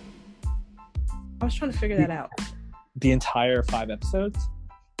crossovers? I was trying to figure that out. The entire 5 episodes?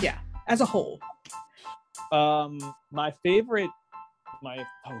 Yeah, as a whole. My favorite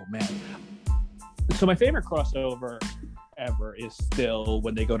crossover ever is still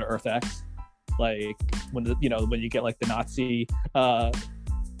when they go to Earth X, like when you get like the Nazi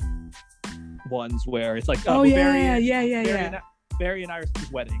ones where it's like Barry and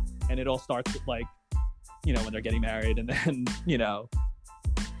Iris' wedding, and it all starts with like when they're getting married, and then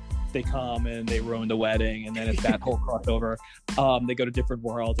they come and they ruin the wedding, and then it's that whole crossover. They go to different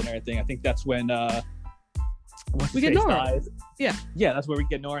worlds and everything. I think that's when we get Nora. Yeah, that's where we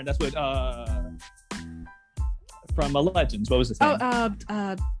get Nora, and that's what from Legends. What was his name?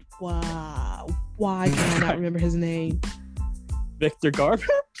 Wow. Why can I not remember his name? Victor Garber?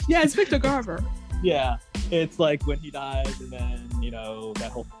 Yeah, it's Victor Garber. Yeah, it's like when he dies, and then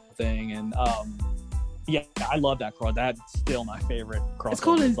that whole thing, and yeah, I love that crossover. That's still my favorite crossover. It's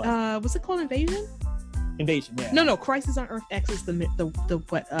called what's it called? Invasion? Invasion, yeah. No, Crisis on Earth X is the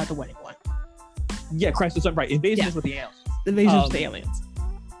wedding one. Yeah, Crisis on Invasion is with the aliens. Invasion is with the aliens.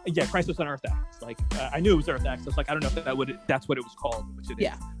 Yeah, Crisis on Earth X. Like I knew it was Earth X. I was like, I don't know if that's what it was called, which it is.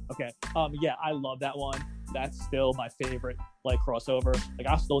 Yeah. Okay. Yeah, I love that one. That's still my favorite crossover. Like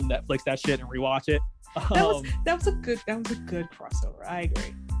I'll still Netflix that shit and rewatch it. That was a good crossover. I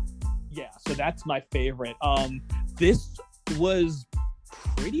agree. Yeah, so that's my favorite. This was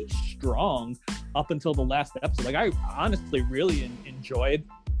pretty strong up until the last episode. Like I honestly really enjoyed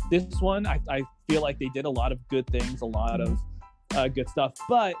this one. I feel like they did a lot of good things, a lot of good stuff,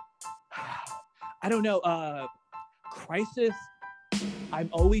 but I don't know. Crisis, I'm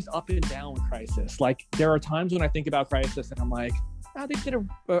always up and down with Crisis. Like there are times when I think about Crisis and I'm like, they did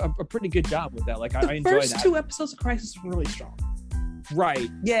a pretty good job with that. Like I enjoyed that. The first 2 episodes of Crisis were really strong. Right.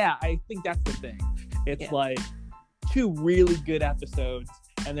 Yeah, I think that's the thing. It's like 2 really good episodes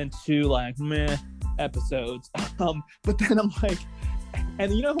and then 2 like meh episodes. But then I'm like,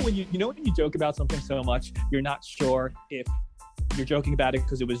 and when you joke about something so much, you're not sure if you're joking about it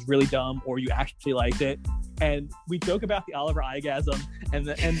because it was really dumb or you actually liked it. And we joke about the Oliver Eyegasm and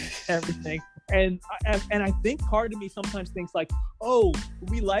everything. And I think part of me sometimes thinks like, oh,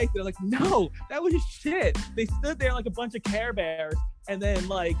 we liked it. I'm like, no, that was shit. They stood there like a bunch of Care Bears and then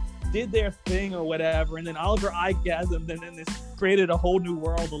like did their thing or whatever. And then Oliver Eyegasm and then this created a whole new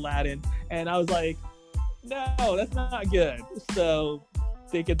world, Aladdin. And I was like, no, that's not good. So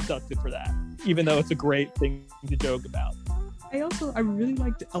they get deducted for that, even though it's a great thing to joke about. I really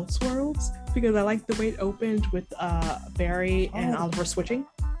liked Elseworlds because I liked the way it opened with Barry and Oliver switching.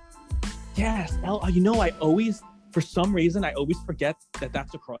 Yes, I always, for some reason, I always forget that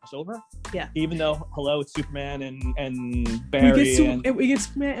that's a crossover. Yeah. Even though, hello, it's Superman and Barry. We get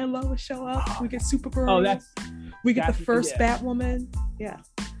Superman and Lois show up. We get Supergirl. Oh, we get the first Batwoman. Yeah.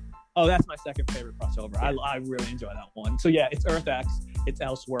 Oh, that's my second favorite crossover. Yeah. I really enjoy that one. So yeah, it's Earth X, it's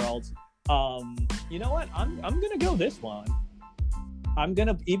Elseworlds. You know what? I'm gonna go this one.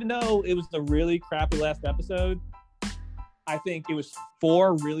 Even though it was a really crappy last episode, I think it was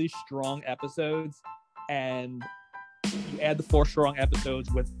 4 really strong episodes, and you add the 4 strong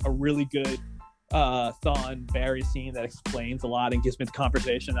episodes with a really good Thawne Barry scene that explains a lot and gives me the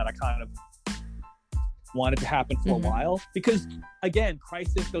conversation that I kind of wanted to happen for a while. Because again,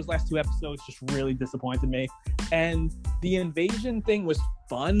 Crisis, those last 2 episodes just really disappointed me, and the invasion thing was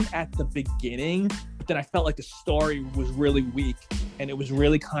fun at the beginning, but then I felt like the story was really weak, and it was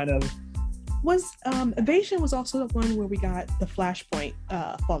really kind of Invasion was also the one where we got the Flashpoint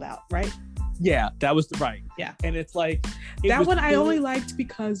fallout, right? Yeah, that was right. Yeah, and it's like that one I only liked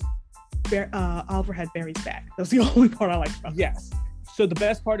because Oliver had Barry's back. That was the only part I liked about Yes. So the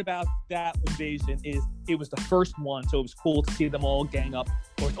best part about that invasion is it was the first one, so it was cool to see them all gang up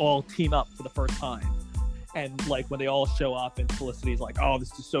or all team up for the first time. And like when they all show up and Felicity's like, "Oh,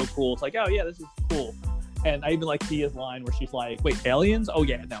 this is so cool." It's like, "Oh yeah, this is cool." And I even like Thea's line where she's like, "Wait, aliens? Oh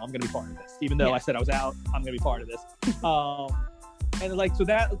yeah, no, I'm gonna be part of this. Even though I said I was out, I'm gonna be part of this." And like, so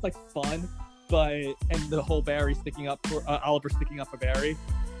that was like fun, and the whole Barry sticking up for Oliver sticking up for Barry.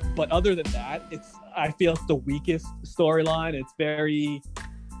 But other than that, I feel it's the weakest storyline. It's very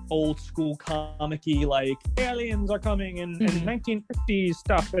old school comic-y, like aliens are coming and 1950s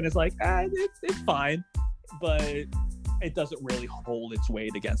stuff, and it's like it's fine, but it doesn't really hold its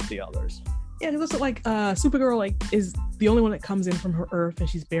weight against the others. Yeah, it was like Supergirl is the only one that comes in from her Earth, and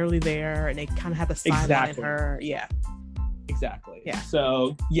she's barely there, and they kind of have a sideline her. Yeah, exactly. Yeah.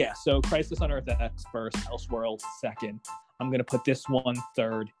 So Crisis on Earth X first, Elseworlds second. I'm gonna put this one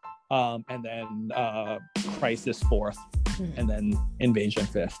third, and then Crisis fourth, and then Invasion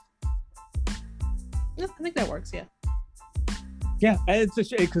fifth. Yeah, I think that works. Yeah. Yeah, and it's a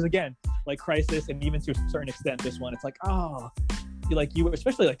shame because again, like Crisis, and even to a certain extent, this one, it's like, oh, you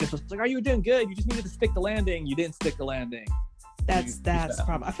especially like this was like, "Are you doing good? You just needed to stick the landing. You didn't stick the landing." That's the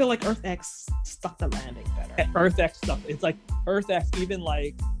problem. I feel like Earth X stuck the landing better. And Earth X stuff. It's like Earth X, even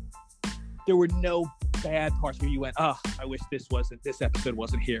like there were no bad parts where you went, "Oh, I wish this episode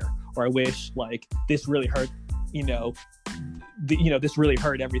wasn't here," or "I wish like this really hurt." This really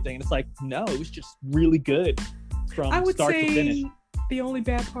hurt everything. And it's like, no, it was just really good from start to finish. The only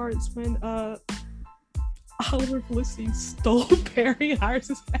bad part is when Oliver and Felicity stole Barry and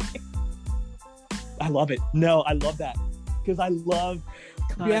Iris's bag. I love it. No, I love that because I love.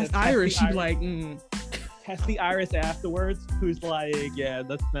 You ask Iris, she'd be like, Tessie Iris afterwards, who's like, "Yeah,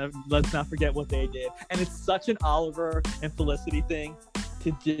 let's not forget what they did," and it's such an Oliver and Felicity thing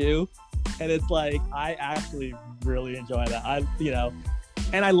to do, and it's like I actually really enjoy that.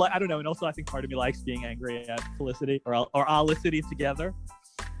 And I don't know, and also I think part of me likes being angry at Felicity or Olicity together.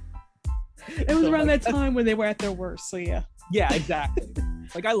 It was around that time when they were at their worst, so yeah. Yeah, exactly.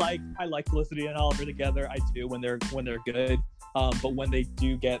 Like I like Felicity and Oliver together. I do when they're good. But when they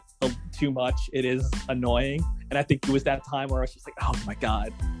do get too much, it is annoying. And I think it was that time where I was just like, oh my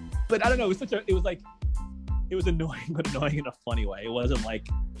god. But I don't know. It was annoying, but annoying in a funny way. It wasn't like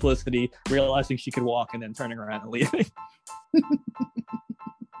Felicity realizing she could walk and then turning around and leaving.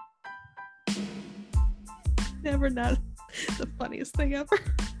 Never not the funniest thing ever.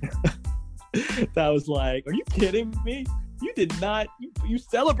 That was like, are you kidding me? You did not. You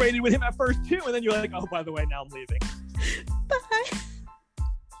celebrated with him at first too, and then you're like, oh, by the way, now I'm leaving. Bye.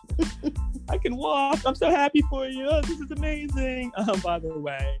 I can walk. I'm so happy for you. Oh, this is amazing. By the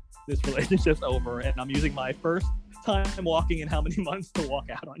way, this relationship's over, and I'm using my first time walking in how many months to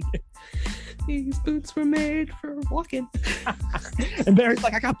walk out on you. These boots were made for walking. And Barry's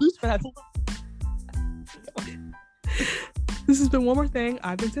like, I got boots for that. This has been One More Thing.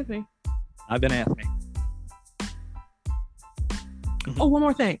 I've been Tiffany. I've been Anthony. Oh, one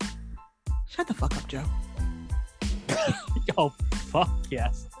more thing. Shut the fuck up, Joe. Oh, fuck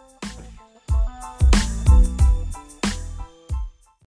yes.